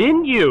now,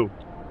 didn't you?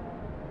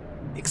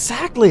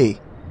 Exactly!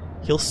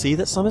 He'll see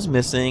that some is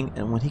missing,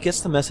 and when he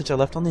gets the message I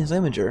left on his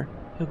imager,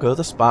 he'll go to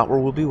the spot where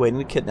we'll be waiting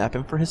to kidnap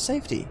him for his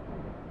safety.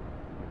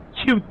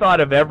 You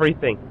thought of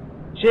everything.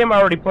 Shame I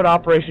already put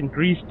Operation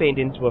Grease Paint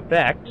into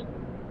effect.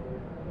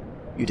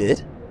 You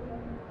did?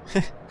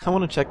 I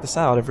want to check this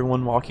out,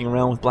 everyone walking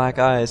around with black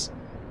eyes.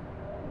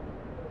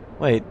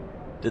 Wait,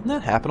 didn't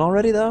that happen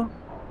already, though?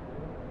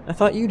 I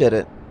thought you did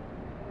it.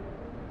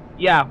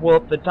 Yeah, well,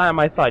 at the time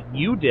I thought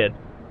you did.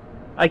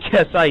 I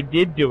guess I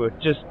did do it,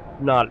 just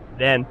not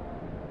then.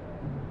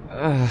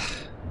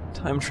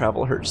 Time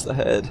travel hurts the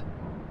head.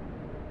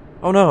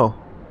 Oh no.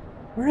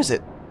 Where is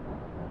it?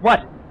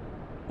 What?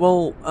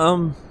 Well,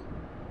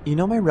 you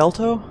know my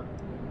Relto?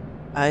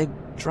 I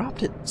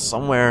dropped it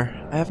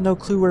somewhere. I have no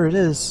clue where it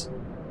is.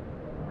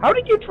 How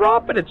did you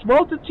drop it? It's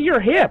welded to your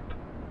hip.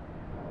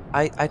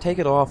 I take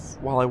it off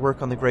while I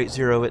work on the Great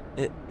Zero.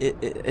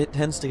 It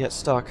tends to get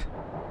stuck.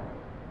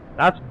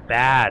 That's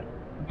bad.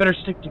 We better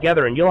stick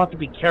together and you'll have to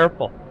be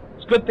careful.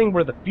 It's a good thing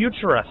we're the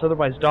futurists,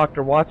 otherwise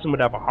Dr. Watson would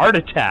have a heart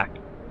attack.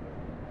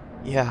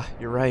 Yeah,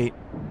 you're right.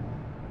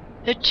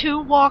 The two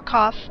walk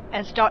off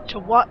as Dr.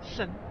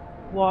 Watson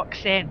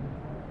walks in.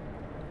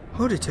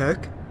 Heart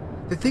attack?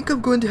 They think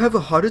I'm going to have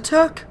a heart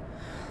attack?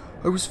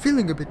 I was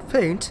feeling a bit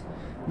faint,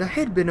 and I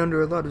had been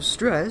under a lot of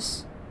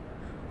stress.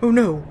 Oh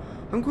no,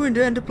 I'm going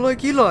to end up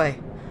like Eli.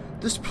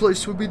 This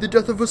place will be the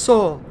death of us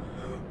all.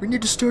 We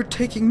need to start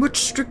taking much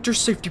stricter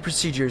safety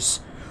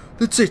procedures.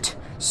 That's it.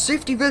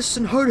 Safety vests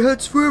and hard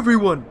hats for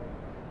everyone.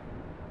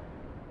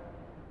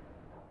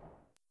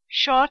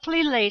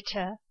 Shortly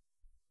later,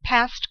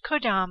 past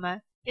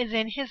Kodama is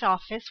in his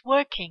office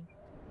working.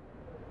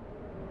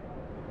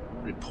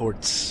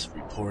 Reports.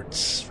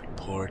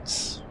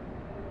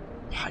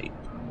 Pipe.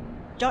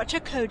 Dr.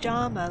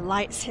 Kodama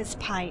lights his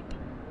pipe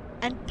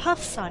and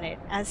puffs on it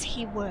as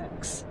he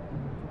works.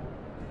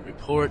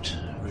 Report.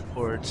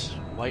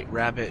 White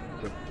rabbit,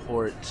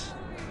 report.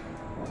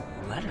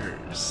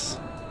 Letters.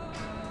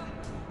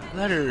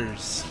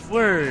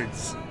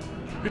 Words.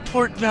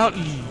 Report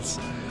mountains.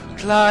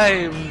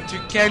 Climb to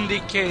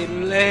Candy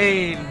Cane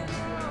Lane.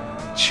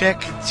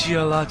 Check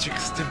geologic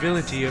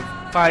stability of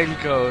pine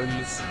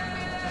cones.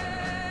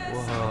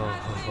 Whoa.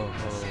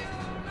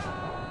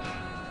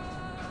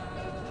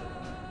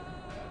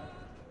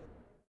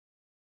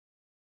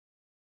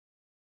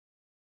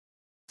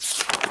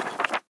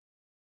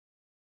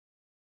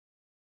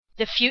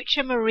 The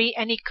future Marie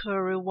and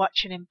Ikuro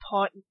watch an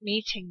important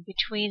meeting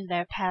between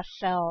their past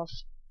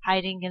selves,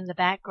 hiding in the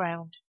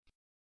background.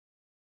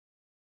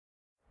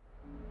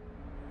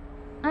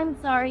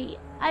 I'm sorry,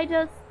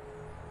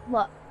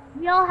 Look,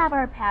 we all have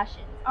our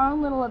passions, our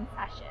own little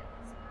obsessions.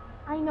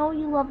 I know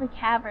you love the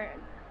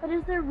Cavern, but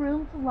is there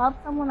room to love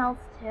someone else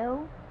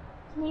too?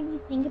 To maybe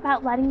think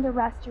about letting the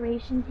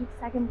restoration take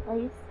second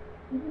place,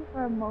 even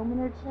for a moment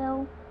or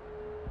two?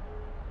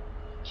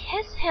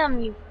 Kiss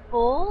him, you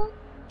fool!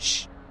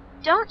 Shh!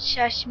 Don't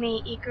shush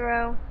me,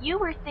 Ikuro. You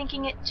were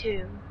thinking it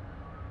too.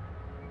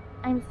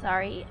 I'm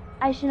sorry,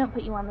 I shouldn't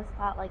put you on the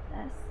spot like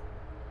this.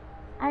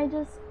 I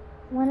just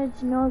wanted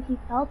to know if you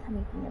felt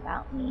anything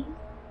about me.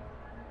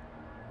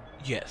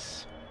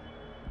 Yes.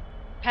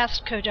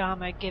 Past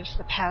Kodama gives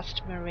the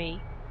past Marie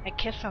a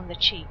kiss on the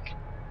cheek,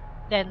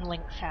 then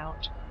links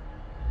out.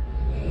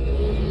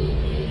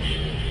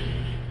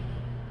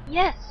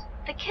 Yes,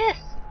 the kiss!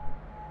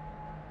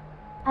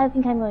 I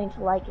think I'm going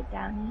to like it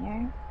down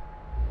here.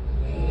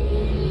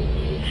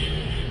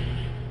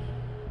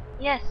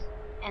 Yes,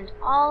 and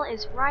all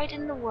is right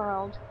in the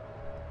world.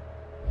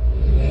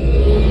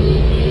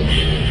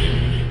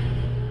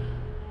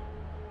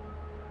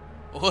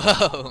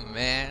 Whoa,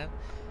 man.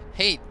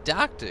 Hey,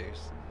 doctors.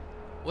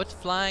 What's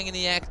flying in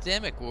the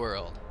academic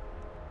world?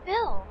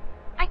 Phil,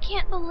 I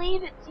can't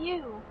believe it's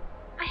you.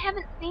 I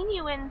haven't seen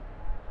you and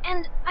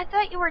I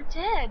thought you were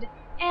dead,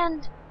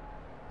 and...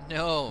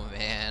 No,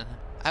 man.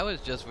 I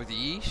was just with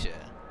Yisha.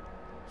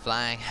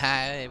 Flying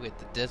high with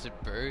the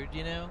desert bird,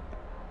 you know?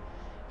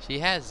 She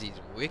has these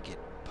wicked,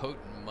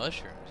 potent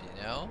mushrooms,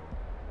 you know?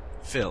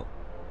 Phil,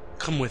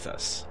 come with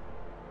us.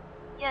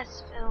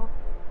 Yes, Phil.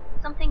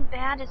 Something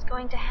bad is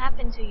going to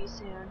happen to you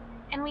soon,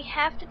 and we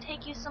have to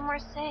take you somewhere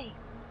safe.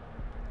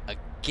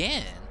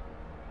 Again?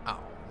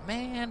 Oh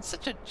man,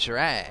 such a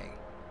drag.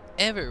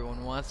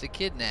 Everyone wants to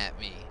kidnap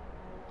me.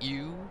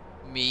 You,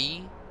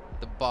 me,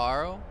 the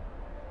Bahro.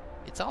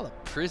 It's all a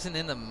prison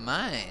in the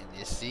mind,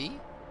 you see?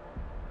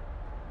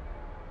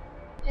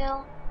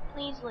 Phil,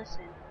 please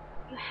listen.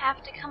 You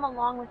have to come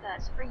along with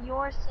us for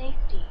your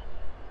safety.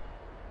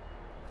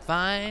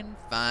 Fine,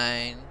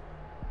 fine.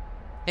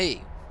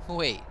 Hey,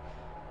 wait.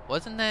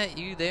 Wasn't that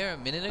you there a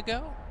minute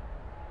ago?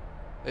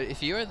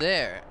 If you're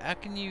there, how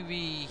can you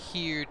be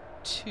here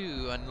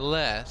too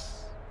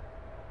unless...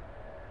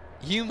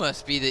 You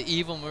must be the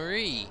evil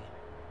Marie.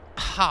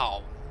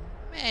 Oh,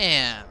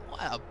 man,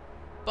 what a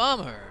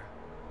bummer.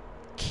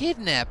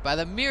 Kidnapped by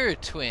the Mirror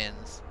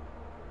Twins.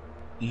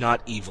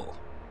 Not evil.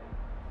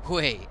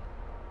 Wait.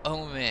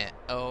 Oh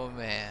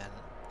man.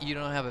 You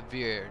don't have a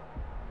beard.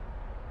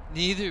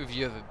 Neither of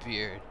you have a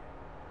beard.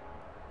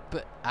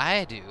 But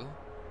I do.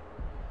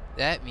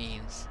 That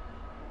means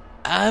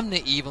I'm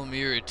the evil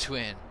Mirror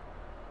Twin.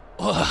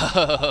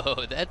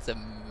 Whoa, that's a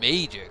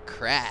major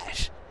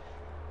crash.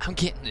 I'm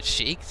getting the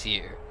shakes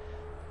here.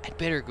 I'd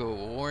better go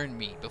warn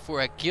me before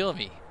I kill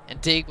me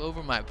and take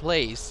over my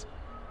place.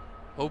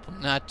 Hope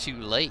I'm not too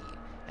late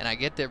and I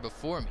get there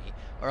before me,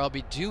 or I'll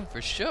be doomed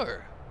for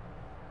sure.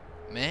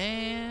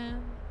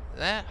 Man,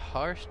 that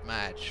harshed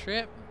my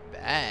trip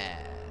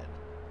bad.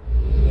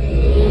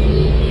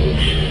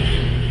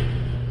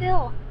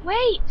 Phil,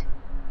 wait!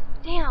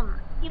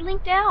 Damn, he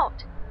linked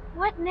out.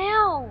 What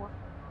now?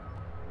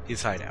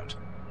 His hideout.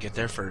 Get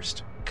there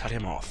first. Cut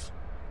him off.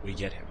 We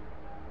get him.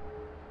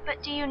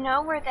 But do you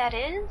know where that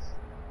is?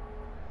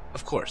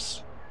 Of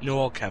course. Know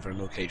all cavern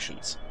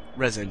locations.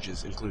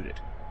 Resenges included.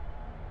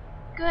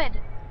 Good.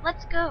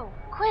 Let's go.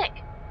 Quick!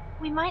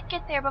 We might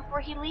get there before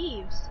he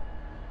leaves.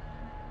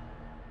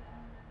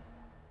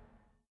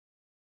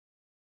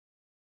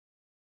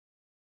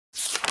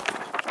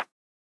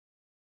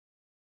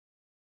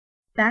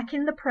 Back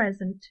in the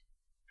present,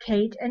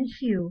 Cate and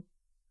Hugh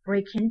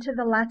break into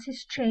the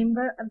lattice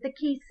chamber of the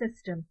key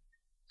system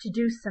to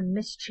do some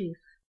mischief.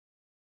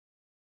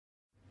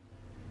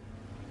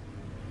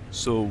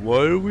 So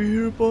why are we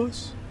here,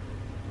 boss?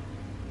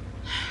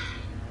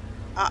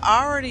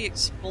 I already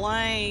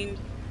explained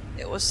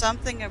it was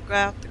something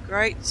about the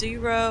Great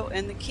Zero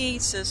and the key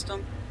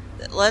system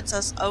that lets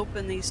us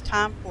open these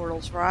time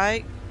portals,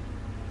 right?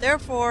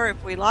 Therefore,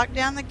 if we lock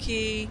down the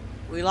key,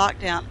 we lock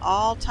down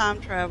all time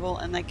travel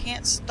and they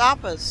can't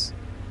stop us.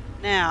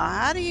 Now,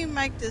 how do you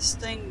make this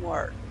thing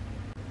work?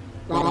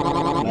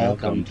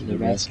 Welcome to the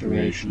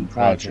restoration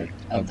project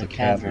of the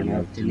Cavern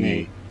of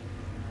Denis.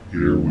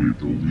 Here we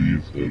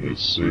believe that a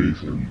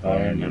safe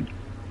environment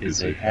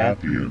is a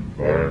happy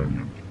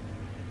environment.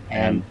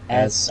 And,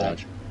 as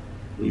such,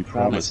 we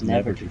promise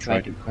never to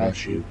try to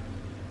crush you,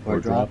 or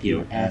drop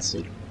you in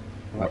acid,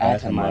 or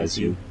atomize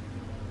you,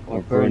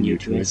 or burn you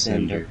to a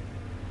cinder,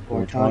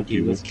 or taunt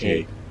you with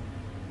Cate,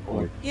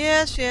 or...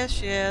 Yes,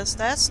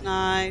 that's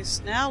nice.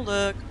 Now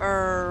look,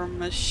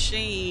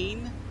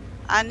 machine,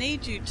 I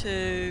need you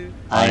to...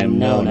 I am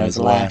known as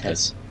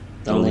Lattice,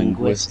 the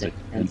linguistic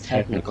and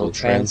technical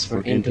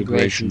transfer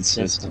integration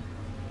system.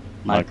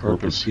 My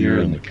purpose here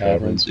in the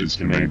caverns is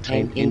to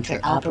maintain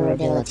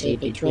interoperability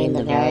between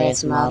the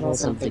various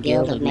models of the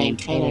Guild of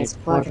Maintainers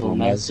portal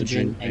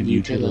messaging and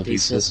utility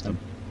system.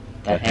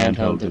 The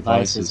handheld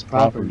device is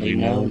properly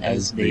known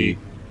as the...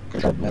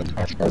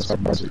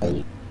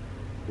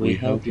 We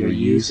hope your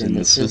use in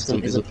the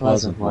system is a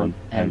pleasant one,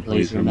 and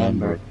please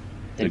remember,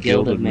 the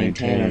Guild of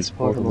Maintainers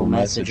portable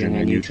messaging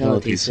and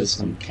utility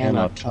system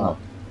cannot talk,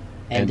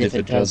 and if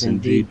it does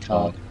indeed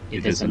talk,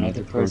 it is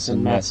another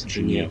person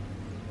messaging you.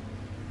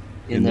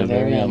 In the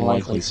very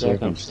unlikely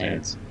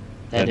circumstance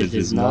that it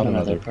is not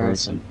another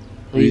person,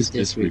 please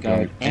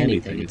disregard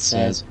anything it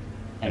says,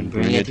 and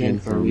bring it in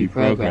for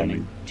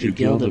reprogramming to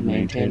Guild of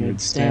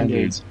Maintainers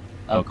standards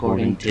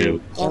according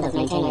to Guild of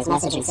Maintainers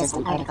Messaging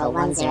System Article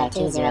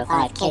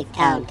 10205 Cape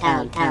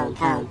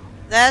Town.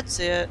 That's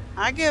it.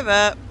 I give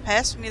up.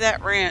 Pass me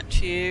that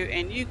wrench, you,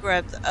 and you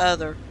grab the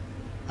other.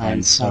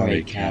 I'm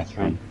sorry,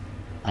 Catherine.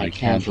 I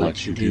can't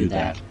let you do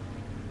that.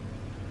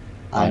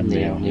 I'm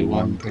the only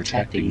one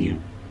protecting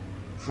you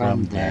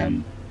from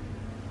them.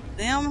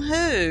 Them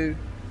who?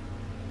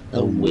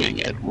 The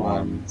winged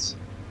ones.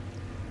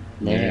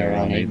 They are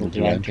unable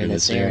to enter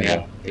this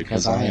area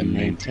because I am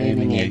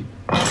maintaining a...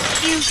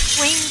 You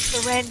swing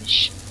the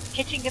wrench,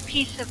 hitting a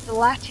piece of the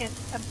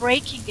lattice and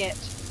breaking it.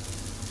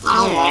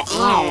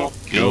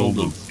 Guild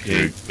of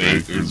Cake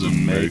Bakers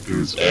and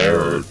Makers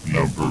Error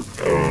number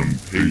cone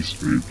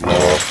pastry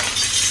block.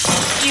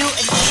 You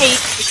and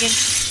Cate begin to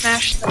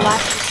smash the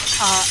lattice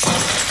apart.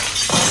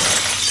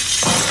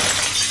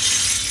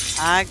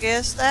 I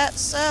guess that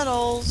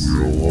settles.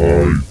 Will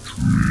I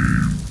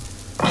dream?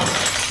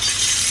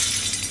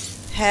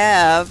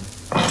 Have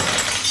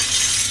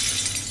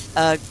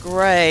a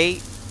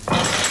great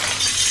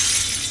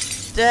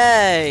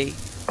day,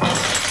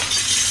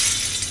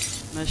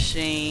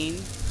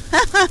 machine.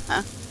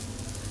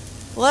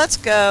 Let's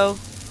go.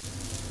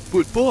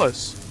 But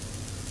boss,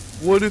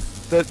 what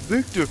if that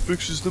Victor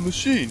fixes the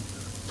machine?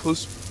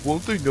 Plus,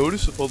 won't they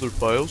notice if other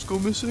files go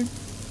missing?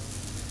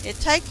 It'd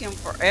take him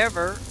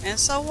forever, and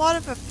so what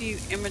if a few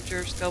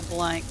imagers go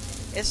blank?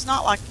 It's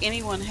not like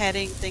anyone had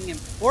anything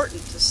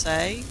important to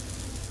say.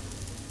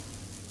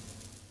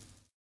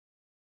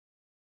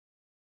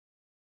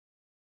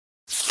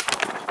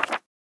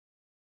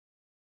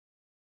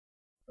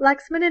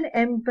 Laxman and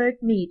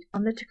Engberg meet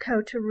on the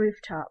Dakota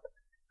rooftop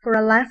for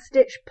a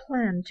last-ditch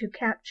plan to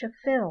capture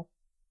Phil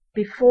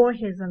before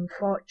his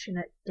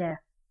unfortunate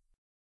death.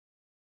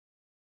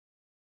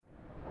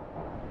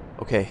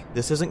 Okay,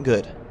 this isn't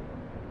good.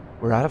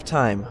 We're out of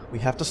time. We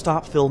have to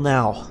stop Phil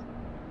now.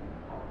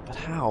 But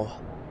how?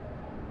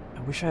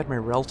 I wish I had my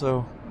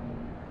Relto.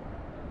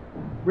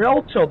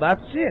 Relto,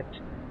 that's it.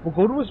 We'll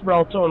go to his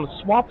Relto and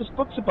swap his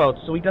books about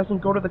so he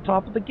doesn't go to the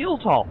top of the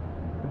guild hall.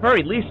 At the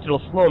very least,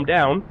 it'll slow him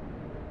down.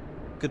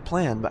 Good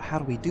plan, but how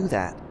do we do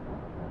that?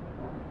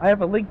 I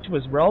have a link to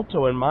his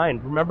Relto in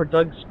mind. Remember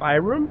Doug's spy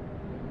room?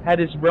 Had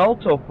his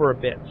Relto for a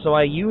bit, so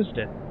I used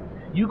it.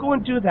 You go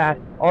and do that.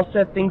 I'll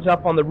set things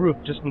up on the roof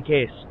just in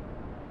case.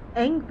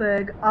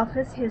 Engberg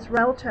offers his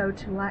Relto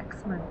to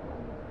Laxman,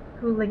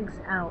 who links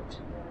out.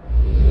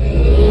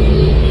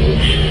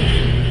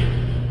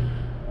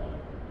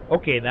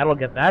 Okay, that'll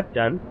get that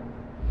done.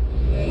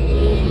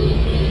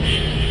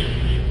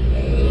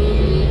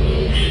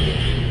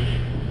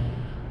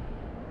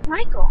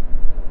 Michael,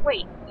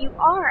 wait, you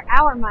are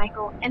our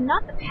Michael, and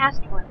not the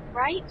past one,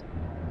 right?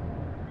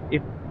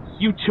 If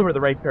you two are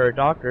the right pair of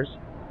doctors.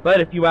 But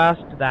if you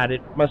asked that,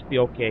 it must be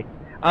okay.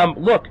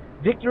 Look,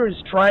 Victor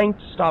is trying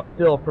to stop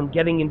Phil from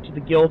getting into the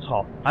guild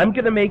hall. I'm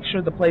gonna make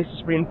sure the place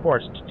is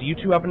reinforced. Do you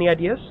two have any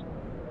ideas?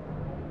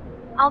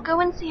 I'll go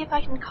and see if I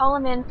can call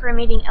him in for a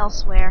meeting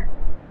elsewhere.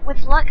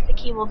 With luck, the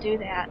key will do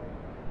that.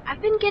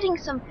 I've been getting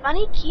some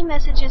funny key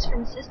messages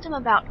from System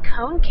about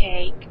cone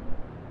cake.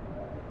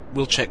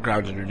 We'll check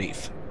ground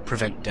underneath.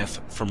 Prevent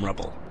death from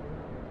rubble.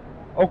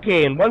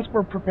 Okay, and once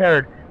we're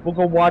prepared, we'll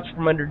go watch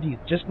from underneath,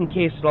 just in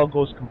case it all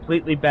goes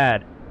completely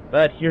bad.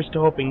 But here's to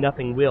hoping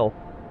nothing will.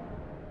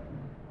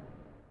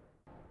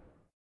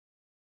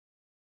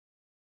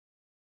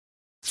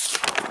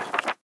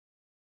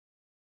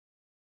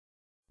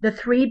 The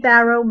three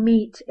Bahro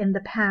meet in the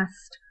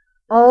past,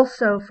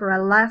 also for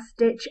a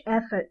last-ditch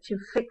effort to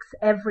fix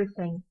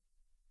everything.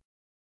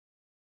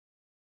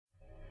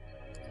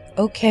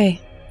 Okay,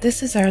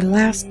 this is our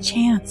last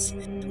chance.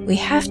 We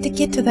have to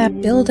get to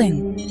that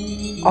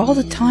building. All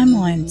the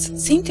timelines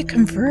seem to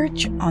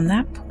converge on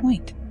that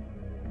point,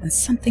 and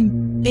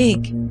something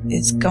big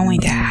is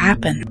going to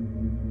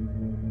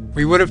happen.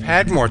 We would have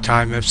had more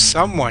time if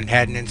someone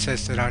hadn't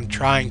insisted on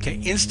trying to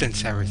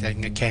instance everything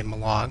that came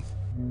along.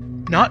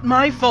 Not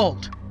my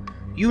fault.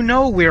 You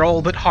know we're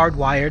all but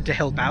hardwired to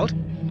help out.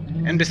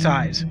 And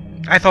besides,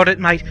 I thought it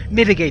might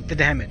mitigate the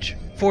damage,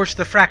 force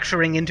the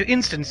fracturing into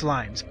instance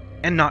lines,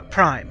 and not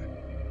prime.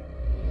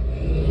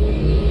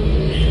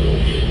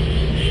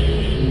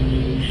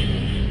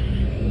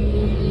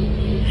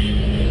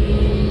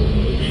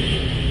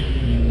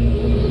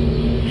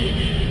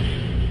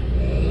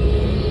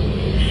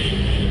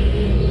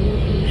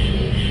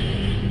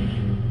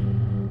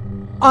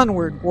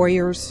 Onward,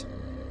 warriors!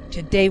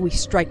 Today we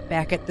strike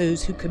back at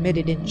those who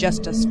committed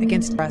injustice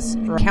against us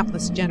for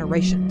countless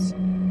generations.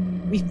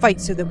 We fight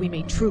so that we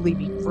may truly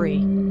be free.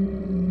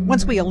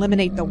 Once we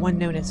eliminate the one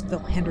known as Phil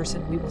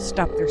Henderson, we will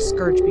stop their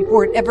scourge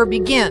before it ever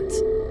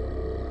begins.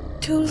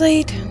 Too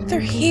late. They're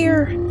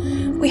here.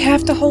 We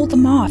have to hold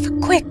them off.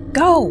 Quick,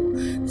 go!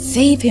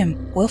 Save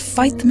him. We'll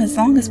fight them as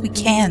long as we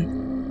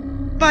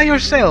can. By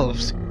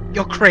yourselves.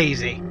 You're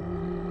crazy.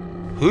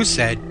 Who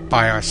said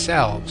by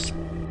ourselves?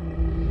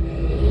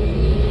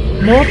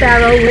 More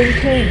Bahro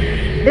linked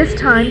in, this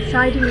time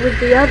siding with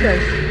the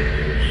others.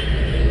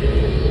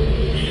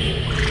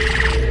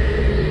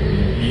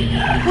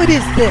 What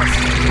is this?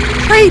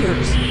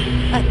 Traitors!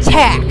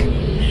 Attack!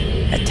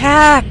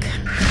 Attack!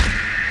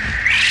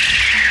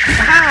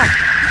 Ah!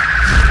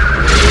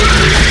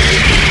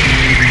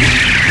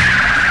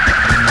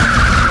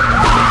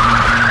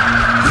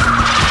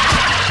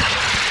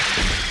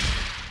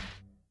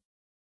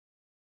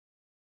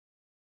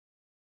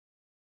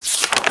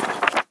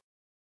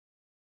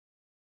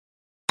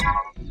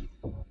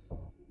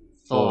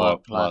 4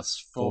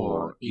 plus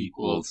 4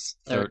 equals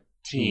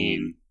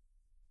 13.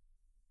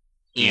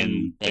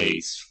 In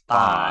base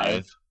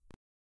 5.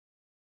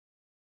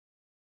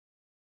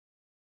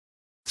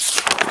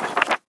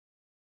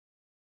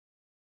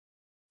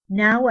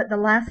 Now at the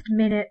last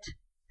minute,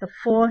 the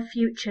 4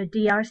 future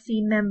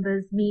DRC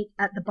members meet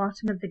at the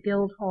bottom of the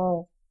guild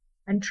hall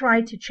and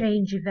try to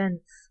change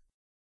events.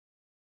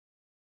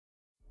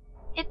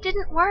 It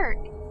didn't work.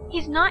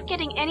 He's not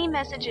getting any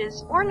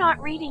messages or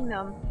not reading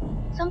them.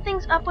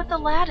 Something's up with the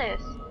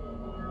lattice.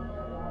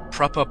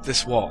 Prop up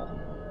this wall.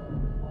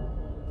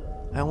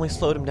 I only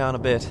slowed him down a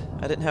bit.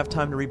 I didn't have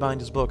time to rebind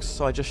his books,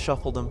 so I just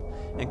shuffled him,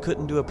 and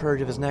couldn't do a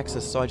purge of his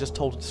nexus, so I just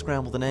told it to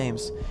scramble the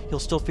names. He'll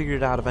still figure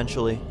it out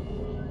eventually.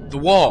 The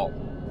wall!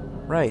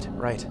 Right.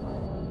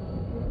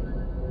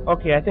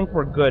 Okay, I think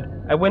we're good.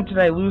 I went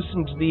and I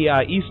loosened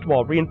the east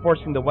wall,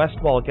 reinforcing the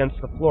west wall against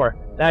the floor.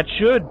 That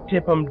should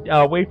tip him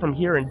away from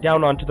here and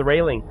down onto the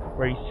railing,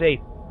 where he's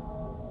safe.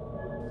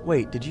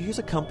 Wait, did you use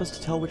a compass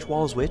to tell which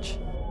wall is which?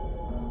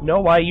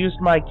 No, I used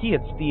my key.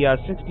 It's the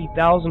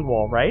 60,000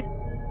 wall, right?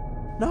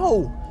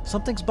 No!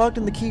 Something's bugged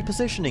in the key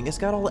positioning. It's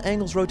got all the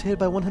angles rotated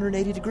by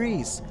 180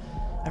 degrees.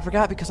 I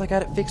forgot because I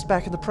got it fixed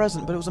back in the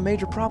present, but it was a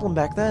major problem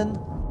back then.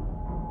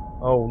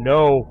 Oh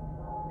no.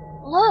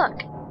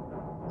 Look!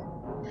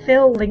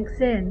 Phil links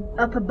in,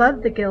 up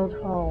above the guild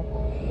hall,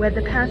 where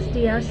the past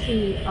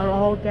DRC are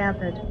all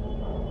gathered.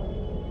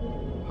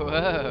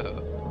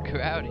 Whoa,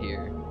 crowd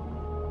here.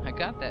 I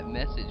got that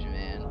message,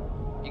 man.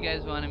 You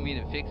guys wanted me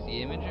to fix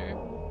the imager?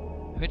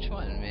 Which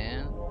one,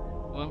 man?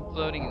 The one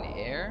floating in the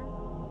air?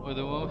 Or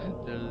the one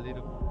with the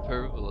little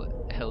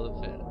purple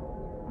elephant?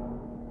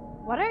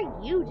 What are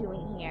you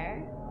doing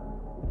here?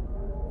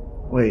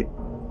 Wait.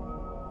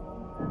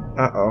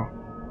 Uh-oh.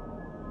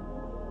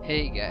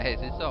 Hey guys,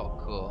 it's all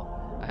cool.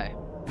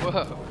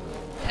 Whoa!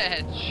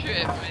 Bad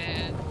trip,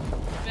 man!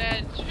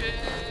 Bad trip!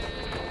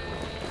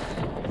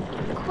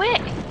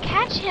 Quick!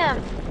 Catch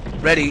him!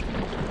 Ready.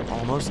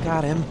 Almost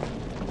got him.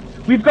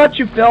 We've got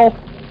you, Phil!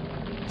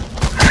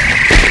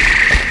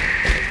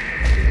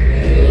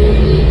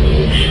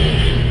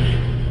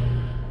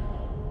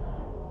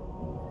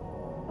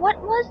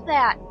 What was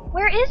that?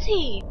 Where is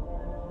he?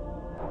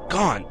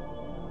 Gone.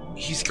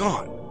 He's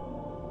gone.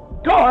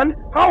 Gone?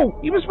 Oh,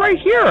 he was right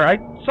here! I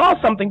saw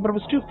something, but it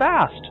was too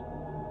fast.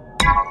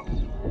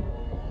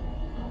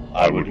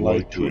 I would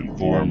like to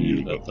inform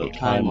you that the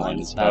timeline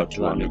is about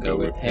to undergo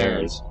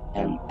repairs,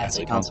 and as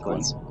a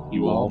consequence,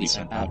 you will all be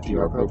sent back to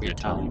your appropriate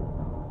time.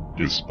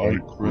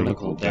 Despite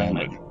critical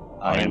damage,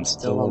 I am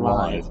still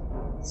alive.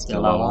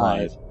 Still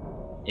alive.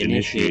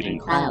 Initiating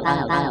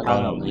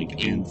cryo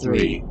link in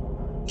 3,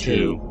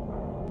 2...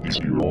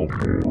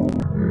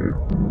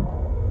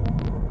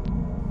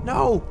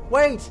 No!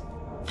 Wait!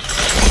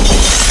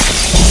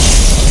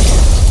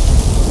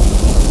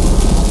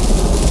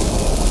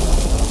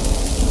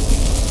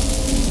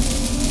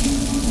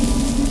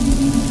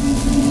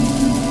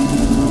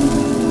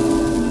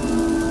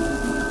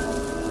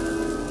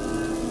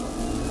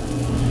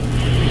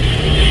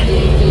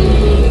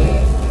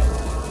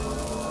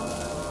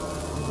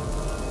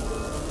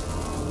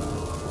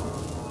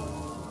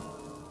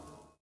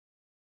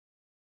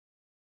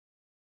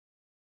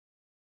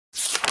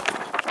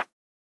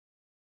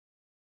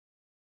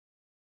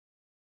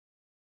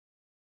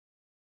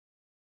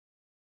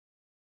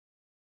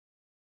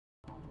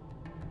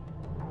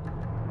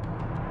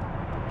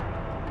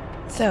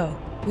 So,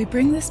 we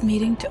bring this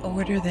meeting to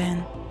order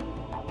then.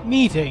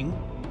 Meeting?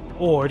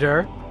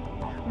 Order?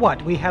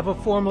 What, we have a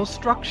formal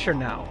structure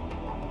now?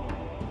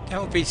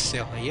 Don't be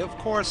silly, of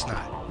course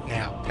not.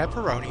 Now,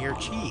 pepperoni or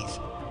cheese?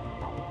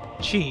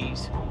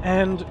 Cheese.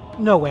 And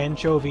no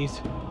anchovies.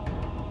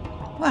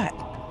 What?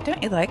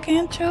 Don't you like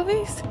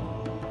anchovies?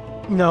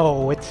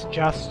 No, it's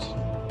just...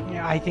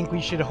 I think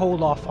we should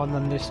hold off on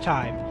them this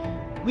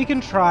time. We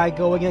can try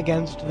going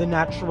against the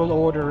natural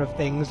order of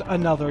things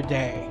another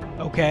day,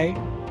 okay?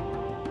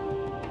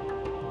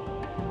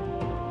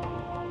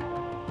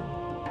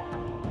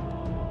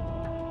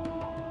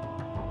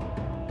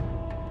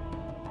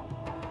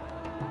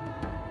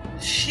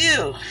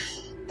 Phew,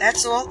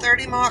 that's all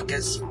 30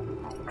 markers.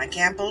 I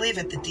can't believe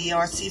it. The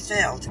DRC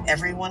failed.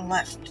 Everyone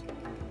left.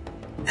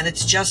 And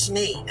it's just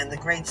me and the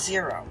Great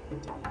Zero.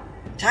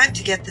 Time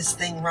to get this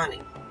thing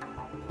running.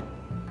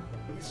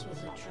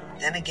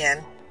 Then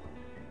again,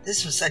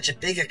 this was such a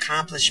big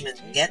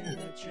accomplishment getting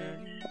them.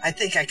 I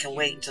think I can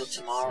wait until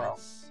tomorrow.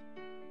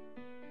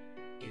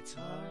 It's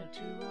hard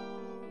to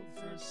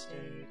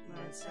overstate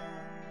my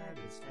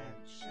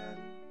satisfaction.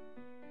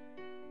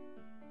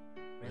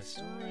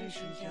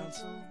 Restoration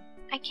Council.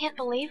 I can't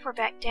believe we're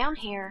back down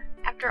here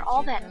after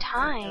all that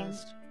time.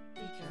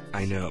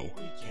 I know.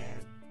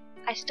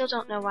 I still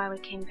don't know why we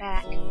came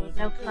back.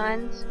 No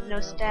funds, no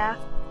staff,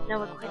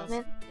 no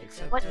equipment.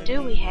 What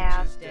do we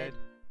have?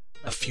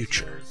 A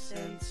future.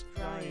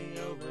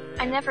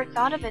 I never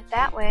thought of it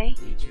that way.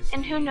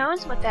 And who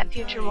knows what that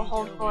future will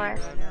hold for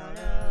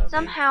us.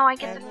 Somehow I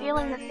get the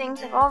feeling that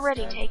things have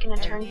already taken a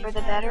turn for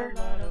the better.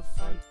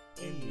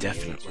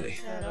 Definitely.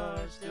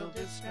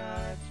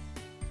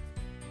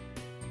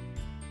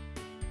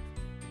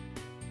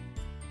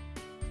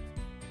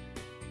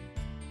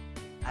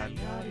 I'm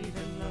not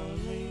even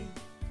lonely.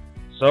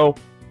 So,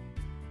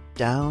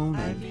 down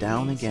and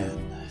down again.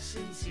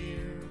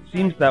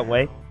 Seems that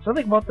way.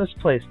 Something about this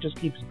place just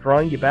keeps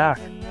drawing you back.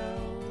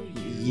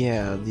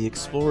 Yeah, the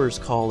explorers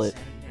call it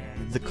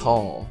the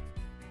Call.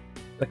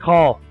 The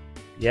Call.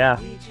 Yeah.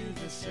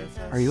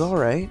 Are you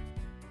alright?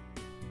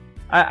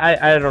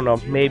 I don't know,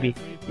 maybe.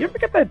 You ever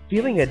get that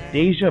feeling of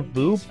deja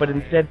vu, but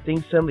instead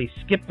things suddenly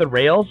skip the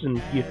rails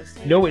and you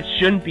know it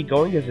shouldn't be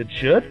going as it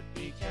should?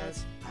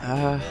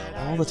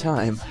 All the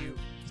time.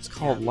 It's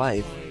called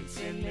life.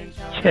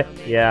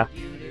 Yeah.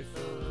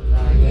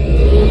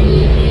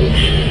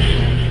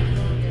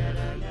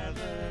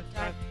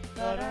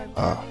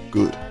 Ah,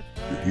 good.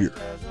 You're here.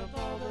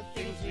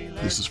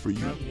 This is for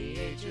you.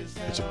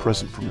 It's a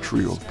present from a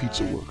trio of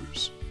pizza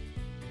workers.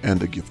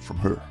 And a gift from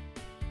her.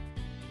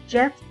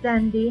 Jeff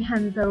Zandi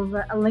hands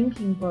over a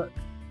linking book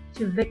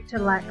to Victor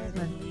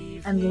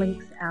Laxman and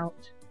links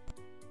out.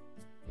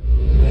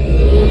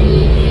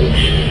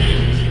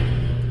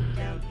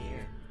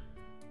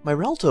 My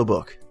Relto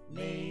book.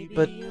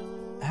 But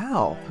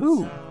how?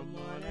 Who?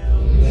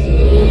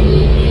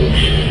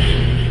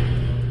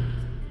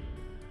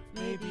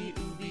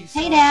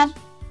 Hey, Dad.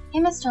 Hey,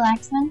 Mr.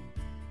 Laxman.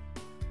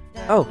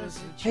 Oh,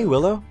 hey,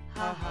 Willow.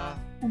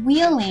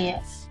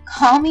 Wheelie.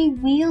 Call me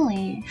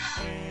Wheelie.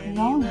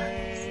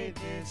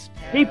 Grown-ups.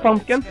 Hey,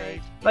 Pumpkin.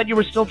 Thought you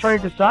were still trying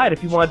to decide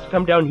if you wanted to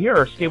come down here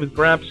or stay with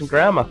Gramps and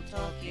Grandma.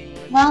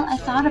 Well, I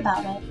thought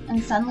about it,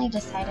 and suddenly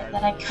decided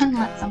that I couldn't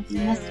let something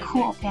this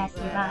cool pass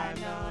me by.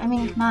 I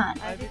mean, come on.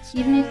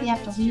 Even if you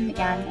have to leave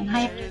again, and I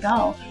have to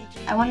go,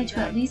 I wanted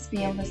to at least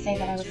be able to say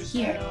that I was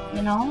here,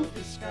 you know?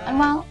 And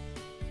well,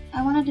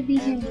 I wanted to be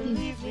here with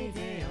you.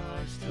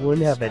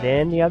 Wouldn't have it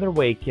any other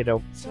way,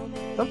 kiddo.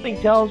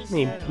 Something tells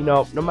me,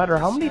 no matter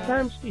how many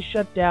times we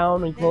shut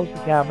down and close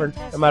the cavern,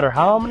 no matter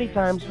how many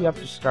times we have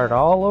to start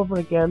all over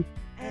again,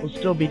 we'll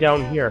still be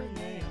down here.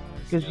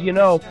 Because,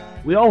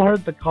 we all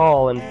heard the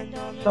call, and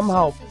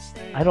somehow,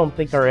 I don't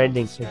think our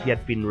ending has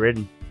yet been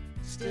written.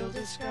 Still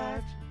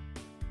described.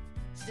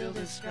 Still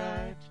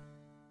described.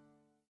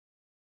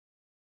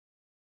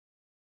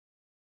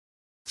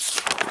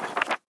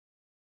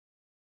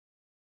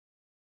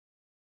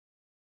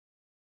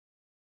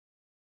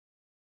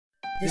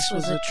 This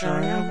was a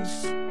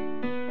triumph.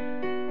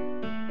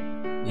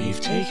 We've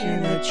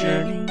taken a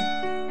journey,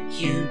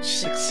 huge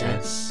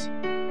success.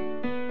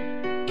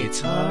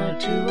 It's hard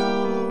to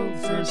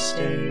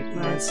overstate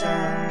my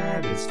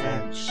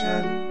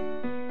satisfaction.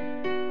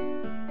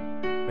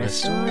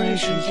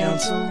 Restoration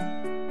Council.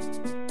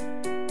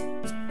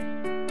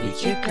 We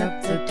kick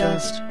up the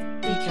dust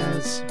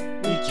because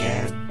we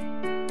can.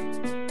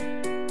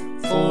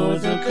 For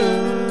the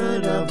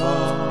good of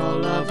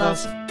all of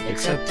us,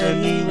 except the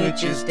me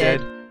which is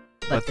dead.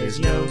 But there's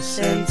no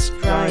sense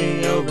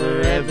crying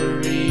over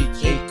every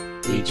cake.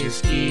 We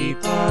just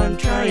keep on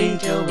trying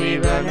till we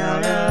run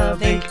out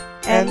of ink.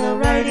 And the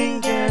writing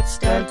gets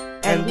done,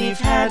 and we've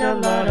had a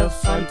lot of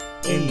fun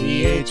in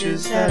the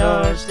ages that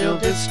are still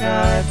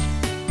described.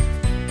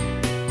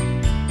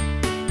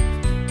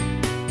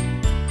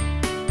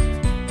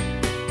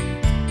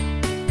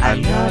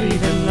 I'm not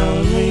even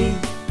lonely.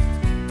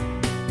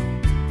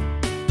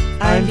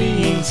 I'm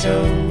being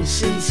so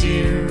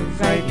sincere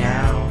right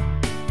now.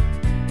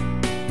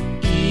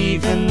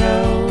 Even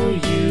though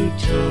you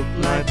took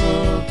my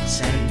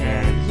books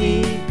and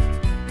me,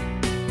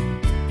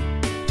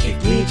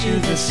 kicked me to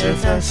the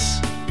surface,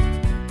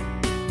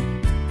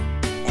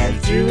 and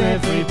threw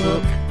every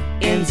book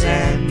in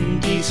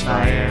Zandi's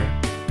fire.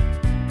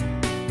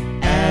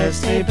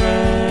 As they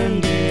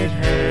burned, it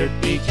hurt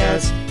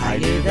because I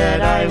knew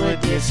that I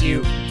would miss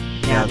you.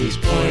 Now these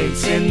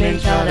points in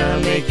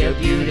Minkata make a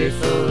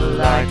beautiful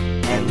lie,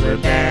 and we're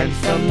banned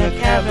from the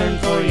cavern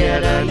for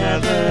yet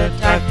another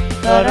time.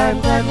 But I'm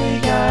glad we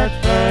got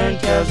burned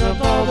 'cause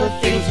of all the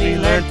things we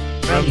learned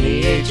from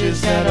the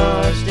ages that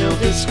are still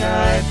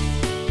described.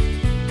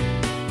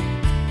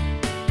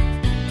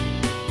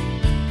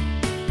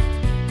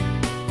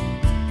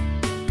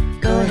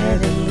 Go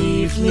ahead and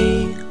leave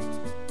me.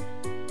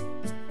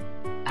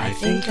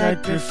 think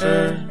I'd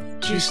prefer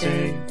to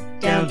stay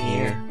down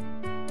here.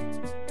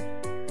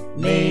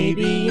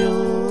 Maybe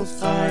you'll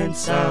find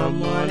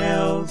someone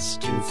else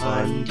to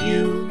fund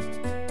you.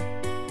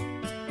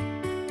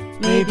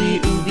 Maybe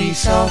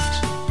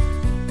Ubisoft.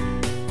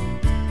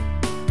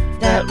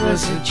 That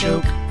was a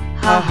joke,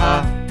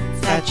 haha,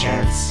 fat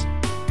chance.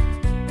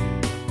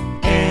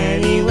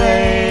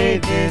 Anyway,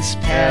 this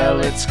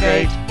pellet's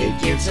great,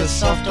 it gives a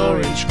soft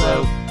orange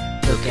glow.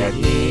 Look at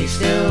me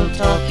still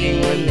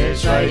talking when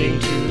there's writing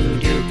to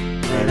do.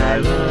 When I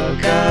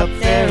look up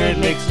there it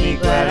makes me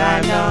glad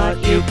I'm not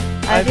you.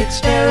 I've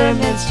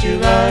experiments to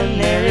run,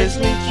 there is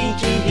linking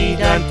to be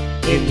done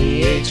in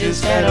the ages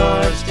that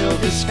are still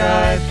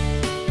described.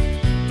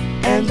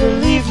 And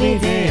believe me,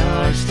 they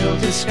are still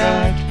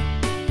described.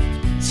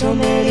 So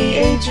many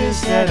ages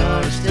that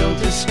are still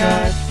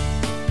described.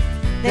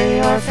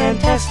 They are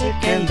fantastic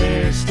and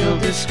they're still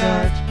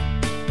described.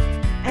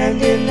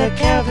 And in the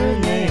cavern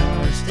they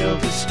are still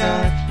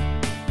described.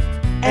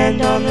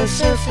 And on the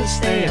surface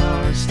they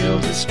are still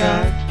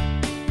described.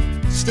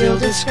 Still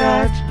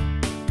described.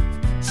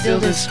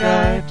 Still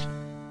described.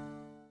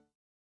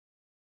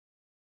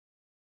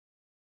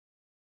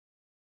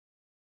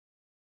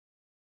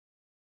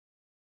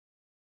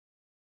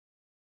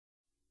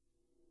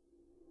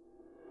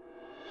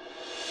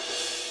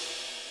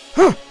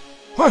 Huh?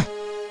 What?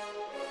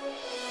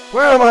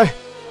 Where am I?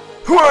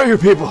 Who are you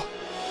people?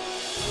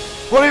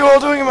 What are you all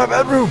doing in my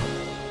bedroom?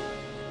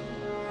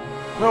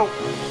 No.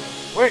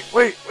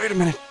 Wait a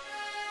minute.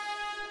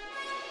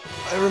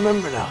 I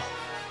remember now.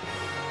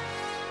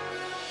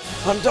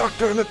 I'm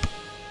Dr.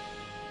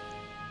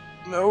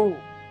 No,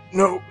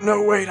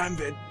 wait, I'm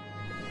Vid.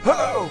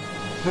 Hello,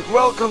 and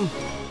welcome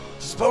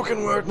to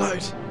Spoken Word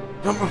Night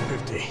number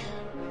 50.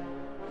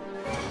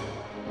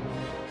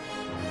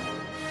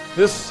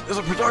 This is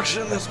a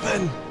production that's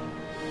been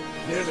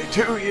nearly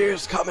 2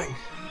 years coming.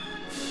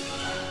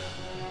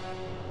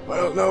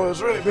 Well, no,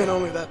 it's really been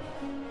only that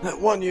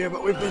 1 year,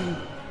 but we've been...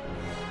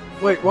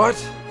 Wait, what?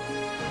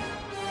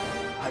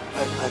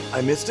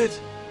 I missed it?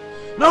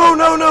 No,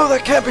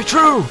 that can't be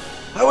true!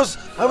 I was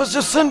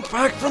just sent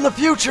back from the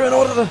future in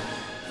order to...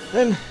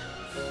 And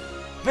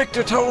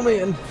Victor told me,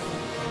 and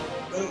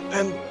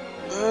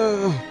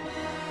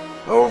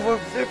over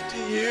 50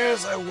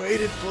 years I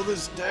waited for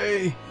this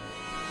day,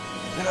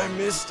 and I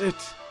missed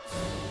it.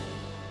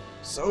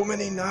 So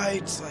many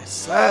nights I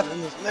sat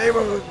in this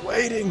neighborhood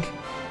waiting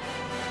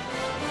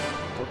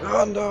for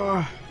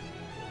Gondar.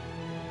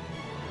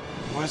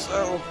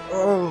 Myself,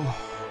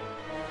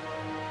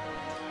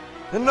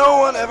 and no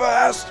one ever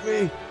asked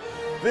me,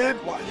 Vid,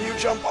 why do you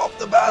jump off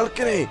the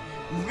balcony?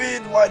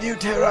 Vid, why do you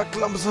tear out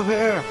clumps of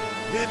hair?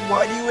 Vid,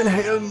 why do you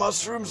inhale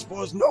mushroom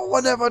spores? No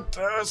one ever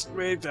asked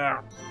me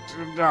down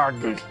to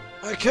Dagda.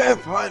 I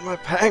can't find my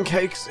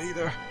pancakes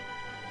either.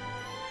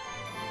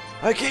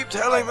 I keep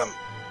telling them,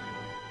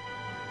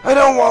 I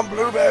don't want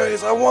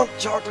blueberries, I want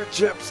chocolate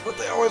chips, but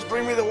they always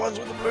bring me the ones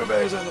with the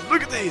blueberries in them.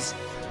 Look at these!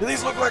 Do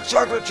these look like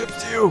chocolate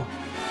chips to you?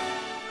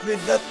 I mean,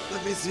 let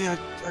me see,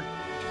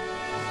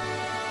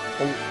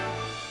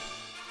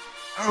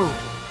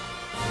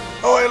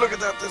 Oh, hey, look at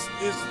that,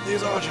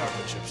 these are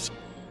chocolate chips.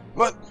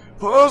 But,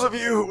 for those of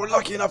you who were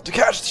lucky enough to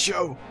catch the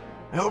show,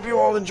 I hope you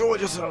all enjoyed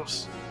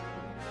yourselves.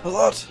 A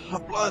lot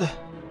of blood.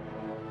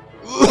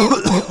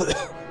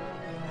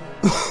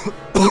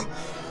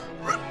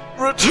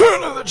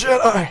 Return of the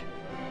Jedi!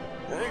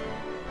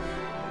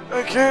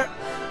 I can't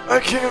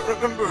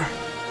remember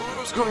what I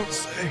was going to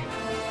say.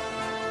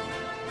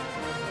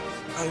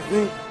 I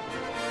think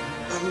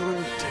I'm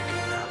going to take a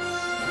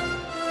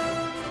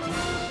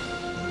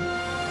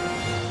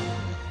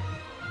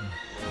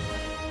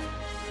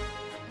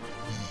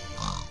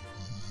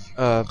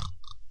nap.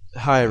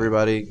 Hi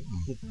everybody.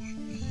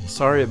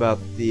 Sorry about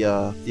the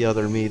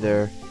other me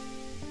there.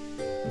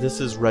 This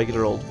is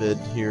regular old Vid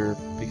here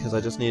because I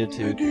just needed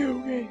to... Video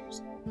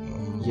games.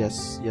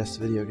 Yes,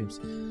 video games.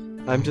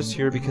 I'm just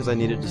here because I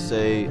needed to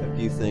say a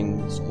few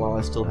things while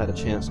I still had a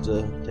chance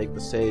to take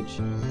the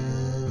stage.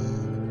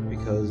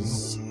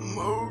 Because...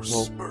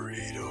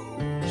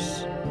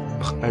 burritos.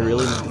 I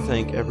really need to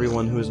thank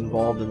everyone who is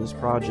involved in this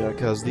project,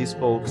 because these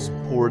folks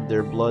poured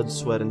their blood,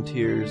 sweat, and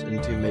tears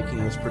into making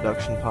this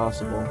production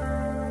possible.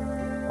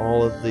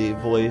 All of the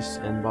voice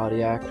and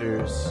body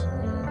actors,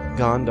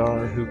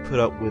 Gondar, who put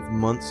up with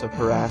months of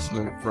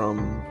harassment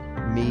from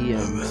me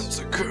and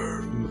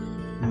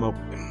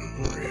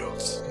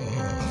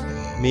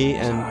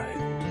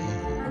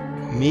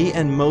me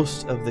and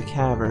most of the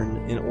Cavern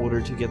in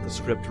order to get the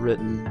script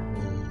written.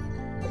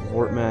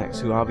 Vortmax,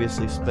 who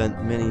obviously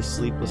spent many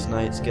sleepless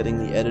nights getting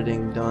the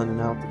editing done and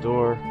out the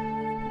door.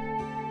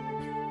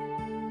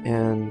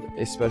 And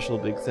a special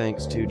big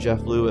thanks to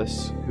Jeff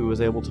Lewis, who was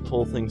able to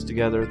pull things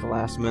together at the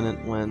last minute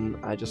when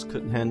I just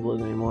couldn't handle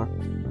it anymore.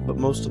 But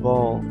most of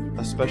all,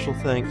 a special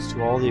thanks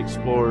to all the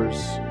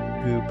explorers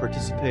who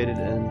participated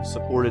and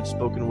supported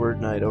Spoken Word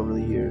Night over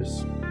the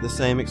years. The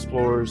same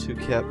explorers who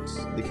kept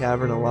the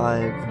Cavern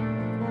alive,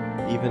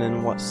 even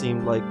in what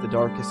seemed like the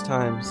darkest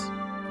times.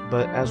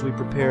 But as we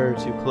prepare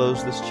to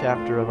close this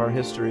chapter of our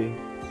history,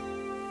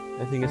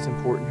 I think it's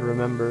important to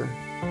remember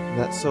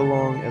that so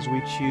long as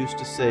we choose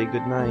to say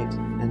goodnight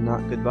and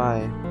not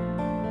goodbye,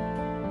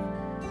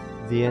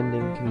 the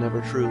ending can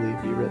never truly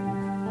be written.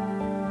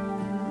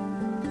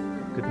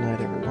 Good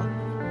night,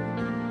 everyone.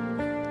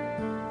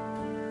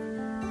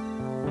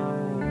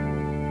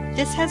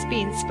 This has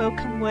been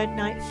Spoken Word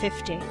Night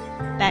 50,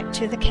 Back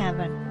to the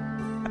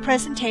Cavern, a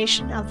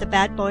presentation of the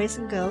Bad Boys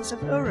and Girls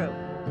of Uru,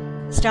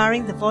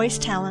 starring the voice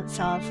talents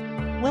of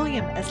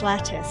William as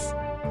Lattice,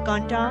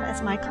 Gondar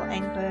as Michael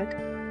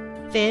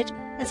Engberg, Vid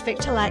as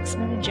Victor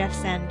Laxman and Jeff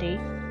Zandi,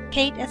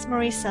 Cate as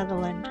Marie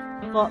Sutherland,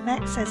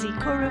 Vortmax as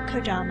Ikuro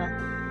Kodama,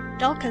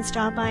 Dalken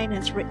Starbyne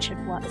as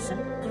Richard Watson,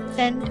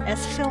 Fend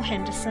as Phil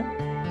Henderson,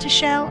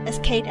 Tashelle as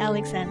Kate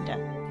Alexander,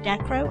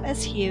 Dakro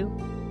as Hugh,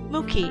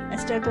 Mookie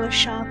as Douglas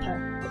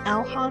Sharper,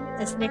 Alhon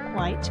as Nick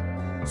White,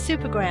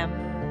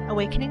 Supergram,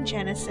 Awakening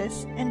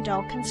Genesis, and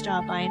Dalken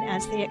Starbyne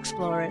as the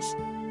Explorers,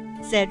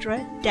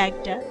 Zedra,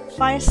 Dagda,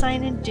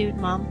 Firesign, and Dude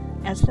Mom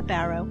as the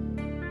Bahro,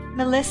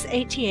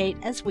 Melissa88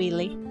 as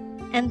Wheelie,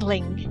 and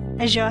Ling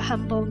as your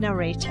humble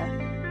narrator.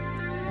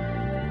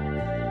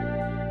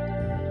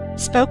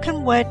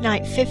 Spoken Word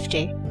Night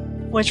 50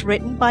 was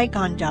written by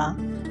Gondar,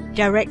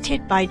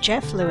 directed by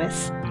Jeff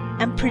Lewis,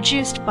 and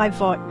produced by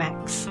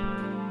Vortmax.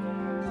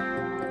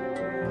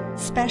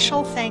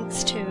 Special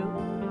thanks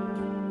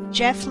to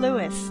Jeff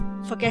Lewis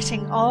for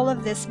getting all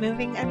of this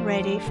moving and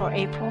ready for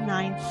April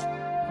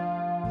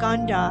 9th,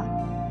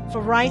 Gondar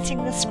for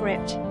writing the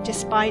script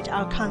despite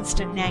our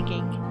constant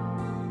nagging,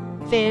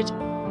 Vid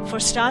for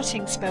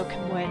starting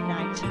Spoken Word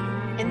Night,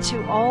 and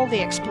to all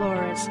the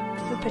explorers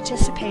who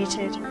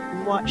participated,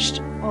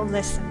 watched, or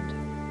listened.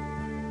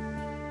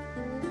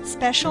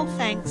 Special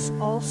thanks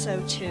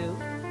also to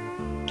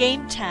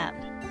GameTap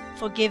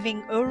for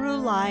giving Uru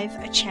Live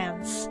a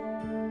chance,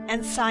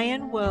 and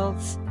Cyan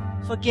Worlds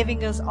for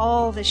giving us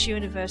all this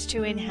universe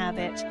to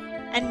inhabit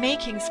and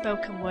making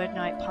Spoken Word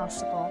Night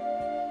possible.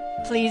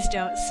 Please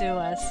don't sue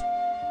us.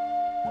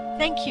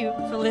 Thank you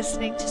for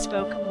listening to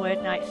Spoken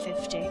Word Night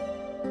 50.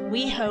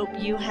 We hope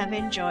you have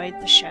enjoyed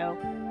the show.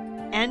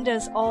 And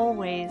as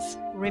always,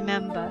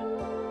 remember,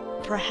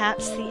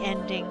 perhaps the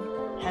ending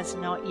has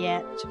not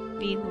yet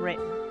been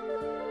written.